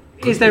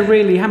is there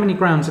really... How many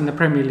grounds in the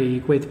Premier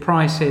League with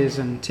prices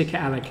and ticket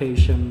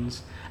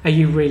allocations are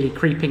you really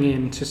creeping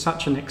in to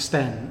such an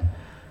extent?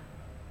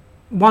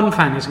 One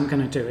fan isn't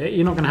going to do it.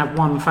 You're not going to have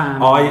one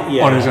fan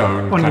on his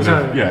own.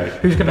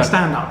 Who's going to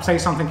stand up, say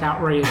something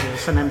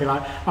outrageous, and then be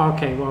like,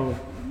 okay, well,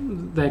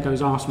 there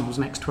goes Arsenal's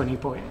next 20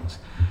 points.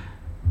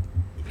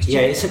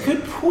 It's a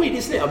good point,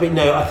 isn't it? I mean,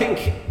 no, I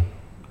think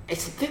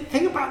it's the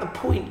thing about the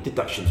point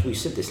deductions. We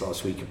said this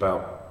last week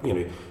about,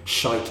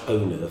 shite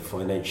owner,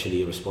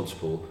 financially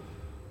irresponsible,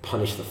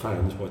 punish the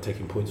fans by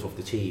taking points off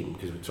the team,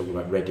 because we were talking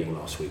about Reading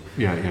last week.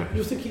 Yeah.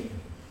 You're thinking,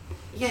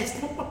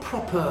 it's not a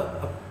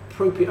proper,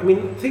 appropriate. I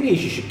mean, the thing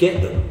is, you should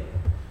get them,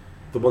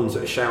 the ones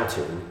that are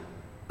shouting,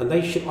 and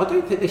they should. I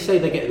don't think they say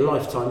they get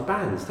lifetime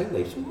bans, don't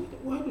they? So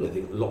why would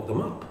they lock them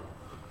up?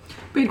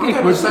 But I don't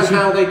understand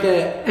how they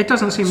get... It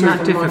doesn't seem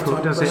that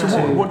difficult, does it?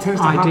 So what tends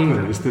to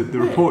happen is that the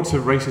reports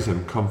of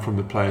racism come from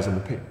the players on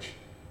the pitch.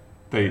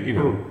 They,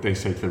 they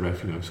say to the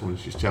ref,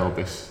 someone's just yelled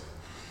this.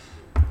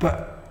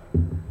 But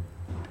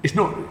it's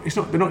not.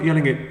 They're not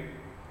yelling it.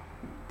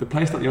 The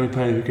player's not the only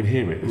player who can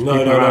hear it. No,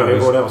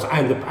 everyone else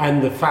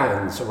and the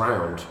fans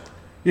around.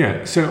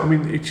 Yeah. So I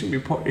mean, it should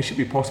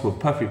be possible,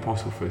 perfectly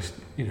possible for a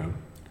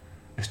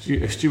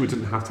steward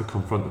doesn't have to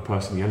confront the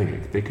person yelling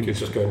it. They can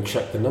just go and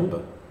check the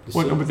number.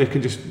 But they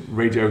can just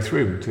radio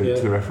through to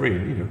the referee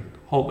and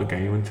halt the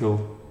game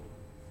until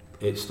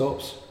it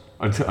stops.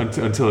 Until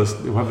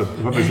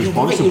whoever's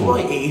responsible. You're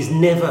right. It is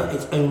never.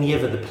 It's only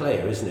ever the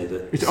player, isn't it?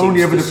 That it's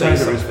only ever the player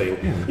that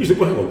something. You think,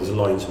 well, hang on, there's a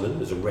linesman,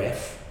 there's a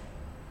ref.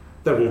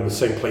 They're all in the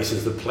same place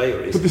as the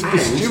player is. But the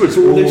stewards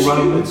all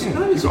around. Yeah.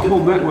 No, you've got a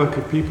whole network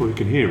of people who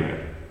can hear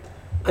it,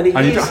 and you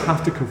don't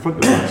have to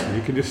confront the person.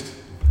 You can just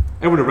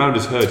everyone around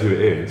has heard who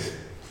it is.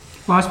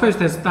 Well, I suppose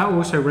that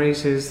also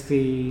raises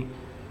the.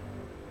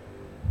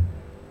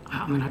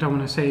 I mean, I don't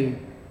want to say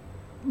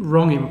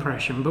wrong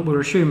impression, but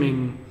we're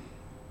assuming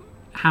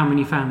how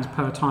many fans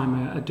per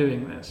time are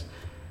doing this.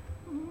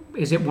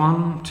 Is it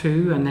 1,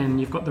 2, and then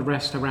you've got the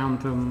rest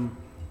around them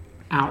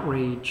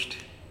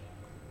outraged,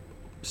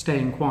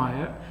 staying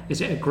quiet?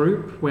 Is it a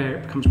group where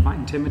it becomes quite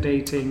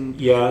intimidating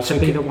to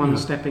be the one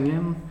stepping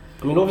in?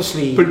 I mean,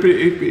 obviously... But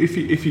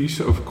if you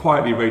sort of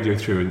quietly radio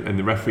through and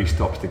the referee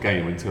stops the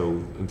game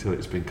until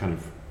it's been kind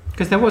of...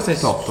 Because there was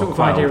this sort of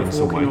idea of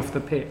walking off the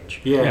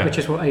pitch, which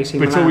is what AC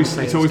Milan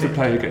it's always the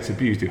player who gets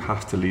abused who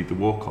has to lead the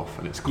walk-off,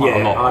 and it's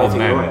quite a lot on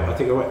them. I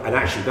think you're right. And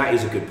actually, that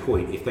is a good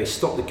point. If they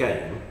stop the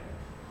game,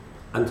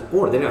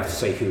 or they don't have to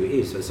say who it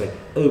is, they say,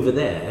 over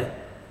there,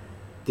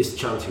 this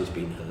chanting has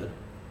been heard.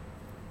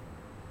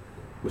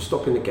 We're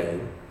stopping the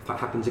game. If that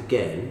happens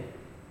again,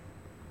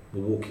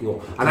 we're walking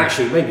off. And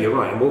actually, maybe you're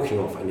right, I'm walking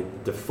off, and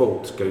the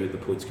points go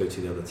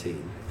to the other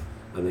team.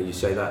 And then you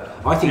say that.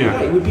 I think you're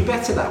right, it would be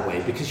better that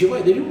way, because you're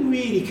right, they don't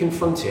really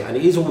confront it, and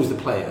it is always the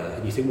player,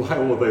 and you think, well,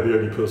 how are they the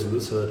only person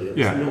that's heard it?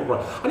 It's not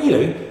right.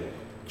 And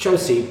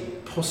Chelsea,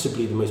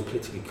 possibly the most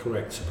politically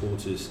correct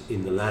supporters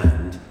in the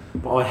land,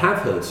 but I have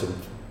heard some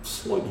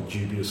slightly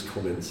dubious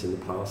comments in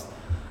the past,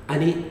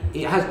 and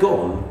it has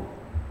gone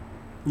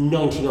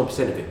 99%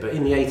 of it, but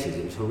in the 80s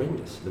it was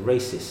horrendous. The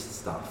racist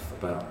stuff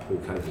about Paul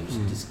Callaghan was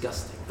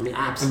disgusting. I mean,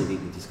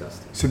 absolutely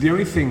disgusting. So the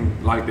only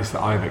thing like this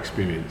that I've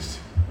experienced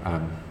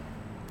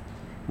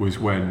was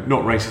when,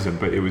 not racism,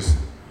 but it was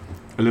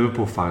a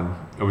Liverpool fan.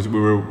 We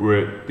were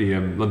at the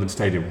London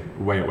Stadium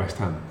away at West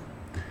Ham,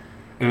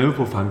 and a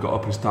Liverpool fan got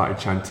up and started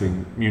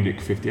chanting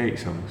Munich 58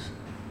 songs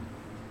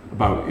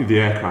about the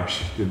air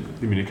crash,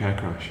 the Munich air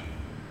crash.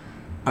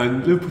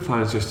 And Liverpool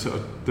fans just sort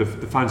of, the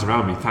fans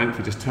around me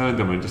thankfully just turned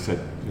them and just said,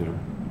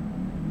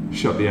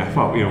 shut the F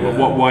up.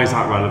 Why is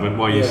that relevant?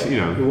 Why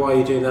are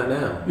you doing that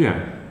now?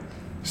 Yeah.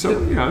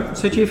 So,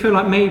 So do you feel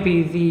like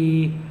maybe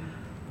the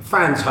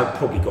fans have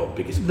probably got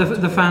biggest...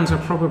 The fans are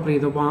probably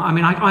the one... I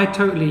mean, I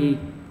totally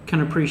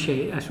can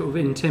appreciate a sort of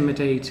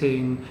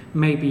intimidating,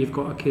 maybe you've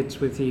got kids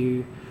with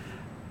you,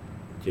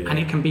 and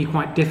it can be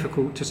quite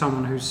difficult to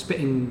someone who's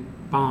spitting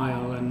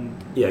bile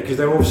and... Yeah, because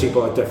they're obviously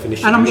by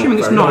definition... And I'm assuming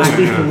it's not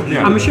actually...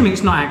 I'm assuming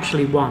it's not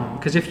actually one,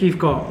 because if you've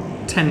got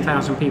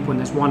 10,000 people and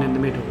there's one in the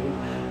middle,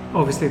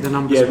 obviously the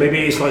numbers... Yeah, maybe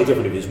it's slightly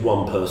different if it's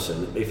one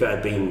person. If it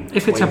had been 20...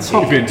 If it's a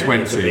pop... If it's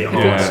 20. If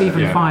it's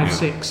even 5,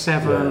 6,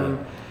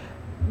 7...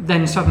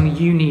 Then suddenly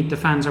you need the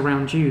fans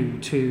around you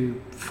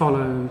to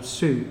follow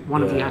suit.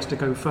 One of you has to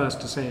go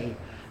first to say,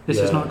 this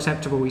is not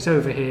acceptable, he's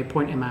over here,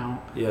 point him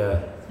out.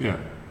 Yeah.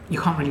 You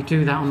can't really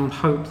do that on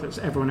hope that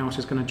everyone else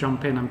is going to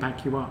jump in and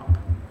back you up.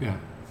 Yeah.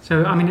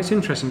 So, I mean, it's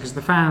interesting because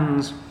the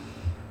fans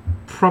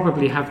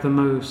probably have the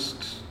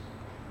most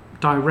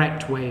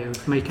direct way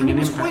of making an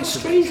impact. It was quite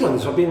strange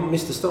ones. I've been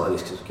missed the start of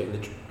this because I was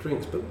getting the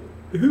drinks, but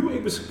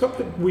it was a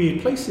couple of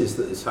weird places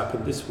that this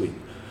happened this week.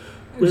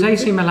 It was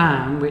AC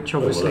Milan, which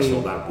obviously...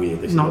 Well, that's not that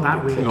weird. Not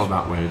that weird. Not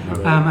that weird,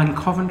 no. And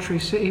Coventry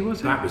City,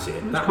 was it? That was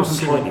it. That was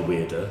slightly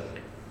weirder.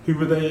 Who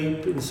were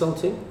they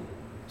insulting?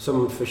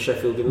 Someone for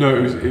Sheffield?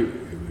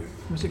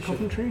 Was it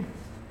Coventry?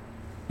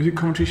 Was it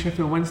Coventry,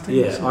 Sheffield Wednesday?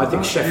 Yeah, I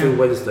think Sheffield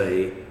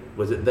Wednesday,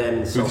 was it them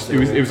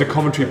insulting? It was a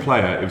Coventry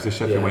player, it was the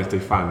Sheffield Wednesday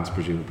fans,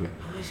 presumably.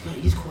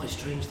 He's quite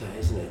strange that,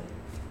 isn't it?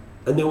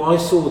 And then I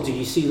saw, did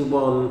you see the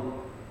one...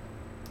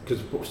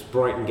 Because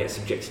Brighton gets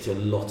subjected to a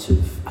lot of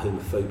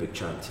homophobic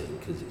chanting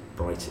because it's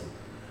Brighton,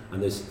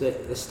 and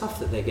there's stuff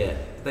that they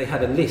get. They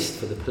had a list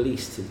for the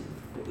police to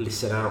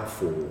listen out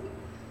for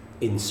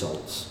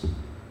insults,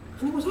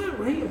 and it was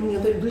outrageous. I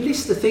mean, the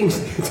list of things.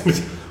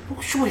 I'm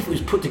not sure if it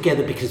was put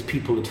together because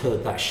people had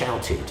heard that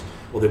shouted,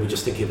 or they were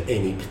just thinking of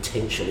any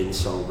potential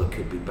insult that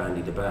could be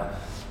bandied about.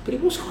 But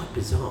it was quite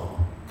bizarre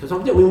because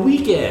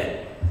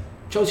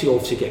Chelsea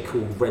obviously get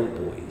called rent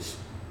boys,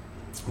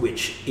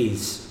 which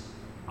is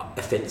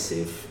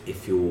offensive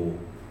if you're...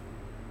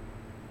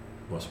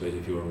 Well, I suppose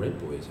if you're a rent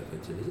boy, it's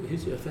offensive, isn't it?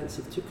 Who's it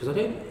offensive to? Because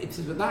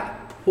at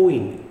that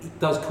point, it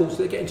does cause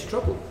they get into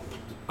trouble.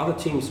 Other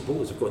team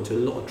supporters have got into a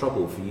lot of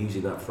trouble for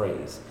using that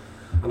phrase.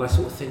 And I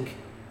sort of think,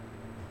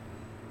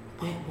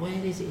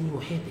 where is it in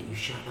your head that you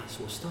shout that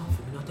sort of stuff?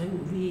 I mean, I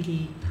don't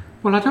really...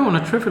 Well, I don't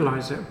want to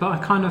trivialise it, but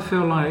I kind of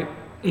feel like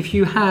if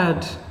you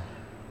had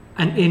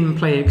an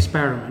in-play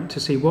experiment to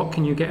see what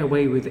can you get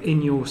away with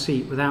in your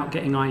seat without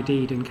getting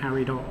ID'd and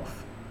carried off,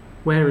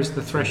 where is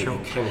the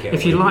threshold?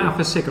 If you light up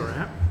a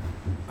cigarette,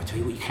 I tell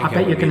you what, I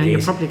bet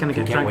you're probably going to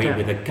get dragged out.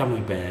 with a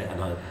gummy bear and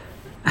a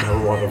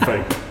marijuana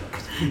vape.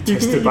 You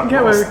can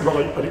get away.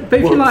 But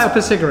if you light up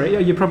a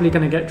cigarette, you're probably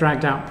going to get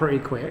dragged out pretty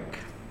quick.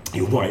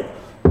 You're right.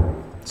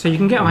 So you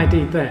can get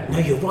ID'd there. No,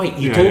 you're right.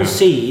 You don't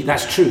see.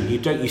 That's true.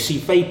 You see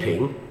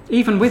vaping.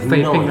 Even with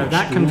vaping, though,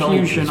 that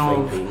confusion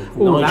of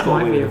that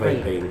might be a vape.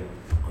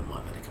 I might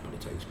have had a couple of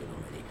takes, but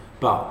not many.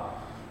 But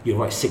you're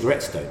right.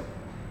 Cigarettes don't.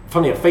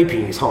 Funny enough,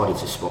 vaping is harder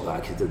to spot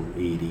that because it doesn't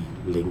really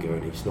linger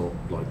and it's not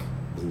like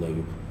there's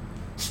no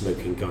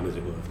smoking gun, as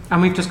it were.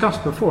 And we've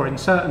discussed before, in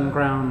certain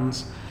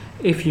grounds,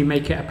 if you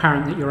make it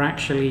apparent that you're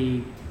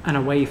actually an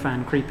away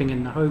fan creeping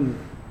in the home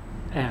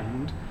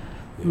end,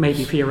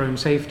 maybe for your own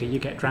safety, you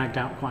get dragged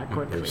out quite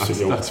quickly.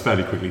 That's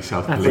fairly quickly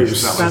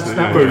self-policed.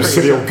 Those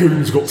silly old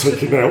goons got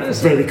taken out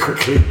very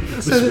quickly.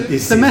 So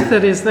the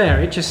method is there.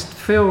 It just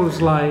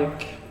feels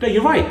like... No,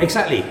 you're right.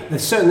 Exactly.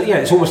 There's certain. Yeah,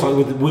 it's almost like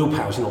with the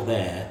willpower's not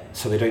there,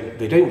 so they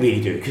don't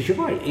really do it. Because you're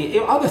right.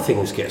 Other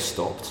things get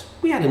stopped.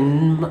 We had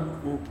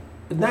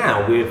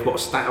now we've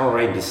got our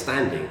aim is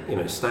standing.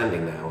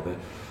 Standing now.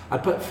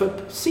 But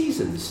for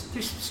seasons,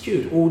 this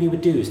steward, all he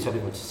would do is tell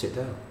everyone to sit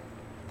down.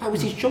 That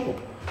was his job.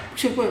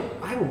 He said, well,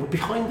 hang on, we're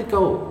behind the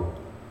goal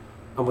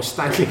and we're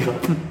standing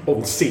up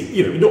on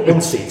seats, not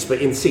on seats, but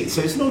in seats.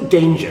 So it's no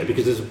danger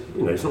because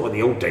it's not like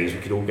the old days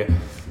we could all get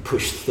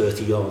pushed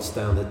 30 yards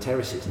down the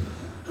terraces.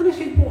 And I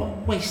think, what a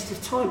waste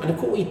of time. And of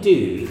course, what he'd do,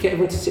 he'd get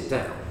everyone to sit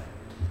down.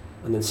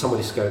 And then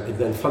somebody and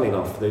then funny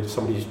enough,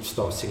 somebody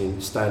starts singing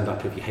 "Stand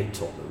Up If You Hate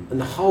Tottenham," and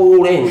the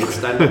whole end would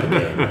stand up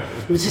again.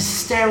 It was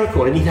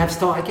hysterical, and he'd have to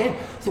start again.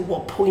 I think,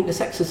 what a pointless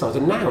exercise.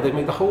 And now they've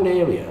made the whole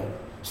area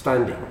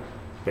standing.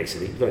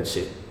 Basically, you don't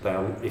sit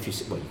down. If you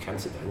sit, well, you can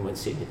sit down. You won't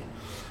see anything.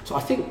 So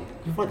I think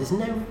you're right. There's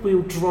no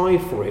real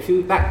drive for it.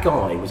 If that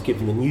guy was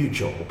given the new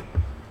job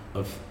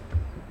of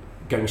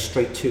going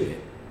straight to it,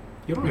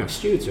 You're right.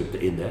 Stewards are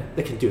in there.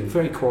 They can do it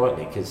very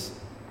quietly because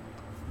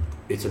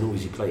it's a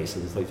noisy place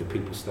and there's loads of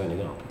people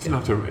standing up. It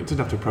doesn't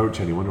have to approach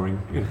anyone or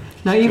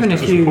now even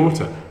if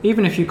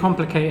you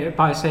complicate it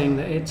by saying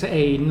that it's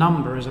a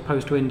number as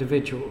opposed to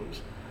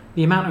individuals,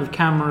 the amount of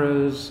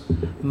cameras,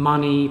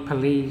 money,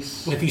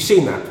 police. Have you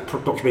seen that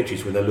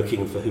documentaries when they're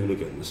looking for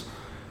hooligans?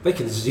 They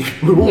can zoom.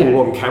 We're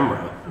all on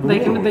camera. They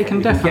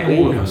can definitely.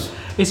 All of us.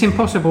 It's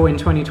impossible in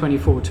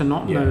 2024 to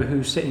not know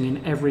who's sitting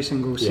in every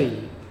single seat.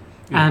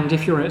 Yeah. And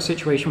if you're in a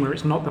situation where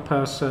it's not the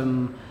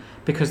person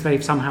because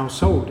they've somehow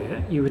sold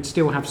it, you would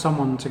still have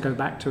someone to go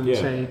back to and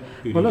say,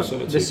 well, look,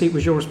 this seat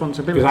was your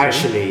responsibility.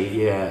 Because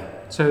actually,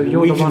 so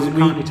you're the one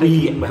currently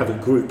taking it. We have a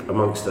group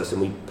amongst us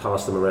and we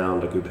pass them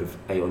around, a group of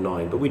 8 or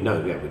 9, but we'd know,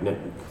 we'd know.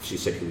 If she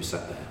said who was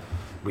sat there,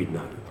 we'd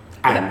know.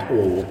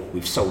 Or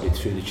we've sold it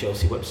through the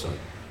Chelsea website.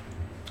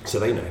 So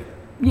they know.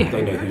 Yeah,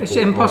 they know who's it's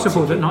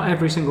impossible that not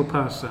every single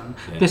person...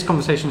 Yeah. This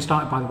conversation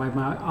started, by the way,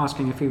 by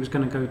asking if he was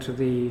going to go to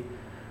the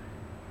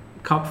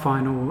Cup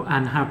final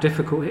and how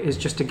difficult it is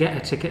just to get a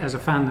ticket as a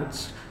fan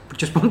that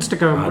just wants to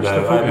go and watch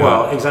the football.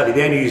 Well, exactly.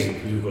 The only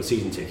reason you've got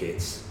season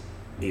tickets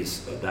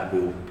is that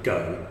we'll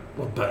go.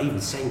 Well, but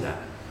even saying that,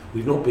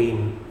 we've not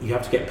been... You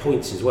have to get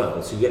points as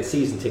well. So you get a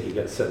season ticket, you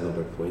get a certain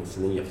number of points,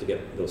 and then you have to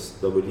get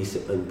they'll release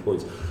it in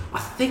points. I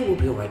think we'll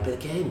be all right, but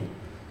again...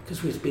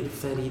 Because we've been a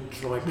fairly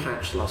dry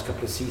patch the last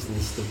couple of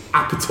seasons, the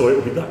appetite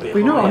will be that bit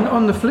higher.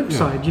 On the flip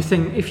side, you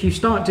think if you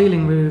start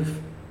dealing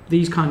with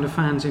these kind of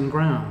fans in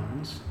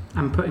grounds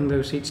and putting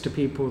those seats to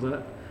people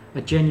that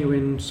are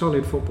genuine,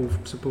 solid football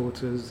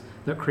supporters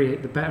that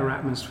create the better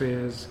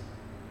atmospheres,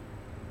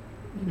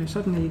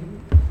 suddenly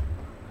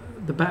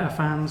the better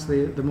fans,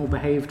 the more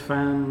behaved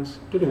fans.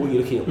 I don't know what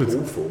you're looking at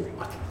Paul for.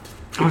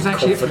 I was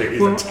actually confident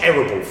he's a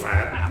terrible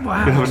fan.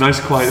 Wow. We have a nice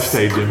quiet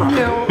stadium.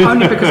 Yeah,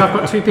 only because I've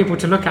got 2 people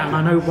to look at and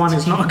I know one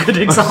is not a good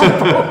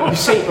example. You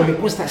see,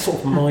 was that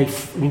sort of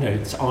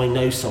I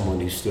know someone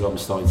who stood up and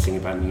started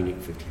singing about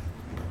Munich 50. It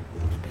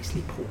was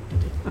basically Paul,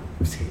 did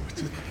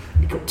it?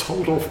 He got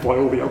told off by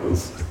all the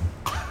others.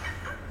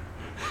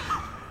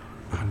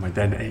 And my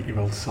then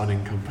 8-year-old son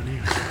in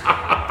company.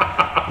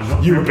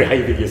 You were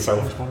behaving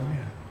yourself.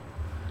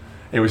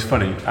 It was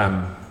funny.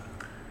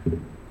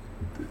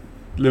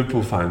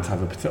 Liverpool fans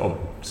have or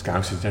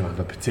Scousers in general have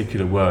a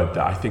particular word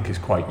that I think is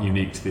quite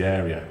unique to the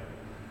area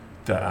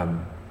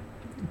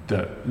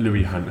that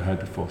Louis hadn't heard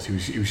before. So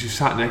he was just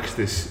sat next to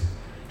this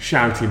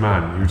shouty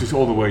man who just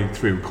all the way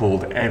through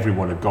called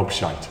everyone a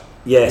gobshite.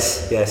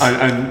 Yes.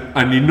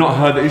 And you'd not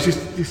heard that. It's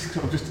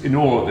just in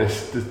awe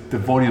at the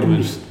volume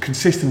and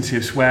consistency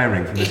of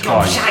swearing from this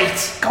guy.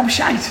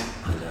 Gobshite.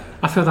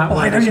 I feel that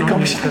word is not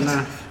used gobshite.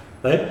 enough.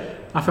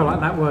 I feel like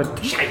that word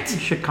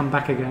should come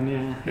back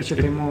again, It should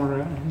be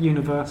more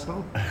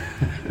universal.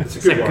 It's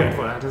a good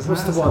word, isn't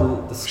What's it? the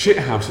one?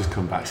 Shithouse has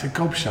come back, so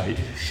gobshite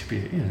should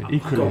be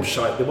equally...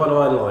 Gobshite, the one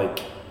I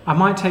like... I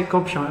might take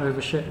gobshite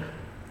over shit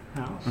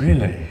house.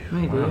 Really?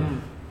 Maybe, yeah.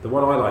 The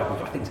one I like,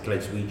 I think it's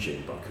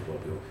Glaswegian, but I could well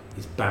be,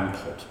 is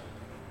Bampot.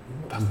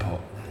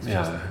 Bampot,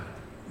 yeah.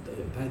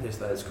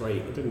 That's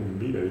great. I didn't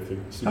mean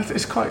anything.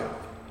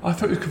 I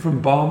thought it was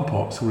from barn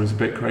pot, someone who's a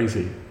bit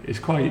crazy.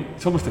 It's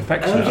almost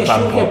affectionate. Yes,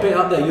 you'll get a bit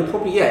up there. You're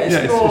probably, it's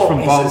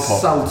from barn pot.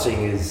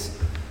 Insulting as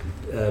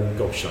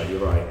gobshite,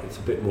 you're right. It's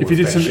a bit more if you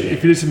did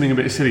something a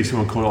bit silly,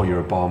 someone called, oh, you're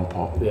a barn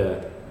pot.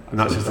 Yeah. And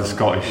that's just the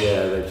Scottish.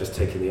 Yeah, they've just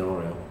taken the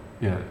R out.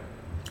 Yeah.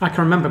 I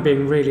can remember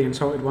being really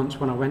insulted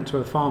once when I went to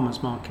a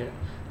farmer's market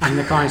and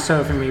the guy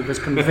serving me was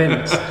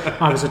convinced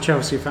I was a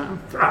Chelsea fan.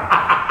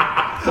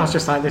 I was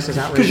just like, this is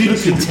outrageous.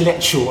 Because you looked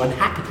intellectual and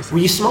happy. Were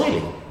you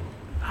smiling?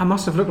 I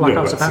must have looked like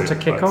I was about to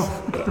kick off.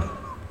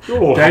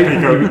 You're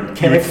happy,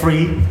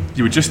 carefree.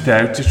 You were just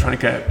there, just trying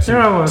to get some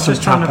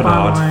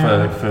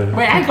tapenade for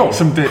wait, hang on.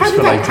 Some bits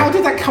for later. How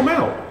did that come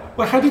out?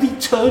 Well, how did he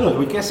turn on it?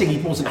 We're guessing he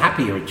wasn't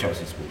happy you're a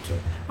Chelsea supporter.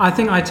 I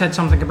think I said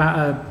something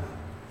about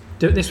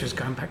this was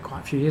going back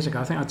quite a few years ago.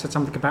 I think I said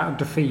something about a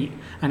defeat,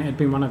 and it had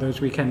been one of those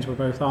weekends where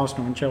both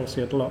Arsenal and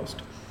Chelsea had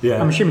lost. Yeah.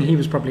 I'm assuming he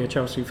was probably a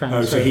Chelsea fan.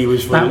 Oh, so he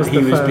was being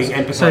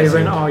empathising. So he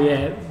went, oh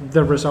yeah,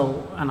 the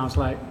result, and I was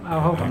like, oh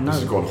hold on, no.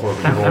 This has gone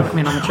horribly Don't wrong. I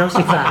mean, I'm a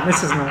Chelsea fan.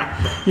 This is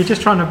not. You're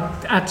just trying to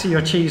add to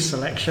your cheese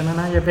selection, and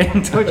now you're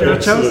being told you're a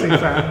Chelsea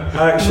fan.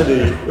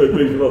 Actually,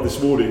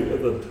 this morning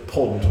at the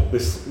pond, not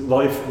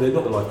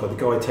the lifeguard, the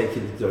guy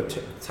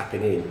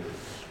tapping in,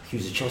 he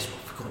was a Chelsea.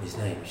 I've forgotten his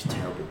name, which is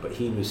terrible. But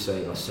he was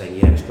saying,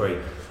 yeah, it was great,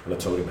 and I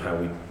told him how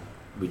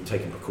we'd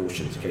taken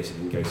precautions in case it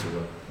didn't go so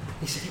well.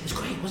 He said, it was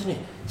great, wasn't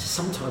it?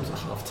 So sometimes at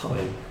half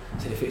time,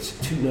 he said, if it's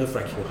too nerve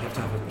wracking, I have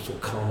to have a sort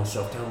of calm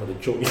myself down with a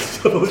joint.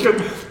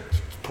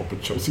 Proper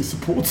Chelsea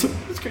supporter.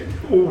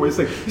 Always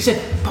saying. He said,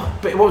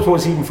 but what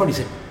was even funny? He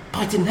said, but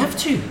I didn't have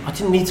to. I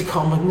didn't need to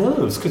calm my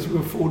nerves because we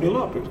were 4-0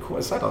 up. It was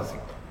quite sad. I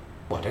think,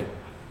 why don't?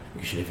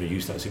 You should never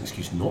use that as an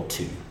excuse not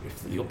to.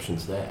 If the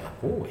option's there,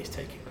 always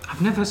take it.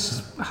 I've never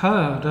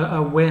heard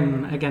a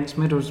win against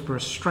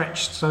Middlesbrough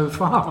stretched so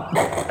far.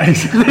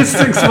 This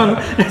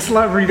 6-1, it's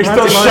like It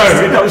does show.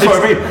 That's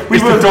what I mean.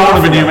 It's the dawn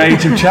of a new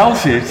age of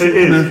Chelsea. It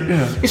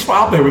is. It's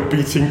right up there with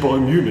beating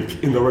Bayern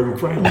Munich in their own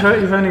ground.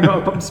 You've only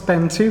got to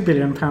spend £2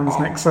 billion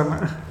next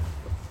summer.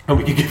 And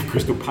we could give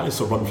Crystal Palace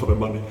a run for their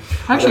money.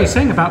 Actually,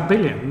 saying about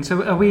billions,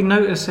 so are we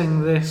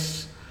noticing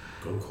this?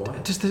 Gone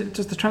quiet. Does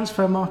the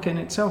transfer market in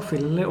itself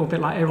feel a little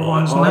bit like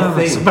everyone's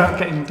nervous about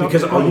getting dodgy?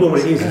 Because I know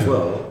what it is as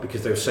well,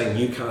 because they were saying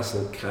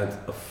Newcastle can't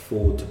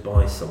afford to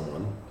buy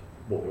someone.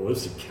 Well,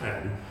 obviously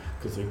can,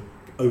 because the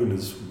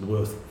owner's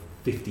worth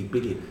 50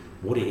 billion.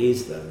 What it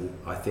is, though,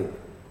 I think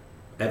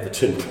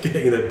Everton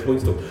getting their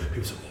points done,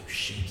 people say, oh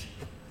shit.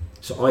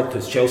 So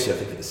because Chelsea, I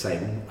think, are the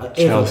same.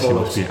 Chelsea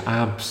must be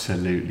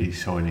absolutely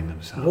soiling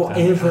themselves.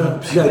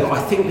 Whatever. No, but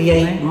I think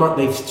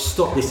they've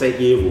stopped this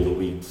 8-year rule that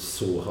we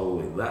saw a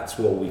hole in. That's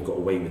why we've got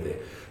away with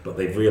it. But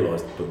they've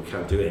realised that we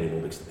can't do it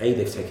anymore because A,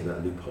 they've taken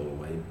that loophole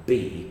away, and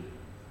B,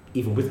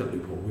 even with that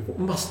loophole,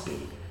 we must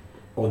be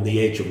on the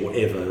edge of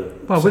whatever.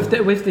 Well, with the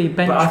benchmarks,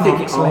 but I think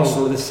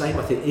Arsenal are the same.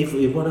 I think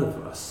every one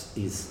of us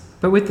is.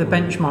 But with the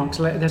benchmarks,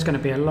 there's going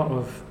to be a lot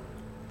of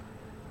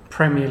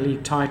Premier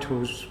League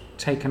titles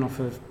taken off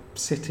of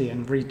City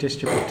and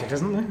redistributed,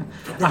 isn't there?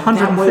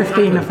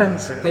 115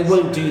 offences. They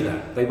won't do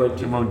that. They won't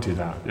do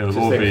that.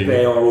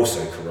 They are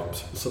also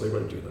corrupt, so they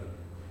won't do that.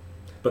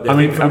 But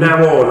from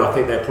now on, I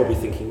think they're probably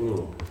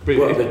thinking,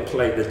 they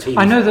play the team.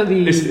 I know that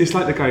it's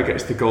like the guy who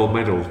gets the gold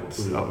medal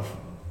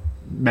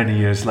many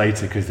years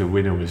later because the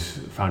winner was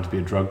found to be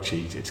a drug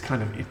cheat. It's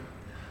kind of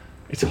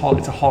it's a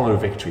hollow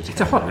victory.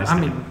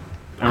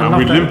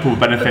 And Liverpool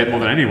benefit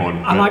more than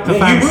anyone. I like the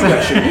fans. You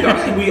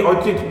would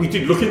actually. We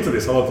did look into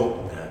this, and I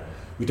thought,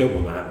 we don't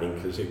want that happening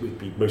because it would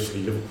be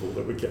mostly Liverpool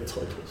that would get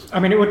titles. I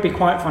mean, it would be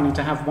quite funny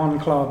to have one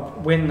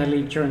club win the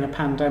league during a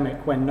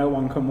pandemic when no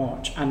one can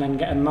watch, and then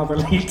get another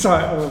league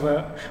title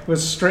that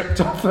was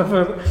stripped off of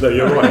a. No,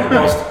 you're right.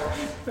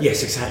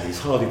 Yes, exactly. It's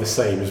hardly the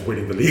same as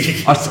winning the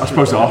league. I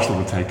suppose Arsenal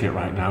would take it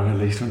right now, at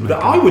least, wouldn't they?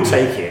 I would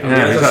take it.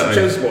 Exactly.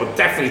 Chelsea would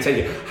definitely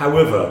take it.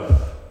 However,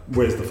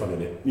 where's the fun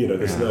in it?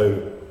 There's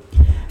no.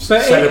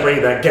 Celebrate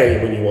that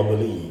game when you won the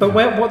league. But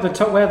where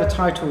the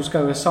titles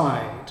go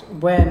aside,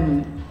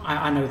 when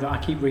I know that I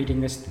keep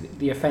reading this,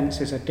 the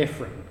offences are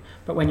different,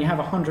 but when you have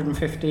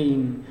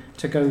 115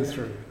 to go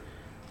through,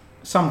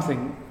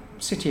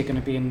 City are going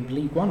to be in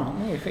League One,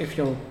 aren't they? If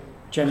you're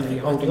generally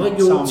holding like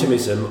your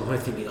optimism, I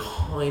think it's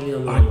highly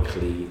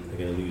unlikely they're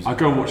going to lose. I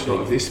go and watch a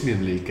lot of the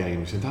Isthmian League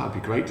games, and that would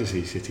be great to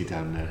see City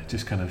down there.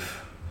 Just kind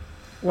of.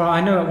 Well,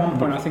 I know at one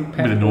point I think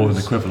Pep with a northern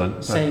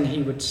equivalent saying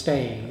he would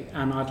stay,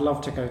 and I'd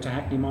love to go to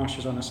Hackney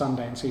Marshes on a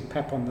Sunday and see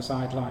Pep on the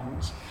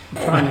sidelines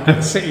trying to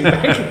get City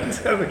back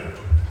into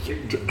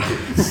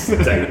it.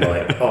 Stay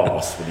my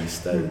arse when he's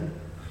staying.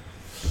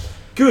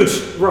 Good,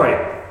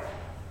 right.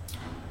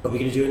 Are we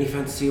going to do any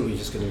fantasy, or are we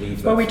just going to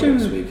leave that for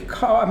next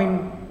week? I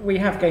mean, we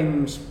have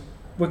games.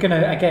 We're going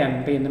to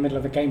again be in the middle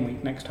of a game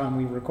week next time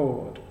we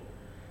record,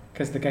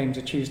 because the games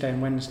are Tuesday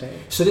and Wednesday.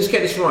 So let's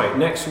get this right.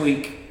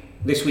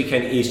 This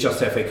weekend is just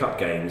FA Cup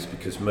games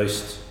because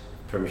most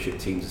Premiership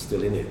teams are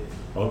still in it,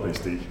 aren't they,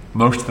 Steve?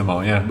 Most of them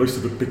are, yeah. Most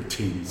of the big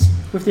teams.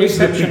 With the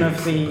exception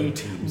of the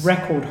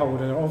record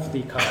holder of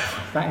the cup.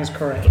 That is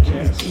correct,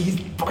 yes. He's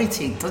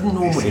biting. Doesn't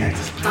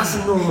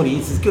normally.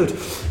 It's good.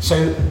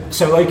 So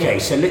okay,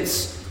 so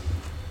let's...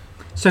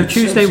 So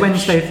Tuesday,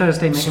 Wednesday,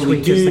 Thursday next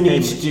week is the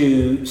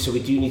game. So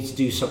we do need to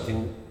do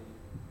something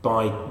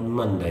by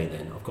Monday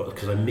then.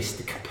 Because I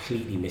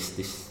completely missed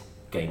this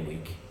game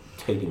week.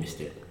 Totally missed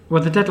it.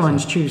 Well, the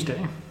deadline's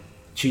Tuesday.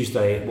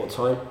 Tuesday at what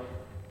time?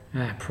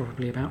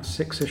 Probably about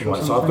 6ish or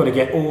something. So I've got to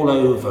get all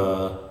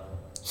over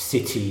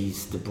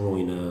City's, De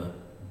Bruyne,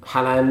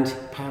 Haaland.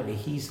 Apparently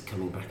he's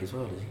coming back as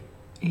well, is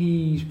he?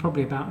 He's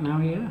probably about now,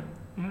 yeah.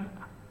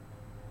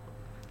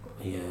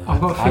 Yeah.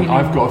 I've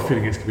got a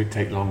feeling it's going to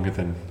take longer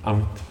than...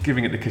 I'm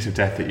giving it the kiss of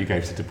death that you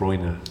gave to De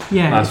Bruyne.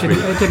 Yeah, last week.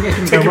 It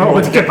didn't take go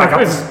well to get back up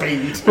to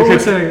speed. But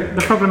also,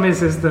 the problem is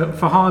that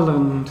for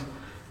Haaland...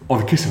 Or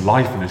the kiss of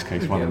life in this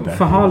case, one and death.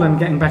 For Haaland,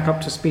 getting back up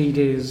to speed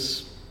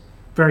is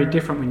very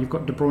different when you've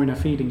got De Bruyne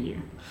feeding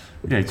you.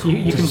 Yeah,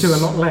 you can do a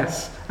lot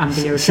less and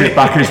be okay. Sit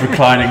back in his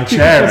reclining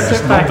chair and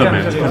just nod them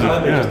in.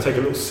 Just take a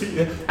little seat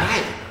there.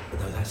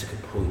 No, that's a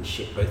good point.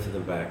 Shit, both of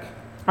them back.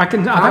 I've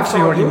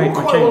actually already made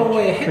my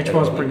change, which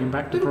was bringing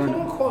back De Bruyne.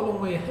 They're quite a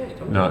long way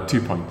ahead. No,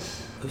 2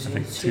 points. I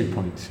think 2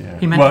 points, yeah.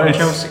 He meant from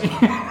Chelsea.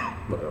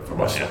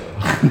 From us.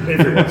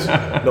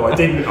 No, I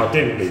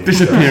didn't.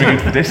 Disappearing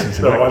into the distance.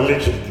 No, I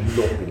literally did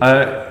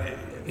not.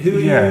 Who are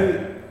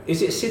you?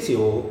 Is it City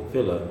or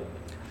Villa?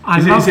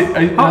 I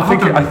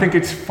think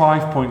it's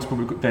 5 points,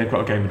 but they've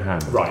got a game in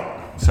hand.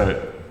 Right.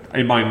 So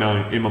in my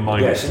mind,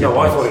 yes. No,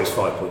 I thought it was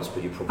 5 points,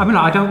 but you probably. I mean,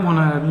 I don't want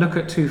to look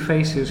at two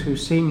faces who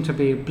seem to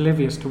be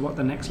oblivious to what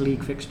the next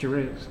league fixture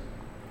is.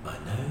 I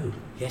know.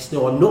 Yes.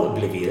 No, I'm not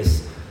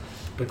oblivious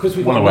because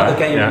we've got another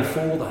game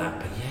before that.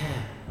 But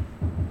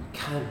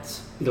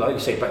can't. Like you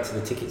say, back to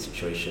the ticket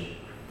situation.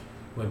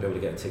 Won't be able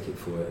to get a ticket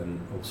for it, and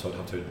also I'd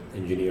have to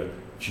engineer a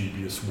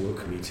dubious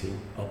work meeting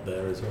up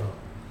there as well.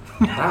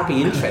 That'd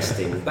be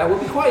interesting. That would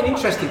be quite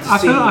interesting to see I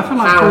feel like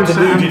how Bruce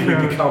deluded we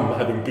become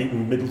having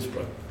beaten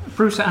Middlesbrough.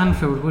 Bruce at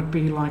Anfield would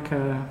be like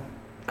a...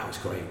 That was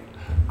great.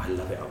 I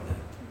love it up there.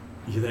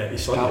 You're there.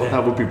 It's like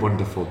that would be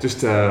wonderful.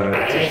 Just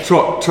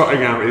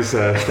trotting out his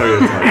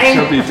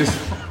stereotypes.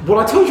 Well,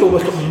 I told you,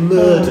 almost got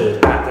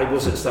murdered. It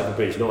was at Stamford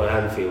Bridge, not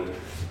at Anfield,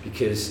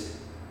 because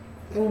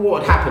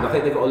what had happened, I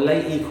think they got a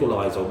late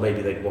equaliser, or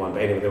maybe they'd won,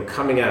 but anyway, they were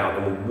coming out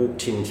and we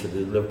walked into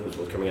the Liverpool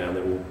was coming out and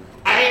they were all,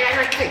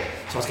 hey.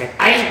 So I was going,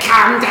 hey,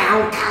 calm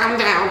down.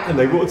 And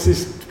they what's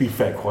this, to be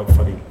fair, quite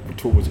funny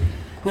retort was,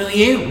 will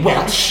you,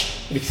 Welsh?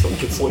 He's not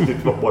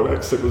disappointed, not my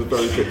accent was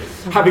very good.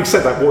 Having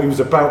said that, what he was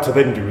about to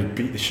then do was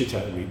beat the shit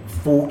out of me.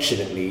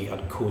 Fortunately,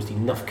 I'd caused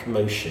enough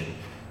commotion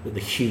that the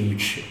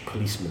huge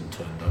policeman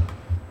turned up,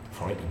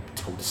 finally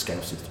told the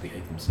Scousers to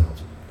behave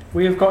themselves.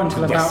 We have got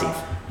until about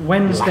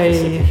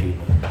Wednesday,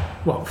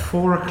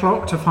 4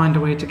 o'clock to find a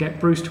way to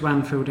get Bruce to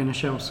Anfield in a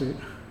shell suit.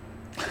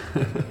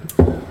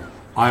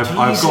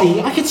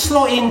 I could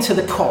slot into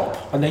the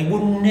cop and they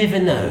would never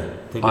know.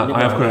 I've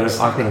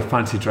got a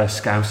fancy dress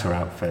Scouser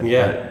outfit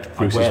that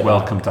Bruce is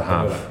welcome to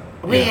have.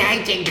 We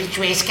ain't English,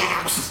 we're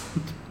Scouts.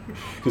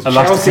 Because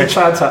Chelsea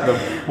chants at them,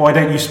 why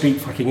don't you speak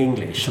fucking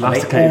English?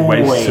 Elasticated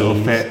waist will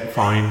fit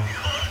fine.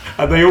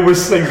 And they always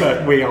say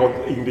that we are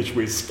English,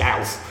 we're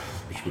Scouts.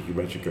 Which you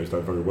mentioned goes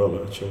down very well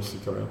at Chelsea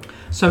ground.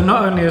 So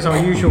not only is our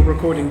usual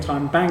recording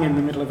time bang in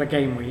the middle of a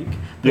game week,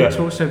 but it's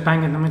also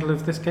bang in the middle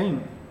of this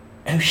game.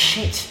 Oh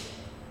shit!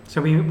 So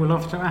we will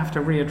have to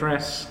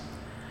readdress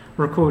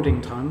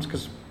recording times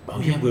because. Oh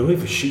yeah, we're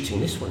overshooting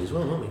this one as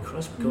well, aren't we?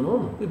 Christ, what's going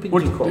on? We've been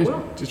doing quite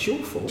well. It's your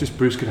fault. Just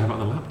Bruce could have it on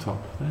the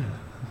laptop. Yeah.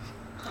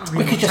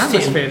 We could just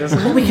sit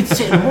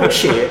and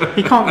watch it.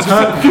 He can't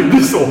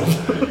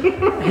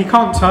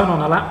turn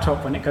on a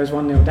laptop when it goes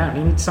 1-0 down.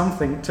 He needs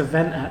something to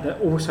vent at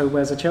that also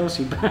wears a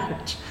Chelsea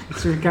badge.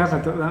 So we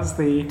gathered that's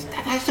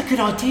a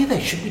good idea though.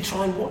 Should we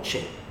try and watch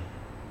it?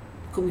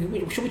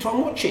 Should we try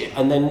and watch it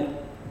and then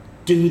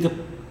do the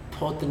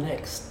pod the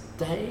next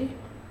day?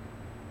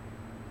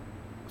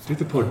 Do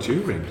the pod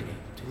during?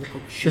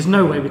 There's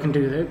no way we can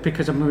do that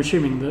because I'm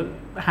assuming that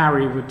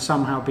Harry would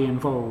somehow be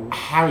involved.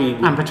 Harry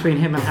would, and between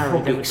him and Harry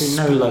there would be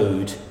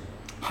no...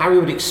 Harry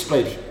would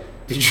explode.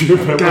 Did you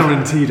remember?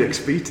 Guaranteed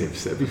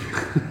expletives. That'd be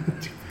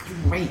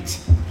great.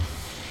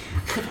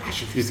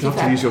 You'd have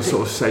to use your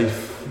sort of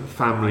safe,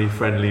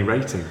 family-friendly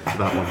rating for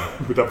that one.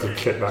 We'd have to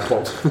click that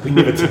box. We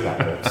never tick that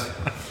box.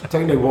 I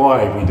don't know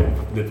why we don't,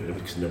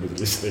 because nobody's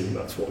listening,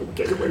 that's why we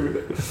get away with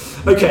it.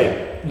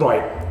 Okay,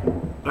 right.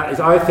 That is,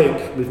 I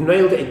think we've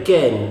nailed it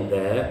again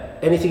there.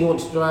 Anything you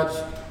wanted to add,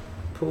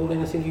 Paul?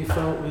 Anything you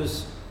felt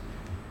was...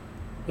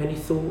 Any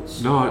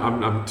thoughts? No,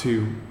 I'm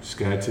too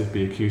scared to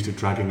be accused of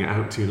dragging it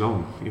out too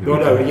long.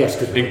 Yes,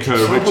 because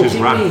incur Rich's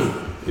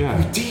wrath. Yeah,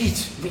 we did.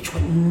 Rich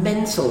went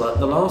mental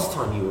the last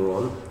time you were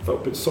on.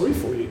 Felt a bit sorry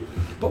for you.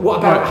 But what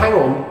about? Hang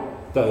on,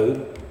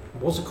 though.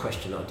 Was a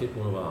question I did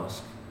want to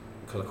ask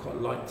because I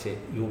quite liked it.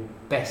 Your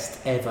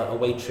best ever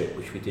away trip,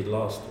 which we did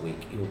last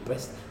week. Your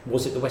best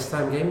was it the West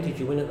Ham game? Did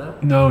you win at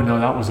that? No,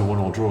 that was a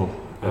 1-1 draw.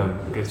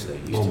 Against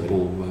One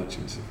Ball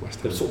Merchants of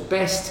West Ham. The sort of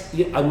best,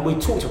 and we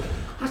talked about.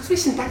 I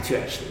listened back to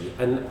it actually,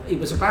 and it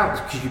was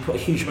about because you put a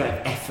huge amount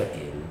of effort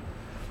in,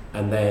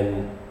 and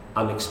then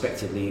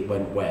unexpectedly it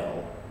went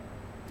well.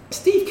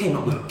 Steve came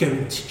up with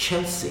going to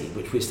Chelsea,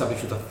 which we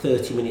established was a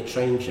 30-minute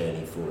train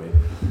journey for him,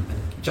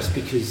 just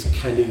because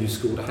Canu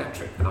scored a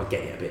hat-trick, and I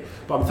get it a bit.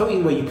 But I'm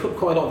talking where you put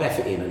quite a lot of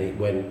effort in, and it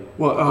went.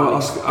 Well, I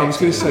was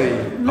going to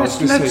say.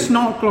 Let's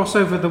not gloss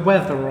over the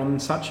weather on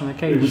such an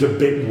occasion. It was a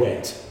bit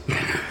wet.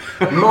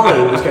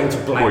 Mine was going to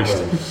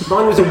Blackburn.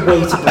 Mine was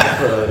away to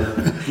Blackburn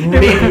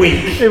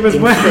midweek. It was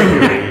in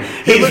February.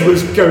 His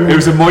was going. It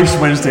was a moist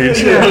Wednesday.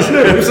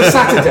 It was a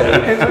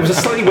Saturday. It was a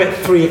slightly wet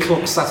 3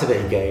 o'clock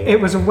Saturday game.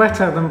 It was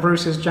wetter than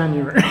Bruce's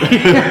January.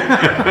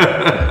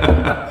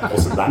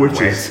 Wasn't that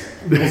wet?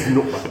 It was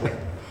not that wet.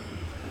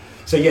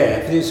 So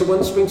yeah, did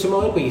someone spring to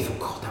mind where you thought,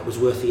 God, that was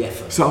worth the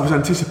effort? So I was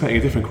anticipating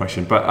a different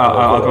question, but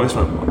I'll go this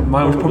one.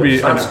 Mine was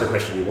probably answer the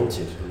question you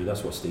wanted. I mean,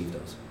 that's what Steve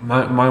does.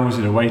 Mine was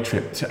an away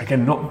trip.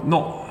 Again,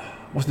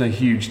 wasn't a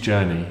huge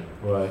journey.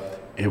 Right.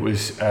 It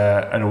was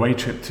an away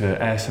trip to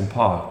Ayresome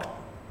Park,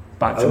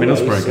 back to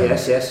Middlesbrough again.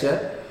 Yes.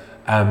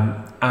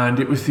 And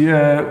it was the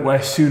year where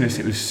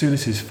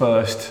Souness's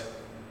first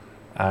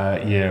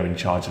year in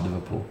charge of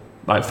Liverpool,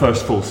 like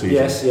first full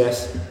season.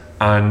 Yes.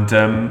 And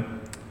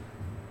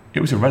it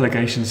was a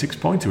relegation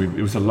 6-pointer.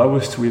 It was the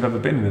lowest we've ever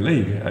been in the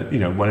league.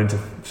 Well into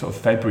sort of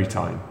February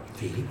time.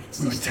 Really? It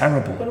was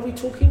terrible. When are we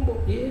talking?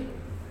 What year?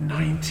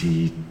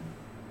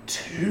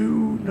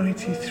 92,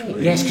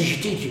 93. Yes, because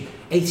you did.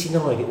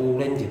 89. It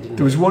all ended, didn't it?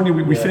 There was one year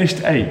we finished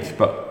 8th,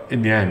 but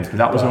in the end, but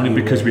that was only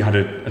because we had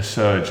a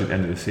surge at the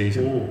end of the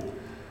season,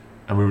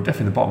 and we were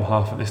definitely in the bottom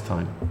half at this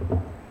time.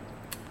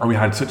 And we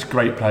had such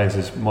great players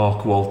as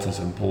Mark Walters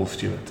and Paul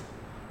Stewart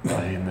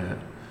playing there.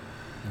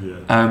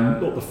 Yeah.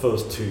 Not the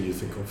first two you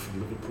think of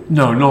from Liverpool.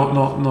 No,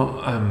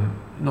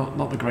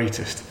 not the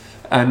greatest.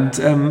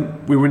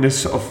 And we were in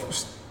this sort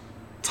of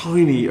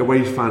tiny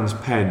away fans'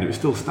 pen. It was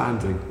still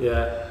standing.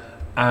 Yeah.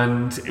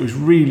 And it was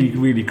really,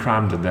 really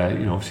crammed in there.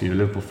 You know, obviously, a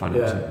Liverpool fan,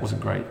 it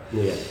wasn't great.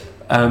 Yeah.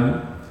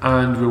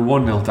 And we were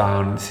 1-0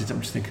 down. I'm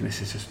just thinking,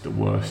 this is just the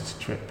worst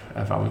trip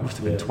ever. We must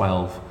have been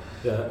 12.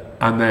 Yeah.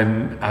 And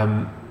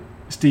then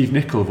Steve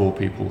Nicol, of all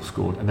people,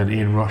 scored. And then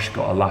Ian Rush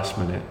got a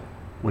last-minute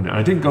winner. And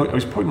I didn't go. It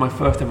was probably my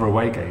first ever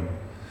away game.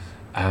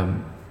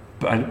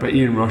 But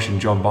Ian Rush and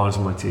John Barnes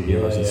were my two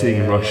heroes. And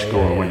seeing Rush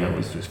score a winner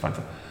was just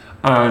fantastic.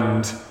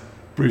 And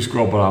Bruce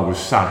Grobbelaar was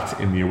sat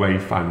in the away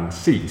fan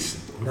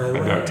seats,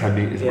 about 10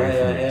 metres away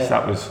from me. So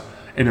that was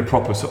in a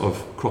proper sort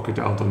of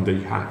Crocodile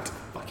Dundee hat.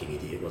 Fucking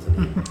idiot, wasn't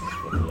he?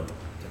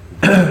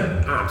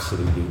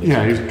 Absolutely.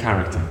 Yeah, he was a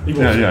character. He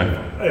was. Yeah,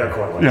 I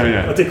quite liked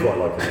him. I did quite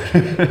like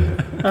him.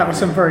 That was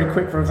some very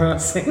quick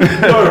reversing.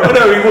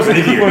 No, he wasn't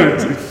an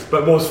idiot.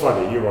 But it was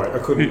funny, you're right.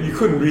 You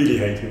couldn't really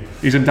hate him.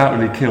 He's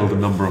undoubtedly killed a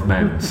number of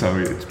men, so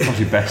it's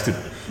probably best to,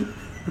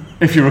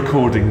 if you're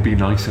recording, be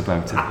nice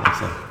about it.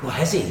 Well,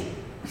 has he?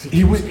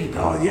 He was in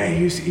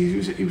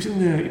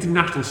the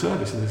national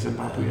service in the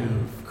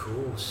Zimbabwean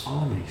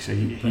army. So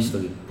he's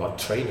like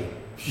training.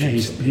 Yeah,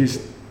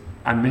 he's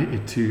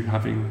admitted to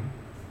having.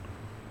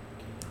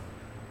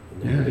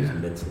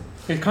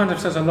 It kind of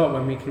says a lot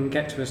when we can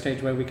get to a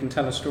stage where we can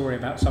tell a story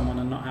about someone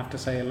and not have to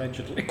say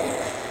allegedly.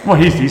 Well,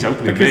 he's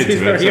openly because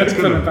he's very it,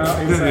 open about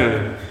his.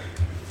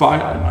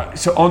 But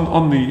so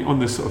on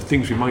the sort of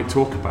things we might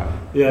talk about.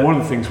 Yeah. One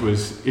of the things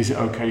was, is it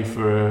okay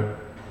for a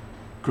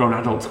grown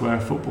adult to wear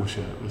a football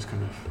shirt? Was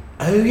kind of.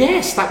 Oh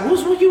yes, that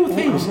was one of your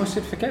things. I almost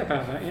did forget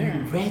about that. Yeah.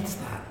 You read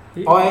that.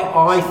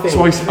 I think.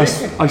 So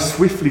I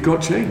swiftly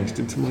got changed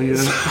into my.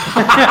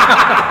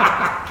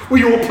 Well,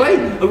 you were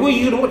playing. Were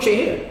you going to watch it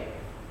here?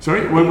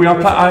 Sorry, we are.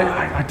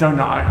 I don't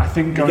know. I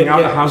think going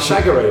out the house.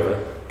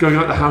 Going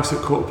out the house at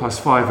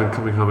 5:15 and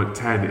coming home at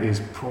 10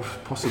 is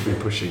possibly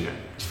pushing it.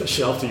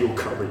 Especially after your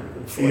curry.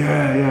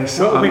 Yeah.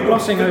 So we'll be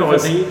glossing over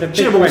the big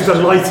Jim was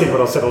delighted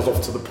when I said I was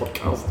off to the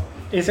podcast.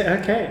 Is it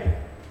okay?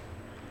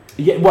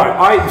 Yeah. Well,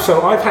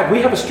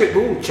 we have a strict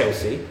rule at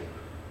Chelsea.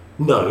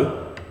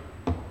 No.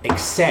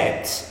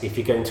 Except if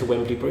you're going to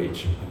Wembley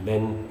Bridge, and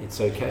then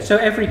it's okay. So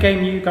every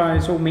game you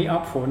guys all meet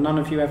up for, none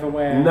of you ever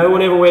wear. No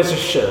one ever wears a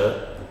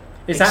shirt.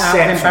 Is that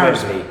out of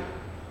embarrassment?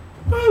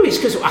 No, it's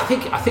because I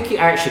think it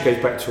actually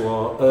goes back to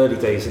our early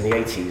days in the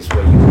 80s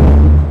where you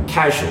were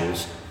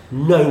casuals.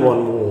 No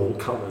one wore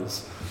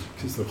colours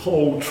because the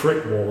whole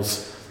trick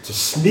was to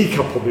sneak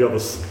up on the other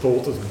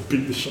supporters and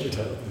beat the shit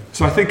out of them.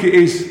 So I think it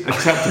is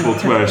acceptable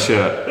to wear a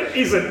shirt. It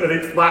isn't, and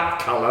it's that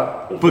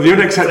colour. But the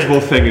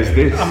unacceptable thing is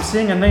this. I'm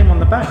seeing a name on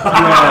the back.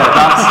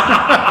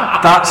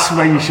 Yeah, that's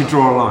where you should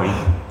draw a line.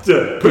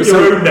 Yeah, put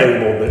your own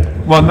name on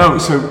it. Well, no,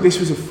 so this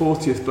was a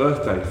 40th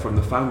birthday from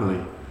the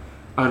family.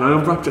 And I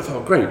unwrapped it, I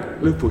thought, great,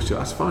 Liverpool shirt,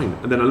 that's fine.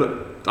 And then I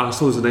looked, I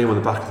saw there's a name on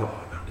the back, I thought,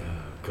 oh no.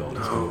 God,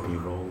 it's going to be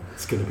wrong.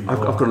 It's going to be I've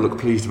wrong. got to look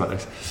pleased about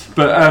this.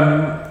 But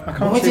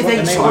why did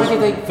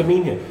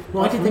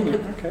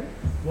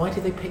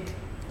they pick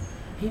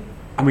him?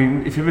 I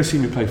mean, if you've ever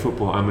seen me play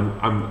football,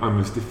 I'm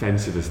as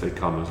defensive as they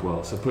come as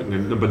well. So putting a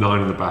number 9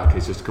 on the back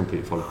is just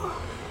complete folly.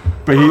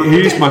 But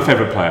he is my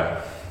favourite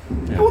player.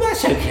 Yeah. Oh,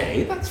 that's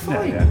okay. That's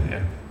fine.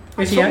 Yeah.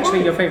 Is he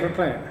actually your favourite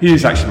player? He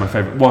is actually my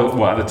favourite.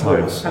 Well, at the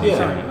time. At the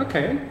time.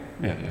 Okay.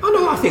 Yeah. Oh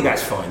no, I think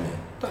that's fine then.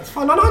 That's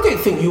fine. And I don't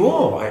think you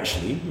are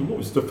actually. You're not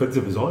as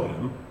defensive as I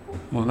am.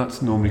 Well,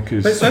 that's normally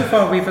because. But so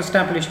far we've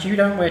established you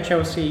don't wear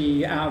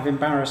Chelsea out of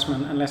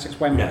embarrassment unless it's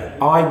Wembley. No,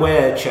 I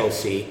wear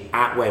Chelsea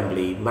at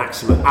Wembley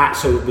maximum.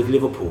 So with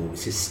Liverpool,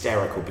 it's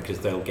hysterical because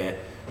they'll get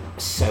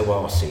so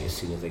arsey as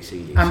soon as they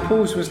see you. And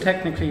Paul's was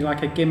technically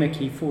like a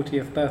gimmicky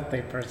 40th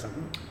birthday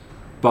present.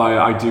 But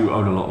I do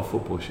own a lot of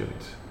football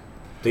shirts.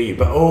 Do you?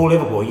 But all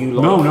Liverpool, you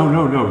like...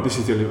 No. This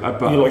is the... you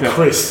like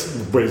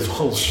Chris wears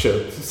whole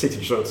shirt,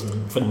 City shirts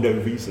for no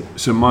reason.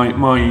 So I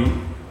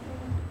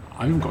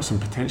even got some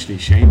potentially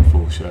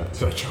shameful shirts.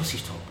 So a Chelsea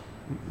top?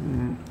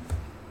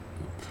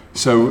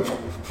 So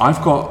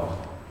I've got...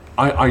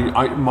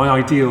 my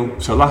ideal...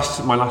 So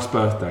my last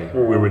birthday, we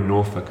were in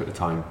Norfolk at the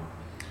time.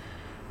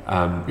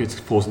 It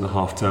falls in the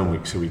half-term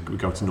week, so we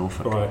go to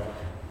Norfolk. Right.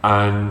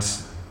 And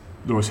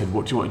Laura said,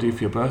 what do you want to do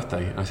for your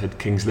birthday? And I said,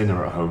 King's Lynn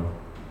are at home.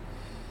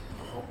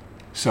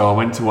 So I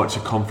went to watch a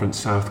Conference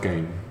South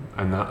game,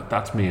 and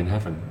that's me in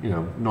heaven,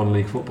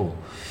 non-league football.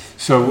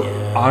 So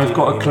I've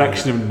got a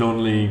collection of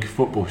non-league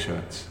football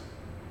shirts.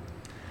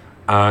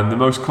 And the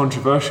most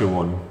controversial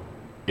one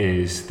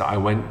is that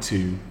we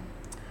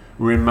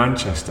were in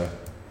Manchester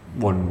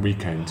one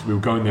weekend. We were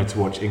going there to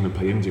watch England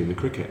play India in the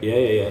cricket.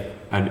 Yeah.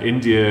 And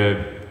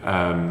India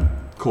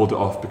called it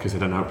off because they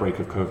had an outbreak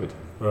of COVID.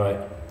 Right.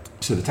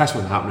 So the test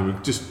wasn't happening. We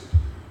just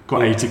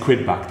got 80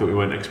 quid back that we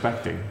weren't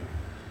expecting.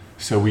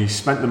 So we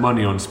spent the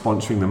money on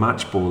sponsoring the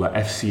match ball at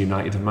FC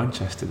United of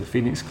Manchester, the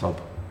Phoenix Club.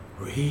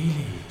 Really?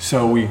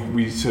 So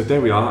so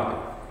there we are,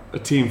 a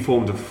team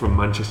formed from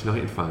Manchester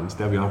United fans.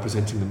 There we are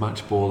presenting the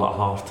match ball at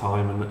half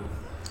time and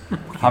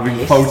having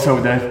a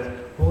photo there.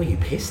 What, were you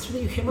pissed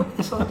when you came up with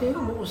this idea?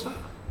 What was that?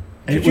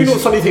 Did you not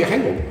suddenly think,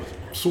 hang on,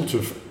 sort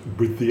of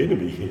with the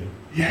enemy here?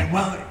 Yeah,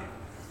 well,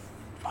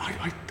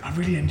 I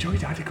really enjoyed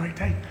it. I had a great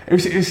day.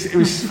 It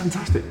was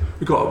fantastic.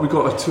 We got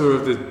a tour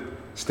of the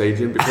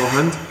stadium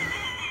beforehand.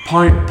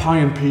 Pie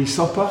and pea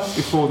supper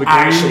before the game.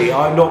 Actually,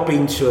 I've not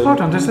been to.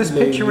 Hold on, does this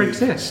picture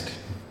exist?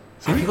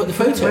 Have you got the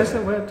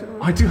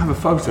photo? I do have a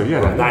photo, yeah.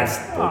 Well, that's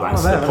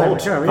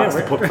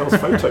the podcast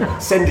photo.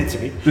 Send it to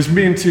me. There's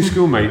me and two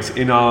schoolmates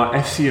in our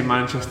FC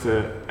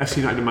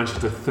United in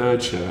Manchester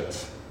third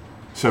shirts.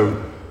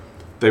 So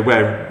they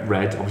wear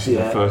red, obviously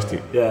their first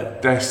team. Yeah.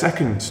 Their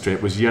second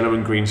strip was yellow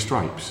and green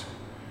stripes.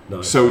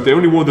 Nice. So they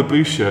only wore the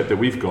blue shirt that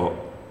we've got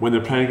when they're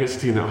playing against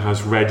a team that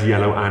has red,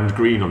 yellow and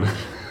green on it.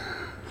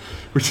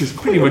 Which is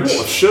pretty much...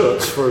 What,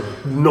 shirts for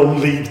a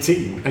non-league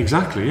team?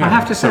 Exactly, yeah. I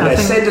have to say,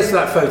 send us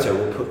that photo,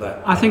 we'll put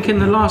that... I think in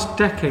the last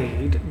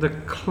decade, the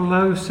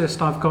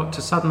closest I've got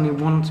to suddenly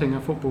wanting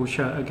a football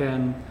shirt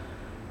again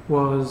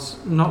was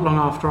not long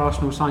after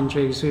Arsenal signed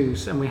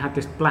Jesus, and we had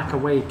this black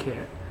away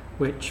kit,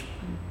 which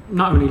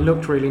not only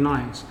looked really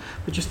nice,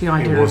 but just the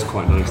idea... It was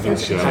quite nice, that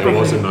shirt. It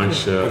was a nice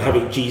shirt. And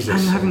having Jesus.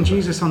 And having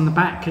Jesus on the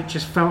back, it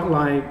just felt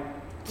like,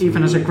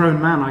 even as a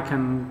grown man, I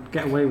can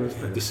get away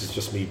with it. This is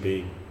just me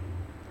being...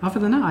 Other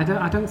than that,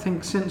 I don't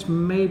think since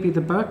maybe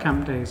the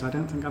Bergkamp days, I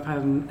don't think I've had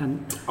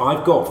an...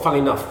 I've got, funny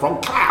enough,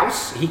 from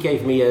Klaus, he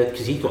gave me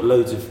because he's got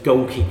loads of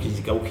goalkeepers, he's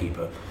a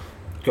goalkeeper.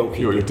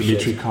 Your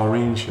Dimitri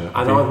Karin shirt.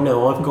 And I've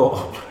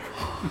got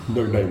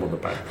no name on the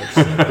back.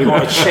 We've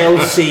got a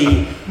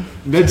Chelsea...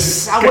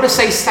 I want to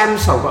say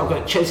Samsung, but I've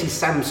got a Chelsea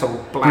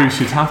Samsung black. Bruce,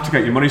 you'd have to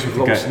get your money's worth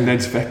to get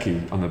Ned's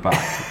Vecchi on the back.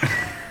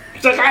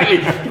 Exactly.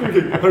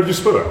 How do you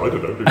spell it? I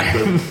don't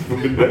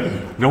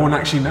know. No one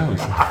actually knows.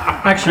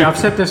 Actually, I've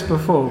said this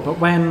before, but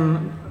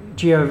when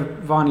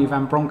Giovanni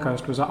Van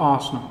Bronckhorst was at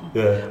Arsenal,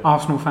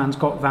 Arsenal fans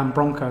got Van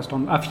Bronckhorst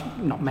on,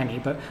 not many,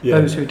 but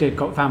those who did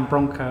got Van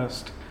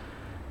Bronckhorst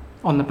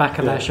on the back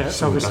of their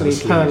shirts, obviously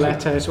per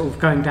letter, sort of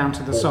going down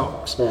to the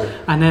socks.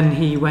 And then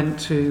he went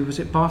to, was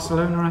it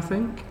Barcelona, I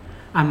think?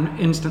 And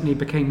instantly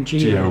became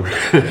Gio.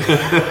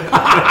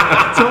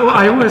 So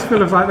I always feel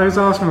like those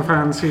Arsenal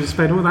fans who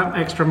spend all that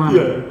extra money,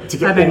 and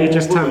then you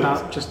just turned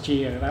out just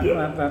Gio.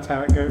 That's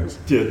how it goes.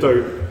 Yeah,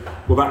 don't.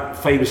 Well, that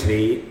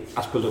famously,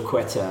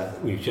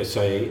 Azpilicueta, we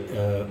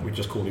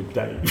just call him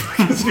Dave.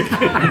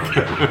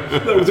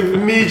 That was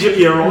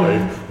immediately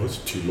arrived. That's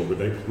too long a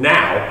name.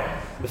 Now,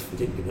 we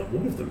didn't give that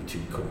one of them too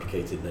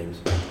complicated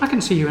names. I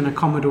can see you in a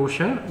Commodore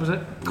shirt. Was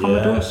it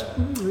Commodores?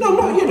 No,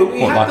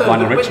 we had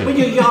them when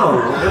you're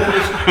young.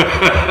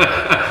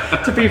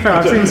 To be fair,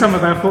 I've seen some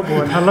of their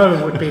football, and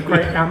hello would be a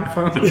great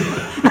anthem.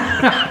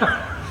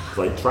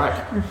 Great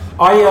track.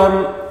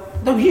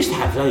 No, we used to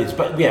have loads,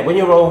 but yeah, when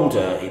you're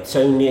older, it's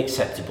only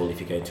acceptable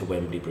if you're going to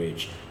Wembley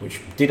Bridge, which,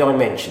 did I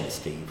mention,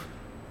 Steve?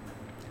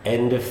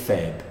 End of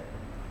Feb.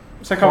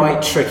 So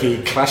quite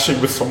tricky,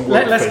 clashing with some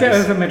work. Let's get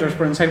over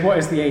Middlesbrough and say, what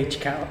is the age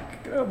cap?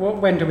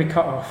 When do we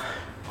cut off?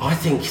 I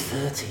think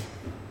 30.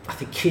 I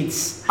think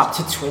kids up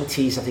to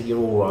 20s, I think you're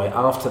all right.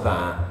 After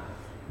that,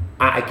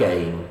 at a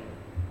game,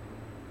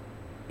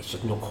 it's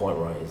just not quite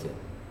right, is it?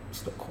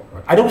 It's not quite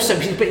right. And also,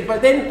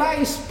 but then that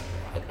is,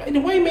 in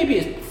a way, maybe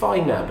it's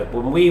fine now, but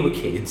when we were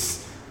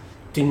kids,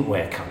 didn't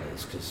wear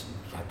colours because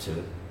you had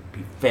to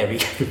be very,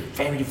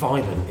 very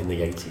violent in the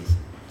 80s.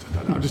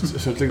 I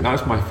think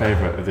that's my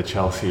favourite of the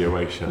Chelsea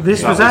away shirt.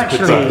 This was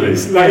actually...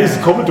 That is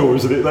Commodore,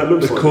 isn't it? That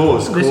looks like...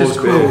 This is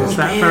cool. It's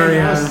that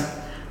very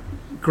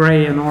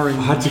grey and orange.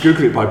 I had to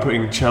Google it by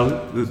putting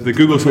the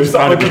Google search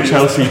found it with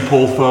Chelsea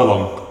Paul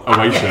Furlong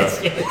away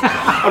shirt. Yes.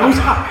 And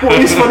what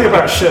is funny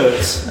about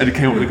shirts... And it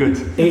came up with the good.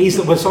 It is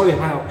that we're sorry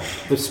about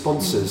the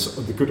sponsors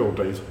of the good old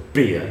days.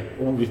 Beer,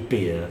 all with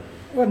beer.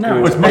 Well,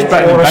 no, it's much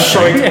better than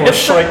betting. Or a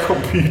shite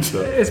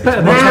computer. It's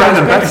better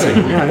than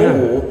betting.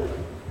 Yeah.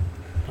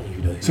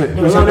 So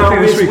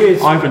this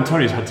week, Ivan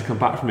Toney's had to come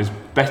back from his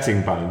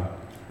betting ban.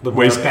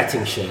 Where his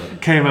betting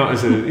shirt came out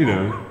as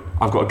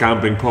I've got a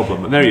gambling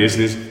problem, and there he is. I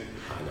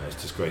know,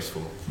 it's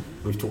disgraceful.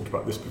 We've talked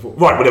about this before.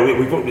 Right, well,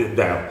 we've got it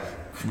now.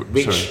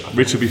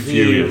 Rich will be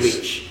furious.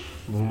 Rich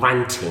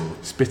ranting,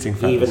 spitting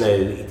feathers. Even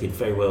though he did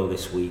very well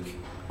this week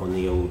on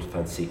the old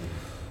fantasy.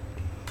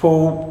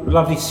 Paul,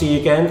 lovely to see you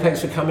again.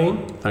 Thanks for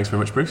coming. Thanks very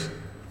much, Bruce.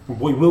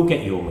 We will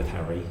get you on with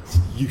Harry.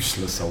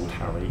 Useless old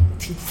Harry.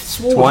 He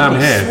swore. That's why I'm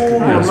here.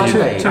 On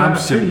Monday.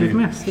 Absolutely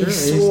missed. He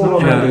swore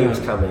on Monday he was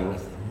coming.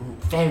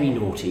 Very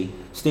naughty.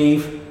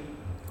 Steve?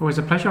 Always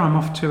a pleasure. I'm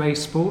off to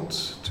Ace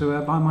Sports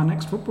to buy my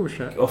next football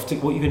shirt. Off to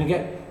what are you going to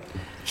get?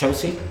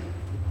 Chelsea?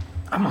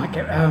 I might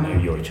get... no,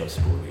 you're a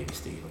Chelsea boy, really,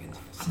 Steve.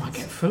 I might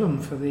get Fulham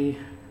for the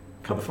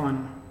cup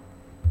final.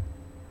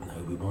 No,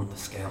 we want the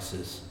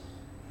Scousers.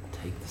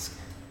 Take the...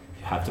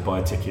 You have to buy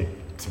a ticket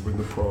to win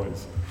the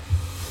prize.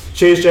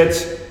 Cheers,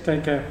 gents.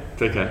 Take care.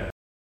 Take care.